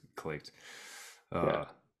like just clicked. Yeah. Uh,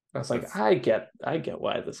 I was like, that's I get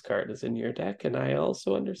why this card is in your deck, and I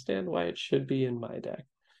also understand why it should be in my deck.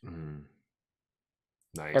 mm, And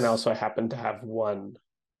nice. also I happen to have one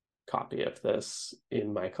copy of this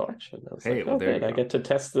in my collection. I was Hey, like, well oh there good, you I go. get to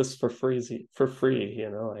test this for free,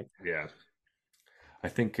 like Yeah. I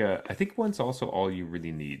think once also all you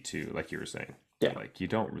really need to, like you were saying. Yeah. Like you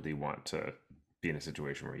don't really want to be in a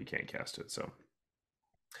situation where you can't cast it. So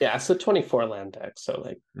Yeah, it's a 24 land deck, so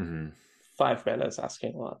like mhm. 5 mana is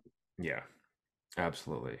asking a lot. Yeah,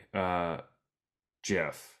 absolutely.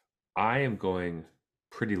 Jeff, I am going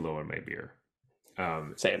pretty low on my beer.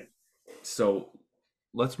 Um, Same. so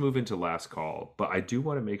let's move into last call, but I do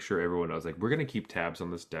want to make sure everyone knows like we're gonna keep tabs on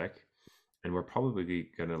this deck, and we're probably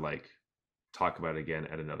gonna like talk about it again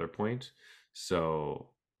at another point. So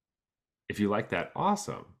if you like that,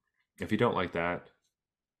 awesome. If you don't like that,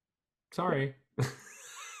 Yeah. sorry.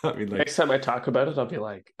 I mean, like, Next time I talk about it, I'll be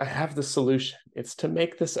like, I have the solution. It's to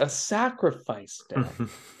make this a sacrifice deck.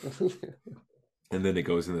 and then it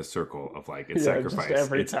goes in the circle of like it's Yeah, just sacrifice,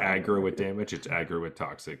 every it's aggro time. with damage, it's aggro with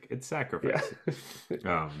toxic, it's Yeah. sacrifice.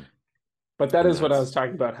 Um, But that and is what I that's was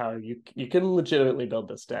talking about, how you can legitimately build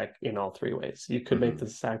this deck in all three ways. You could make mhm.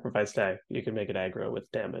 this a sacrifice deck, you can make it aggro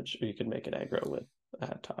with damage, or you can make it aggro with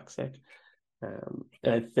toxic. And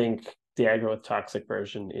I think the aggro with toxic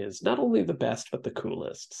version is not only the best, but the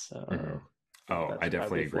coolest. Mhm. So Oh, I that's why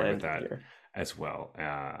definitely we've agree with landed that here. as well.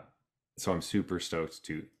 So I'm super stoked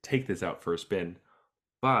to take this out for a spin.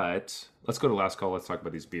 But let's go to last call. Let's talk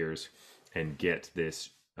about these beers and get this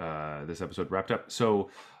episode wrapped up. So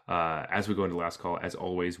as we go into last call, as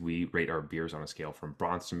always, we rate our beers on a scale from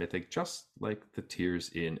bronze to mythic, just like the tiers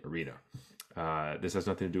in Arena. This has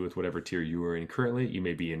nothing to do with whatever tier you are in currently. You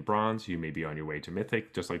may be in bronze, you may be on your way to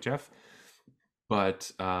mythic, just like Jeff.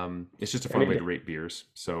 But it's just a fun Any way to day. rate beers.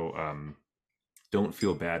 So don't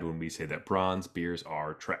feel bad when we say that bronze beers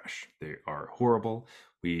are trash. They are horrible.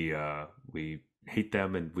 We hate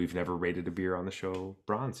them, and we've never rated a beer on the show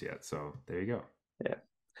bronze yet. So there you go. Yeah.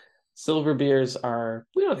 Silver beers are,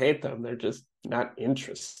 we don't hate them. They're just not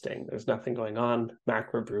interesting. There's nothing going on.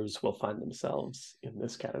 Macro brews will find themselves in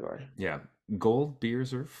this category. Yeah, gold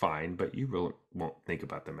beers are fine, but you really won't think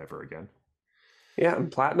about them ever again. Yeah,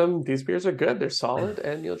 and platinum, these beers are good. They're solid,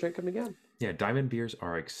 and you'll drink them again. Yeah, diamond beers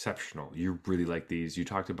are exceptional. You really like these. You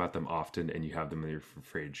talked about them often, and you have them in your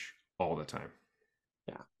fridge all the time.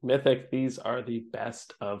 Yeah. Mythic, these are the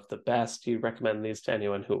best of the best. You recommend these to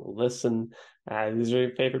anyone who will listen. These are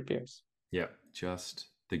your favorite beers. Yeah, just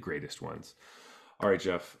the greatest ones. All right,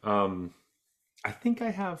 Jeff. I think I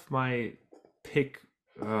have my pick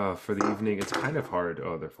for the evening. It's kind of hard.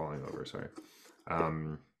 Oh, they're falling over. Sorry.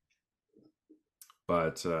 Um,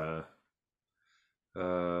 but I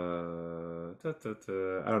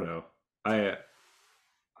don't know. I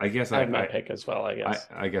I guess I have my pick as well, I guess.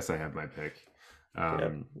 I guess I have my pick. Yeah.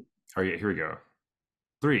 All right, here we go.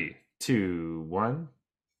 3, 2, 1.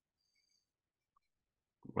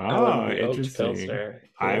 I went Oh, with the oaked interesting. pilsner.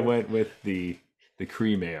 I Yeah. went with the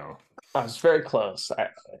cream ale. I was very close.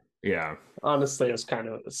 Yeah, Honestly, it was kind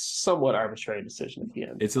of a somewhat arbitrary decision at the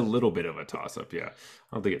end. it's a little bit of a toss up. Yeah,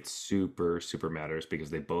 I don't think it super matters because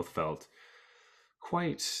they both felt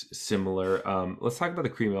quite similar. Let's talk about the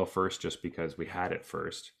cream ale first, just because we had it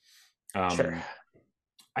first. Sure. Um,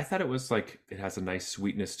 I thought it was like it has a nice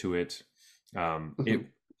sweetness to it. Mhm.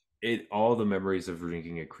 It all the memories of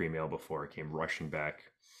drinking a cream ale before came rushing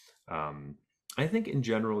back. I think in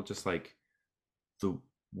general, just like the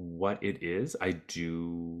what it is, I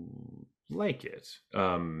do like it.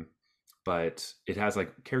 But it has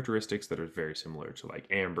like characteristics that are very similar to like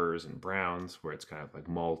ambers and browns, where it's kind of like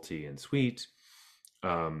malty and sweet.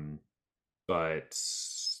 Um, but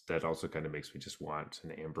that also kind of makes me just want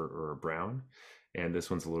an amber or a brown. And this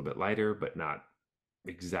one's a little bit lighter, but not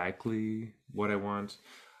exactly what I want.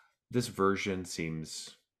 This version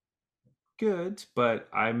seems good, but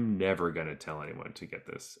I'm never going to tell anyone to get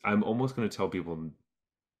this. I'm almost going to tell people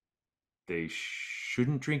they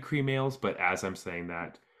shouldn't drink cream ales, but as I'm saying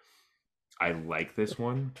that, I like this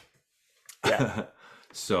one. Yeah.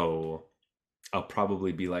 So I'll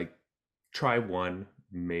probably be like, try one,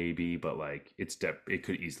 maybe, but like it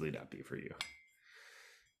could easily not be for you.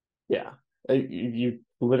 Yeah. You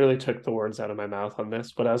literally took the words out of my mouth on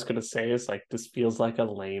this. What I was going to say is like, this feels like a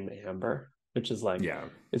lame amber, which is like, Yeah.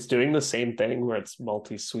 it's doing the same thing where it's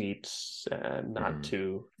multi sweet and not Mhm.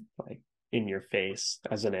 too like in your face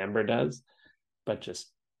as an amber does, but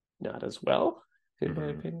just not as well, in my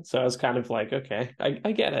Mhm. opinion. So I was kind of like, okay,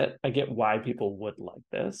 I get it. I get why people would like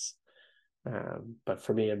this. But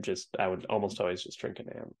for me, I would almost always just drink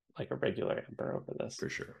like a regular amber over this. For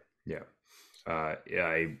sure. Yeah. Yeah,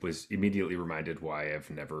 I was immediately reminded why I've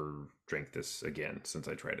never drank this again since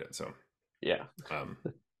I tried it. So, Yeah. um,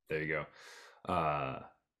 there you go.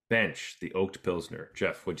 Bench, the oaked pilsner.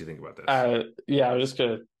 Jeff, what'd you think about this? Yeah, I was just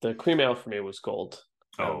gonna. The cream ale for me was gold.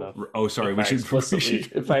 I don't know Oh, sorry. if I explicitly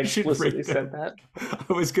if I We should explicitly rate them. said that.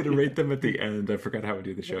 I was going to rate them at the end. I forgot how we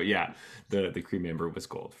do the show. Yeah, the cream amber was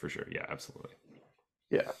gold for sure. Yeah, absolutely.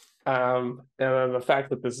 Yeah. And then the fact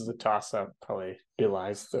that this is a toss-up probably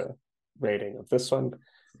belies the rating of this one.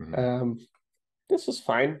 Mhm. Um, this was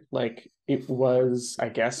fine. Like it was, I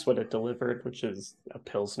guess, what it delivered, which is a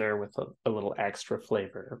pilsner with a little extra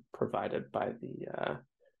flavor provided by the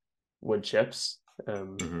wood chips.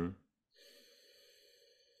 Um, Mhm.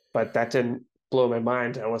 but that didn't blow my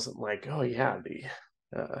mind. I wasn't like, oh yeah,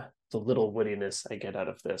 the little woodiness I get out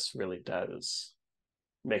of this really does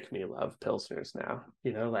make me love pilsners now.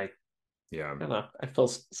 Like Yeah. I don't know. I feel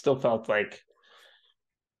still felt like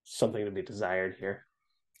something to be desired here.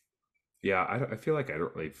 Yeah, I feel like I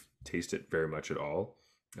don't really taste it very much at all.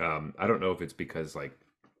 I don't know if it's because like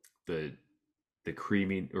the the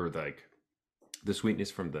creamy or like the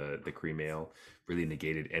sweetness from the cream ale really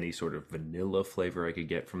negated any sort of vanilla flavor I could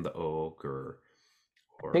get from the oak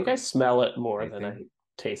I think I or smell it more than anything.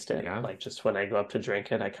 I taste it. Yeah, Like just when I go up to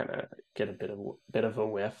drink it, I kind of get a bit of a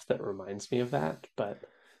whiff that reminds me of that. But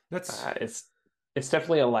that's it's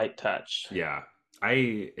definitely a light touch. yeah.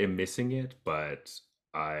 I am missing it, but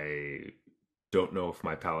I don't know if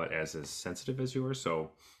my palate is as sensitive as yours.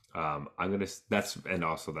 So I'm gonna. That's and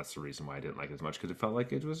also that's the reason why I didn't like it as much because it felt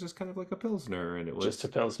like it was just kind of like a pilsner, and it Just a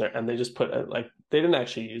was pilsner, and they just put like they didn't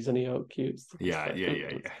actually use any oak cubes. They just yeah, like yeah, yeah,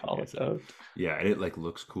 let's yeah. call Yes. it oak. Yeah, and it like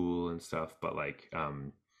looks cool and stuff, but like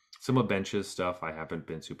some of Bench's stuff I haven't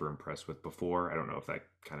been super impressed with before. I don't know if that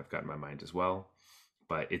kind of got in my mind as well,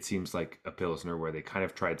 but it seems like a Pilsner where they kind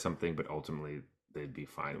of tried something, but ultimately they'd be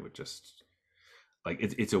fine with just like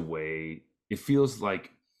it's a way. It feels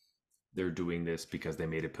like they're doing this because they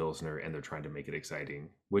made a Pilsner and they're trying to make it exciting,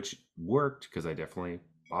 which worked because I definitely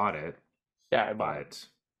bought it, Yeah, I bought it.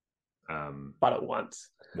 but um, Bought it once.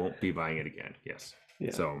 won't be buying it again. Yes.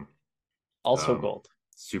 Yeah. So Also um, gold.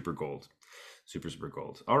 super gold. Super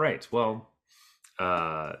gold. All right. Well,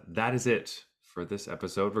 that is it for this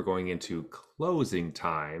episode. We're going into closing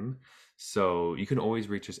time. So you can always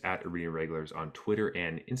reach us at Arena Regulars on Twitter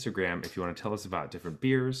and Instagram if you want to tell us about different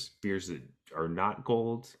beers that are not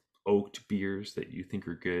gold, oaked beers that you think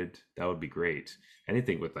are good. That would be great.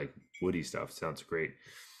 Anything with like woody stuff sounds great,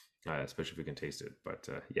 especially if we can taste it. But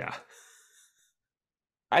yeah.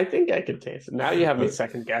 I think I could taste it. Now you have me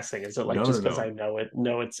second guessing. Is it like No, no, just because no. I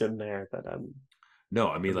know it's in there that No,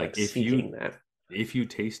 I mean I'm like like seeking that? if you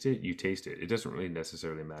taste it, you taste it. It doesn't really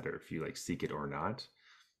necessarily matter if you like seek it or not.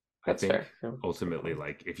 I That's think fair. Yeah, that's a good ultimately, point.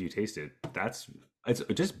 like if you taste it, it's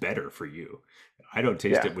just better for you. I don't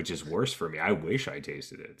taste Yeah, it, which is worse for me. I wish I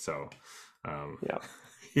tasted it. So, um, yeah.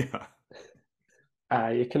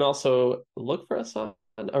 yeah. You can also look for us on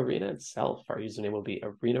Arena itself. Our username will be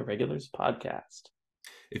Arena Regulars Podcast.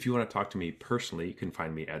 If you want to talk to me personally, you can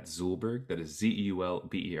find me at Zulberg. That is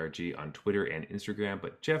ZeulBerg on Twitter and Instagram.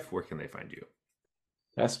 But Jeff, where can they find you?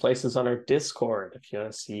 Best places on our Discord if you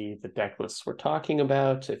want to see the deck lists we're talking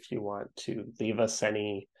about. If you want to leave us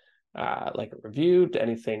any like a review,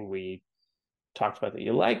 anything we talked about that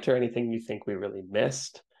you liked, or anything you think we really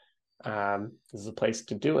missed. This is a place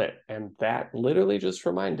to do it. And that literally just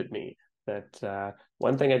reminded me that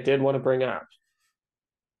one thing I did want to bring up.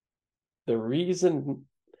 The reason,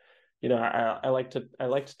 I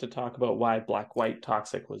liked to talk about why black white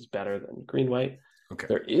toxic was better than green white. Okay.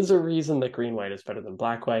 There is a reason that green white is better than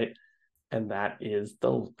black white, and that is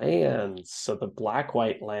the lands. So the black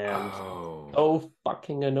white land, Oh, so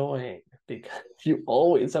fucking annoying because you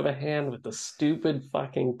always have a hand with the stupid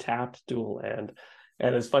fucking tapped dual land.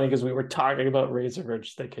 And it's funny because we were talking about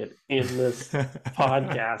Razorverge Thicket in this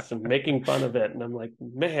podcast and making fun of it. And I'm like,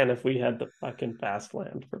 man, if we had the fucking fast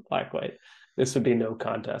land for black white, this would be no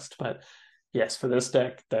contest. But yes, for this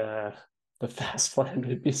deck, the fast land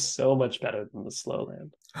would be so much better than the slow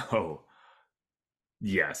land. oh,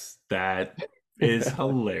 yes, that is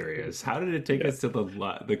hilarious. How did it take Yeah. us to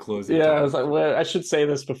the closing Yeah, I time? was like, well, I should say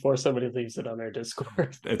this before somebody leaves it on their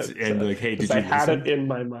Discord. That's But and like, hey, because did I you had it listen? in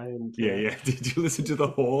my mind. Yeah, Yeah. yeah. Did you listen to the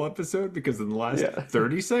whole episode? Because in the last Yeah.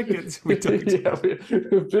 30 seconds, we talked Yeah, about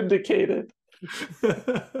we're vindicated.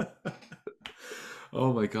 it.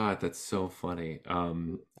 Oh my God, that's so funny.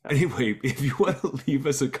 Anyway, if you want to leave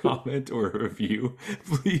us a comment or a review,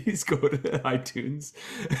 please go to iTunes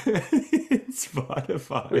and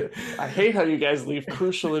Spotify. I hate how you guys leave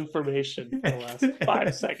crucial information for the last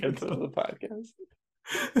 5 seconds of go, the podcast.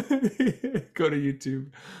 go to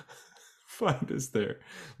YouTube. Find us there.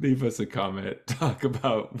 Leave us a comment. Talk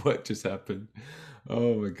about what just happened.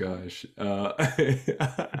 Oh my gosh.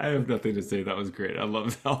 I have nothing to say. That was great. I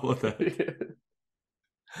love all of that.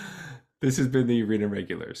 This has been the Arena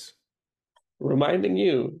Regulars. Reminding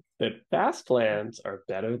you that fast lands are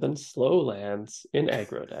better than slow lands in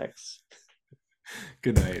aggro decks.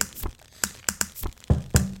 Good night.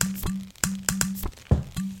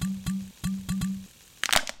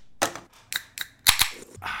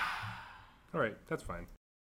 That's fine.